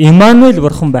 Бурхан Иммануел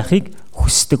бурхан байхыг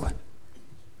хүсдэг байна.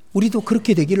 우리도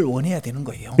그렇게 되기를 원해야 되는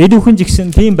거예요. Бид бүхэн ч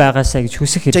гэсэн тийм байгаасаа гэж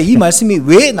хүсэх 자, 이 хэрэгтэй. 말씀이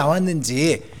왜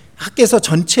나왔는지 학계에서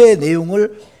전체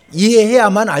내용을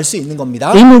이해해야만 알 수 있는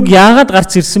겁니다. Энэ үг яагаад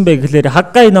гарч ирсэн бэ гэхээр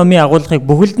Хаггай номын агуулгыг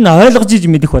бүхэлд нь ойлгож иж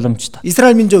мэдэх боломжтой.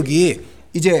 이스라엘 민족이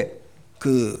이제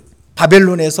그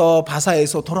바벨론에서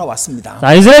바사에서 돌아왔습니다.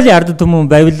 За Израилийн ард түмэн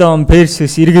Бабилон,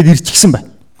 Персээс эргээд ирчихсэн байна.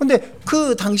 근데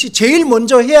그 당시 제일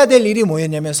먼저 해야 될 일이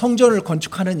뭐였냐면 성전을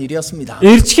건축하는 일이었습니다.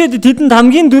 Ирчгээд тэдэнд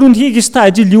хамгийн дөрөнд хийх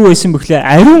ёстой ажил юу байсан бэ гэхээр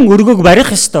ариун өргөг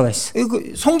барих ёстой байсан.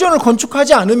 성전을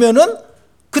건축하지 않으면은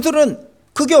그들은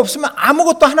그게 없으면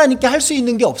아무것도 하나님께 할 수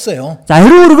있는 게 없어요. За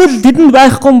ариун өргөл тэдэнд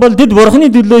байхгүй бол тэд бурхны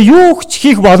төлөө юу ч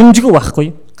хийх боломжгүй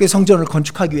байхгүй. 그 성전을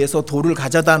건축하기 위해서 돌을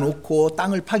가져다 놓고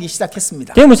땅을 파기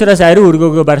시작했습니다. Тийм учраас ариун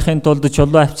өргөөгөө барихын тулд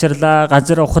чулуу авчирлаа,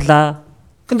 газар ухлаа.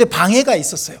 근데 방해가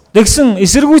있었어요. Тэгсэн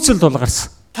эсэргүүцэл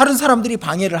тулгарсан. 다른 사람들이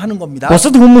방해를 하는 겁니다.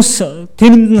 Бусад хүмүүс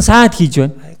тэрэнд нь саад хийж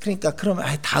байна. 그러니까 그럼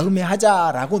다음에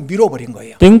하자라고 미뤄버린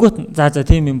거예요. Тэнгүүт за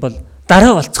тийм юм бол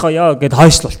дараа болцгоё гэд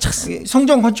хойшлуулчихсан.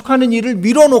 성전 건축하는 일을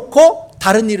밀어놓고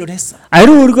다른 일을 했어.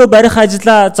 Ариун өргөө барих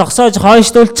ажлаа зогсоож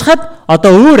хойшлуулчихад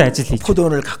одоо өөр ажил хийж.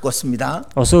 포도원을 가꿨습니다.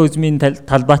 Усан үзмийн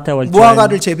талбайтай болж байна.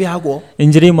 무화과를 재배하고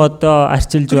Инжирийн модоо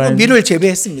арчилж 그리고 байна. 밀을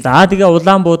재배했습니다. За тэгээ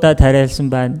улаан буудаа тариалсан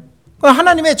байна.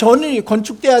 하나님의 전이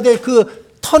건축돼야 될 그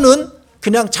터는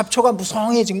그냥 잡초가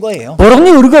무성해진 거예요. Бурганы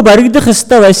өргөө баригдах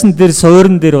ёстой байсан дээр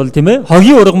суурин дээр бол тийм ээ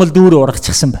хогийн ургамал дүүр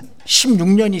урагчихсан байна.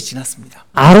 16년이 지났습니다.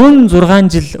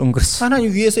 16 жил өнгөрсөн.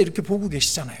 하나님 위에서 이렇게 보고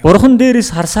계시잖아요. Бурхан дээрээс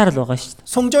харсаар л байгаа шүү дээ.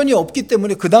 성전이 없기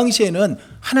때문에 그 당시에는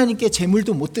하나님께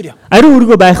제물도 못 드려. Ариун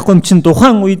өргөө байхгүй юм чин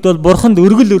тухайн үед бол бурханд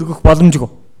өргөл өргөх боломжгүй.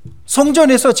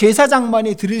 성전에서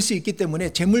제사장만이 드릴 수 있기 때문에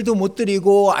제물도 못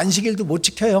드리고 안식일도 못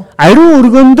지켜요. Ариун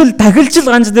өргөнд л тахилчил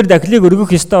ганц дээр дахилыг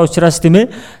өргөх ёстой учраас тийм ээ.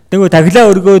 Тэгвэл тахилаа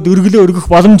өргөөд өргөлөө өргөх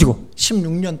боломжгүй.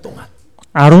 16년 동안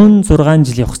 16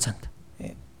 жилийн хугацаанд.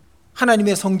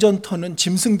 하나님의 성전터는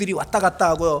짐승들이 왔다 갔다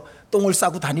하고 똥을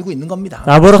싸고 다니고 있는 겁니다.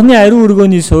 За бурхны ариун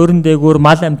өргөөний суурин дээгүүр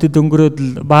мал амьтад өнгөрөөд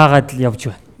л баагаад л явж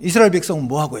байна. 이스라엘 백성은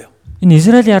뭐 하고요? Энэ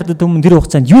Израилийн ард түмэн тэр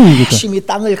хугацаанд юу хийгээд байна? 열심히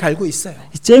땅을 갈고 있어요.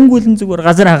 Хичээнгүйлэн зүгээр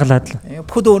газар хагалаад л.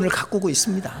 포도원을 가꾸고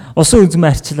있습니다. Усан үзмээ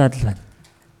арчилаад л байна.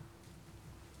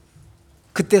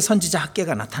 그때 선지자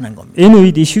학계가 나타난 겁니다. Энэ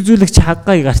үед иш үзүүлэгч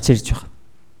Хаггай гарч ирж байгаа.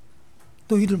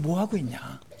 너희들 뭐 하고 있냐?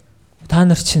 Та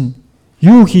нар чинь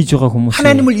юу хийж байгаа хүмүүс вэ?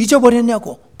 하나님을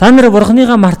잊어버렸냐고? Та нар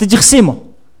бурхныгаа мартаж игсэн юм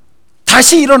уу?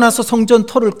 다시 일어나서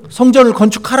성전을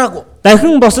건축하라고.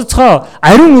 Дахин босцохоо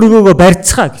ариун өргөөгөө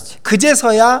барьцгаа гэж.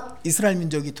 그제서야 이스라엘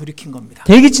민족이 돌이킨 겁니다.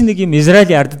 Тэгэж нэг юм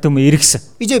Израилийн ард түмэн иргсэн.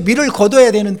 이제 밀을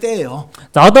거둬야 되는 때예요.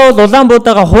 За одоо бол улаан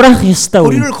буудаага хураах ёстой үе.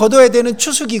 우리를 거둬야 되는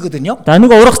추수기거든요. За нэг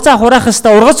ургацаа хураах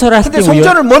ёстой ургац 근데 хураалтын үе.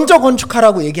 성전을 먼저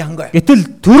건축하라고 얘기한 거예요.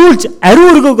 Гэтэл төрүүлж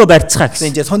ариун өргөөгөө барьцгаа 그래서 гэсэн.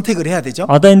 이제 선택을 해야 되죠.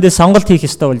 Одоо энд сонголт хийх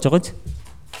ёстой болж байгаа ч.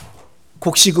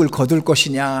 곡식을 거둘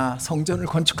것이냐, 성전을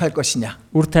건축할 것이냐.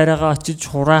 Үр тариагаа очиж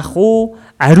хураах уу,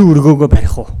 ариун өргөөгөө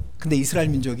барих уу? 근데 이스라엘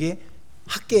민족이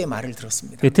학계의 말을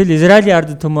들었습니다. Гэтэл Израилийн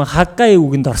ард түмэн Хаггай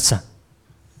үгэнд орсон.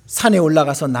 산에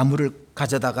올라가서 나무를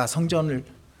가져다가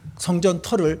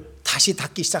성전터를 다시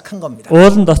닦기 시작한 겁니다.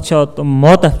 Ууланд очиод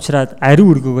мод авчираад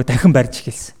ариун өргөөгөө дахин барьж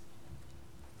эхэлсэн.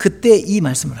 그때 이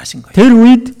말씀을 하신 거예요. Тэр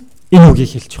үед энэ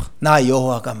үгийг хэлж байгаа. 나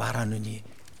여호와가 말하노니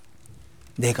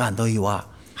내가 너희와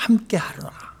함께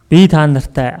하노라. Би та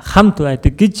нартай хамт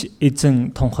байдаг гэж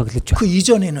эзэн тунхаглаж 그 байна.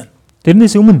 이전에는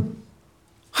Тэрнээс өмнө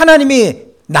하나님이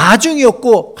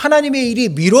나중이었고 하나님의 일이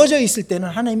미뤄져 있을 때는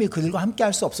하나님이 그들과 함께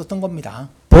할 수 없었던 겁니다.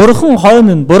 бурхан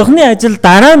хойно нь бурханы ажил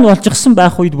дараа нь болчихсон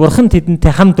байх үед бурхан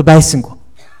тэдэнтэй хамт байсангүй.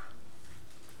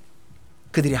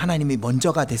 그들이 하나님이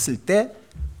먼저가 됐을 때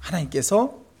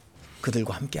하나님께서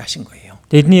그들과 함께 하신 거예요.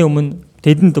 Тэдний өмнө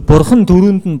тэдэнд бурхан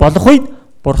дөрөнд нь болох үед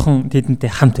бурхан тэдэнтэй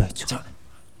хамт байж байгаа.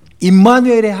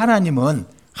 임마누엘의 하나님은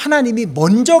하나님이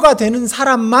먼저가 되는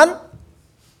사람만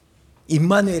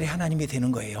임마누엘의 하나님이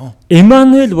되는 거예요.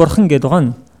 Иммануел бурхан гэдэг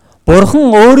нь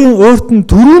бурхан өөрт нь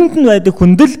дөрөнд нь байдаг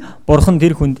хүндэл бурхан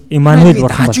тэр хүнд Иммануел 하나님이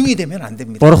бурхан байна. 나중이 되면 안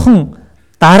됩니다. Бурхан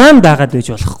дараа нь байгаад байж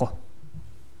болохгүй.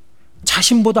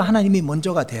 자신보다 하나님이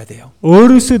먼저가 돼야 돼요.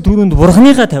 өөрөөсөө түрүүнд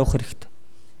бурхныгаа тавих хэрэгтэй.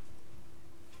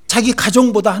 자기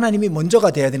가정보다 하나님이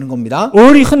먼저가 돼야 되는 겁니다.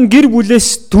 өөрийнх нь гэр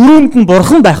бүлээс түрүүнд нь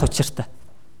бурхан байх учиртай.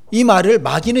 이 말을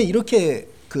마귀는 이렇게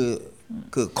그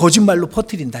거짓말로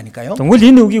퍼뜨린다니까요. Тэгвэл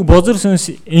энэ үгийг бозор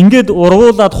сүнс ингээд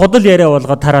урвуулад худал яриа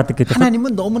болгоод тараадаг гэдэг.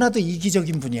 하나님은 너무나도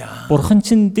이기적인 분이야. Бурхан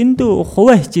чинь дэндүү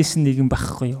хуваа хичээсэн нэг юм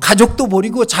байхгүй юу? 가족도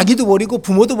버리고 자기도 버리고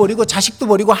부모도 버리고 자식도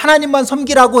버리고 하나님만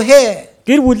섬기라고 해.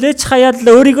 Гэр бүлээ ч хаяад л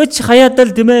өөрийгөө ч хаяад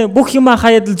л тийм ээ бүх юмаа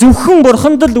хаяад л зөвхөн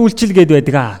бурханд л үйлчилгээд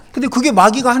байдаг аа. 근데 그게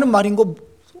마귀가 하는 말인 거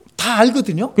다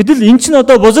알거든요. Гэтэл эн чинь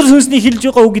одоо бозор сүнсний хэлж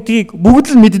байгаа үг гэдгийг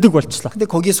бүгд л мэддэг болчихлоо. 근데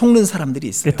거기에 속는 사람들이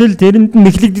있어요. Гэтэл тэрэнд нь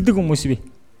мэхлэгддэг хүмүүс бий.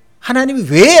 하나님이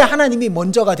왜 하나님이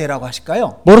먼저가 되라고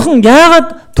하실까요? Бурхан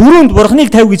яагаад түрүүнд бурхныг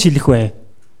тавь гэж хэлэх вэ?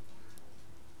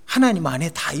 하나님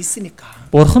안에 다 있으니까.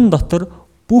 Бурхан дотор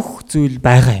бүх зүйл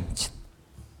байгаа юм чинь.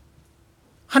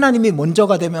 하나님이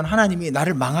먼저가 되면 하나님이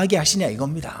나를 망하게 하시냐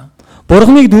이겁니다.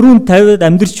 Бурханыг түрүүнд тавиад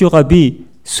амьдрч байгаа би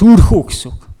сүрхүү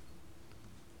гэсэн үг.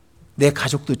 내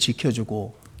가족도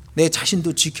지켜주고 내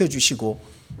자신도 지켜주시고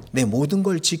내 모든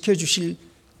걸 지켜주실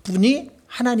분이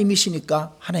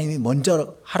하나님이시니까 하나님이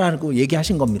먼저 하라고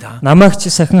얘기하신 겁니다. Намайг ч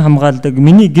сахин хамгаалдаг,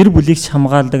 миний гэр бүлийг ч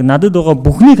хамгаалдаг, надад байгаа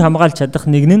бүхнийг хамгаалж чадах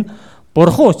нэг нь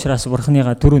бурхан учраас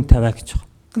бурханыгаа түрүүнд тавиа гэж байна.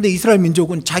 근데 이스라엘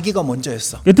민족은 자기가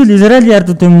먼저였어. Гэтэл Израилийн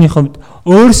ард түмний хувьд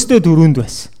өөрсдөө түрүүнд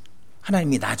байсан.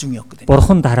 하나님이 나중이었거든요.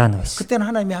 Бурхан дараа нь байсан. 그때는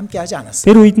하나님이 함께 하지 않았어요.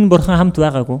 Тэр үед нь бурхан хамт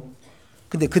байгаагүй.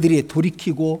 근데 그들이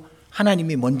돌이키고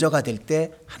하나님이 먼저가 될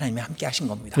때 하나님이 함께 하신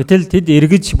겁니다. Гэтэл тэд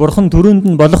эргэж бурхан түрүүнд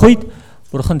нь болох үед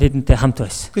бурхан тэдэнтэй хамт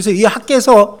байсан. 그래서 이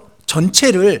학개서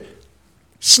전체를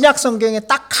신약 성경에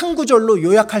딱 한 구절로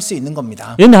요약할 수 있는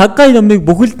겁니다. Энэ Хагgai номыг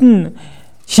бүгд нь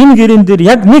шинэ гэрэн дээр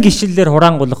яг нэг ишлэлээр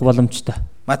хураангуулах боломжтой.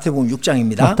 마태복음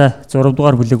 6장입니다. Матай 6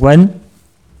 дугаар бүлэг байна.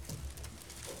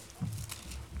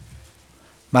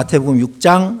 마태복음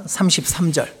 6장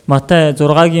 33절. Матай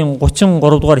 6-гийн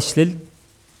 33 дугаар ишлэл.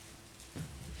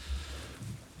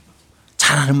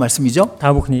 잘하는 말씀이죠?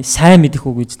 Та бүхний сайн мэдэх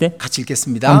үг үстэй. 같이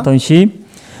읽겠습니다. Хамт уншия.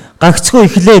 Гагцхүү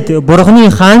эхлээд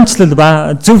бурхны хаанчлал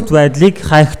ба зөвхт байдлыг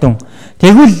хайхтун.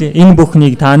 Тэгвэл энэ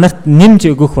бүхнийг та нарт нэмж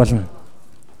өгөх болно.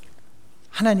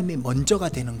 하나님이 먼저가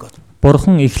되는 것.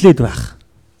 Бурхан эхлээд байх.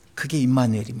 그게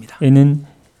임마누엘입니다. Энэ нь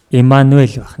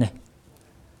Иммануел байна.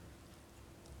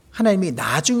 하나님이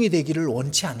나중이 되기를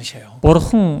원치 않으셔요.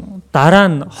 Бурхан дараа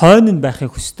нь хойно нь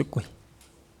байхыг хүсдэггүй.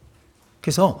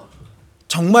 그래서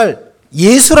정말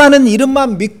예수라는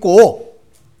이름만 믿고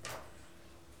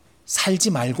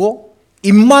살지 말고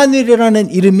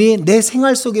임마누엘이라는 이름이 내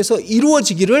생활 속에서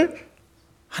이루어지기를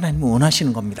하나님은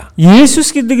원하시는 겁니다.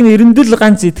 Есүс гэдэг нэрэнд л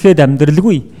ганц итгэхэд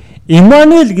амьдралгүй.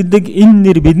 Иммануэл гэдэг энэ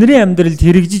нэр бидний амьдралд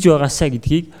хэрэгжиж байгаасаа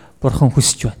гэдгийг Бурхан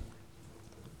хүсэж байна.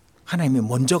 하나님이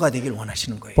먼저가 되길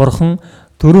원하시는 거예요. Бурхан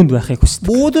түрүүнд байхыг хүсдэг.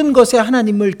 모든 것에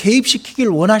하나님을 개입시키길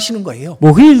원하시는 거예요.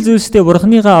 Бүхий л зүйлстэй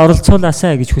Бурханыгаа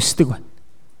оролцуулаасаа гэж хүсдэг байна.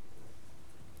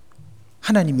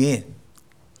 하나님이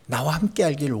나와 함께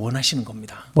알기를 원하시는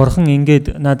겁니다. Бурхан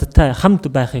ингээд надтай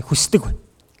хамт байхыг хүсдэг байна.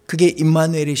 그게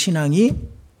임마누엘의 신앙이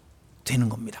되는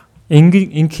겁니다.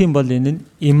 Ингэхийн бол энэ нь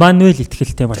Иммануэл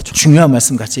итгэлтэй болж байна. 중요한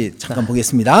말씀 같이 잠깐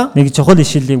보겠습니다. Нэг чухал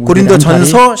ишлэлийг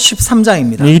고린도전서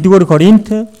 13장입니다. 1-р Коринт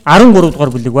 13 дугаар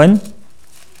бүлэг байна.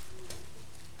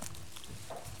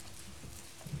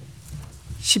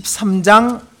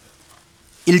 13장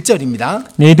 1절입니다.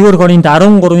 1-р Коринт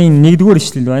 13-ийн 1-р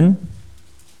ишлэл байна.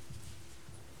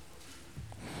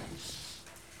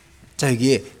 자,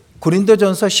 여기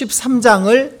고린도전서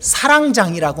 13장을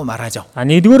사랑장이라고 말하죠.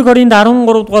 1-р Коринт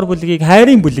 13 дугаар бүлгийг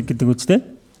хайрын бүлэг гэдэг үстэй.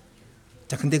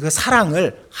 자, 근데 그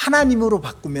사랑을 하나님으로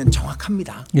바꾸면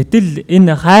정확합니다. Гэтэл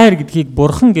энэ хайр гэдгийг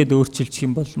бурхан гэдээ өөрчилчих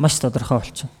юм бол маш тодорхой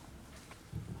болчихно.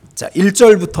 자,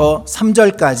 1절부터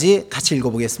 3절까지 같이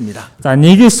읽어보겠습니다. За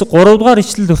 1-ээс 3 дугаар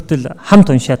ишлэл хүртэл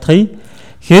хамт уншаадахъя.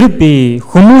 Хэрэг би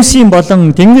хүмүүсийн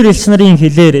болон тэнгэр элч нарын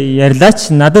хэлээр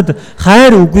ярьлаач надад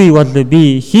хайр үгүй бол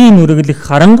би хийн үргэлэх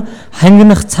харанг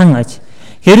хангинах цан аж.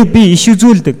 Хэрэг би иш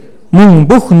үзүүлдэг мөн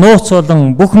бүх нууц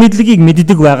болон бүх мэдлэгийг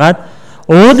мэддэг байгаад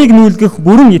уулыг нүүлгэх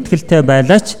бүрэн итгэлтэй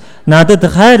байлаач надад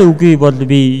хайр үгүй бол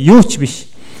би юу ч биш.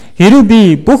 Хэрэг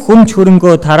би бүх өмч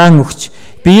хөрөнгөө тараан өгч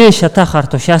бие шатаахаар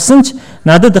тушаасан ч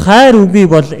надад хайр үгүй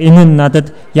бол энэ нь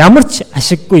надад ямар ч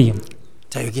ашиггүй юм.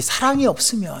 자, 여기 사랑이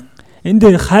없으면 Энд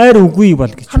хайр үгүй бол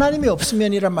гэж. 하나님이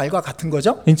없으면이란 말과 같은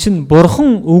거죠? Эн чинь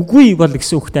бурхан үгүй бол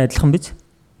гэсэн үгтэй адилхан биз?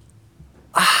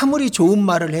 아무리 좋은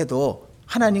말을 해도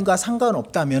하나님과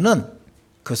상관없다면은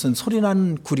그것은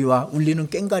소리나는 구리와 울리는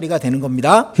꽹과리가 되는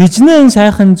겁니다. Хижнээн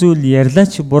сайхан зүйл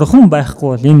ярьлаач бурхан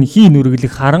байхгүй бол энэ хийн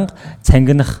үргэлэх харанг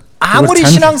цангинах 아무리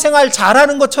신앙생활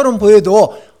잘하는 것처럼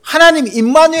보여도 하나님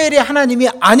임마누엘이 하나님이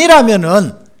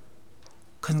아니라면은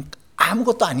그건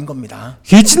아무것도 아닌 겁니다.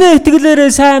 Хичнээн итгэлээрээ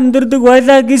сайн амьдрдаг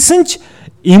байлаа гэсэн ч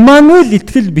Иммануэл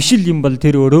итгэл биш л юм бол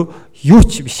тэр өөрөө юу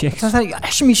ч биш ээ. 사실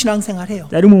열심히 신앙생활해요.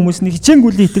 Зарим хүмүүс нь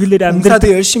хичээнгүлийн итгэлээр амьдрдаг. 봉사도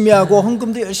열심히 하고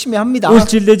헌금도 열심히 합니다.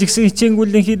 Үйлчлэлээ жигсэн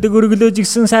хичээнгүлийн хийдэг, өргөлөө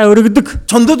жигсэн сайн өргөдөг.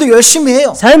 전도도 열심히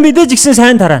해요. Сайн мэдээ жигсэн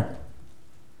сайн тараа.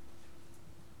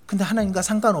 근데 하나님과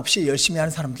상관없이 열심히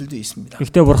하는 사람들도 있습니다.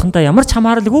 Гэхдээ бурхантай ямар ч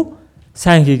хамааралгүй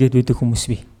сайн хийгээд байдаг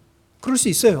хүмүүс бий. 그럴 수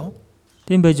있어요.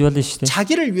 Тийм байж болно шүү дээ.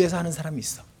 자기를 위해서 하는 사람이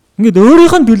있어. Ингээд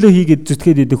өөрийнх нь төлөө хийгээд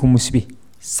зүтгээд байдаг хүмүүс бий.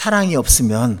 사랑이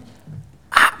없으면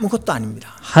아무것도 아닙니다.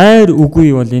 Хайр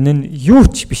үгүй бол энэ нь юу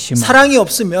ч биш юм. 사랑이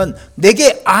없으면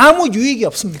내게 아무 유익이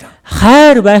없습니다.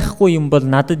 Хайр байхгүй юм бол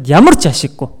надад ямар ч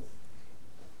ашиггүй.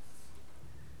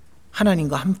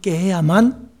 하나님과 함께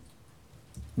해야만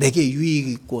내게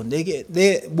유익이 있고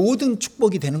내 모든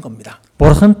축복이 되는 겁니다.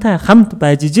 Бурхантай хамт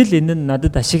байж ижил энэ нь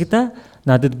надад ашигдаа,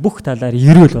 надад бүх талаар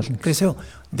эрүүл болно. 그래서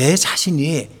내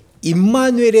자신이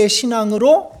임마누엘의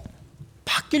신앙으로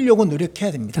바뀌려고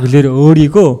노력해야 됩니다. 그래서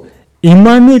өөрийгөө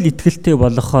Иммануэл итгэлтэй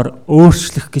болохоор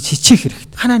өөрчлөх гэж хичээх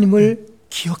хэрэгтэй. 하나님을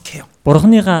기억해요.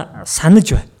 Бурханыгаа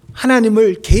санаж бай.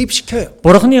 하나님을 개입시켜요.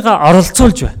 Бурханыгаа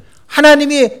оролцуулж бай.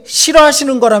 하나님이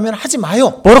싫어하시는 거라면 하지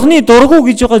마요. Бурханы дургу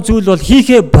гэж байгаа зүйл бол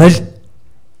хийхээ боль.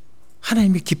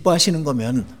 하나님이 기뻐하시는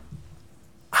거면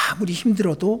아무리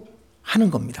힘들어도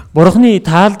하는 겁니다. Бурханы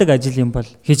таалдаг ажил юм бол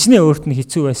хичнээн өөрт нь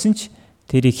хэцүү байсан ч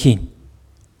тэрийг хийн.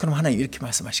 그럼 하나님 이렇게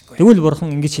말씀하실 거예요. Тэгвэл бурхан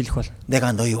ингэж хэлэх бол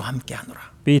내가 너희와 함께 하노라.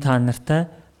 би та нартай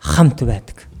хамт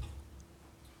байдаг.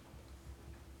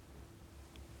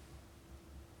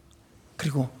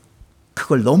 그리고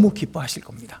그걸 너무 기뻐하실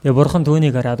겁니다. Тэгээ бурхан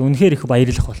түүнийг хараад үнэхээр их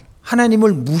баярлах бол.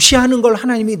 하나님을 무시하는 걸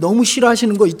하나님이 너무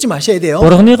싫어하시는 거 잊지 마셔야 돼요.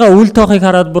 Бурханыгаа үл тоохыг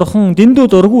хараад бурхан дэндүү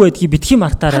дургу байдгийг битгий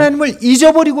мартаарай. 하나님을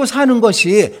잊어버리고 사는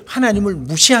것이 하나님을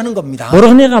무시하는 겁니다.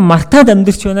 Бурханыгаа мартаад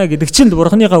амьдрч байна гэдэг чинь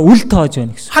бурханыгаа үл тоож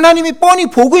байна гэсэн. 하나님이 뻔히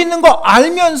보고 있는 거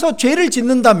알면서 죄를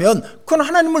짓는다면 그건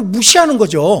하나님을 무시하는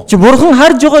거죠. Чи бурхан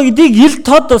харж байгаа гэдгийг ил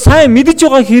тод сайн мэдж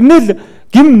байгаа хэрнээл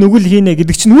гим нүгэл хийнэ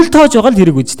гэдэг чинь үл тоож байгаа л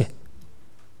хэрэг үстэй.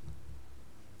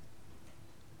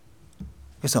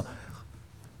 그래서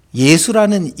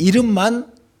예수라는 이름만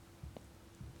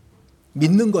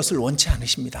믿는 것을 원치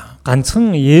않으십니다.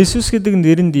 ганцхан Есүс гэдэг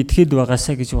нэрэнд итгэхэд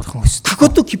байгаасаа гэж бурхан хүсдэг.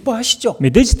 그것도 기뻐하시죠.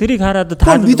 Мэдээж тэрийг хараад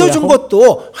그걸 믿어준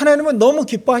것도 하나님은 너무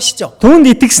기뻐하시죠. түүнд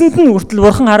итгэсэнд нь хүртэл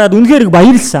бурхан хараад үнэхээр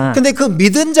баярлсан. 근데 그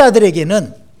믿은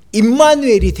자들에게는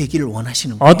임마누엘이 되기를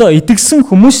원하시는 거예요. Одоо итгэсэн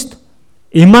хүмүүст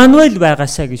Иммануэл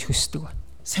байгаасаа гэж хүсдэг байна.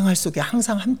 생활 속에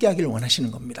항상 함께하기를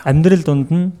원하시는 겁니다. амьдрал дунд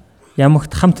нь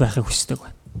ямагт хамт байхыг хүсдэг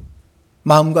байна.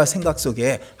 마음과 생각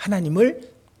속에 하나님을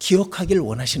기억하기를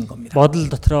원하시는 겁니다. Бодол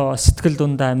дотроо сэтгэл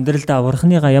дундаа амьдралдаа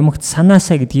бурханыгаа ямагт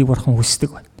санаасаа гэдгийг бурхан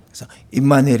хүсдэг байна. 그래서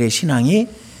임마누엘의 신앙이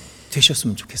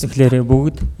되셨으면 좋겠습니다. Тэгэхээр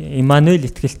бүгд Иммануэл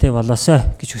итгэлтэй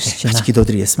болоосой гэж хүсэж байна. 같이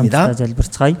기도드리겠습니다.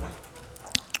 залбирцгаая.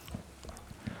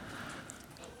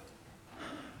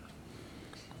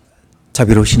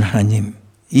 자비로우신 하나님,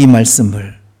 이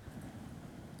말씀을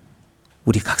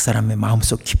우리 각 사람의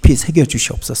마음속 깊이 새겨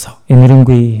주시옵소서.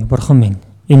 Эмэрэнгүй бурхан минь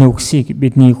энэ үгсийг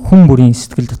бидний хүн бүрийн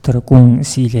сэтгэл дотор гүн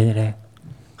сийлээрэй.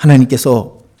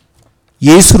 하나님께서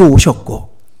예수로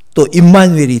오셨고 또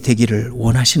임마누엘이 되기를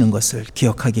원하시는 것을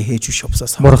기억하게 해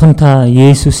주시옵소서. Бурхан та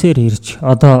Есүсээр ирж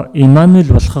одоо Иммануэл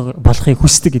болохыг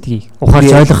хүсдэг гэдгийг ухаарж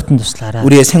ойлгоход туслаарай.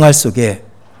 우리의 생활 속에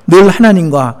늘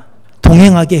하나님과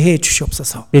동행하게 해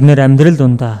주시옵소서. Бид нэр амьдрал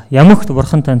дундаа ямагт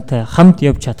бурхан тантай хамт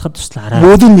явж чадхад туслаарай.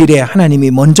 모든 일에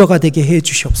하나님이 먼저가 되게 해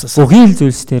주시옵소서. Бүхий л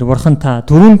зүйлс дээр бурхан та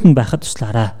дөрөнд нь байхад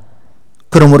туслаарай.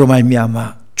 그러므로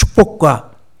말미암아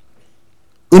축복과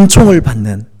은총을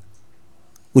받는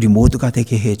우리 모두가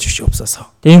되게 해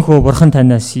주시옵소서. Энэхүү бурхан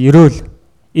танаас эрүүл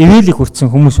эвэлийг хүртсэн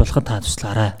хүмүүс болоход та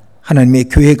туслаарай. 하나님의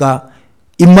교회가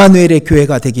임마누엘의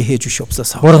교회가 되게 해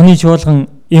주시옵소서. Бурханы чуулган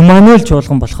Иммануэл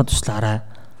чуулган болоход туслаарай.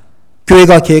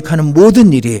 교회가 계획하는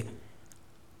모든 일이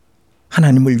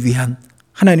하나님을 위한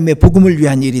하나님의 복음을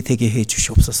위한 일이 되게 해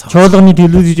주시옵소서. Чуулганы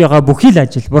төлөвлөж байгаа бүхий л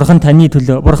ажил бурхан таны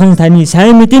төлөө, бурхан таны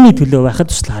сайн мэдээний төлөө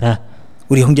байхад туслаарай.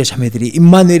 우리 형제 자매들이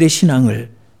임마누엘의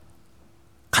신앙을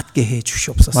갖게 해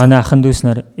주시옵소서. Манай ахын дүүс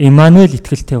нар Иммануэл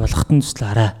итгэлтэй болоход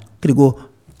туслаарай. 그리고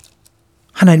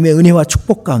하나님의 은혜와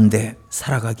축복 가운데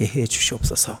살아가게 해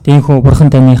주시옵소서. Тиймээс бурхан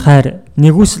таны хайр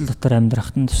нэгүсэл дотор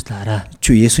амьдрахад туслаарай.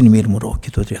 주 예수님의 이름으로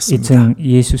기도드렸습니다. Эзэн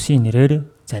Есүсийн нэрээр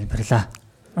залбирлаа.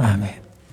 아멘.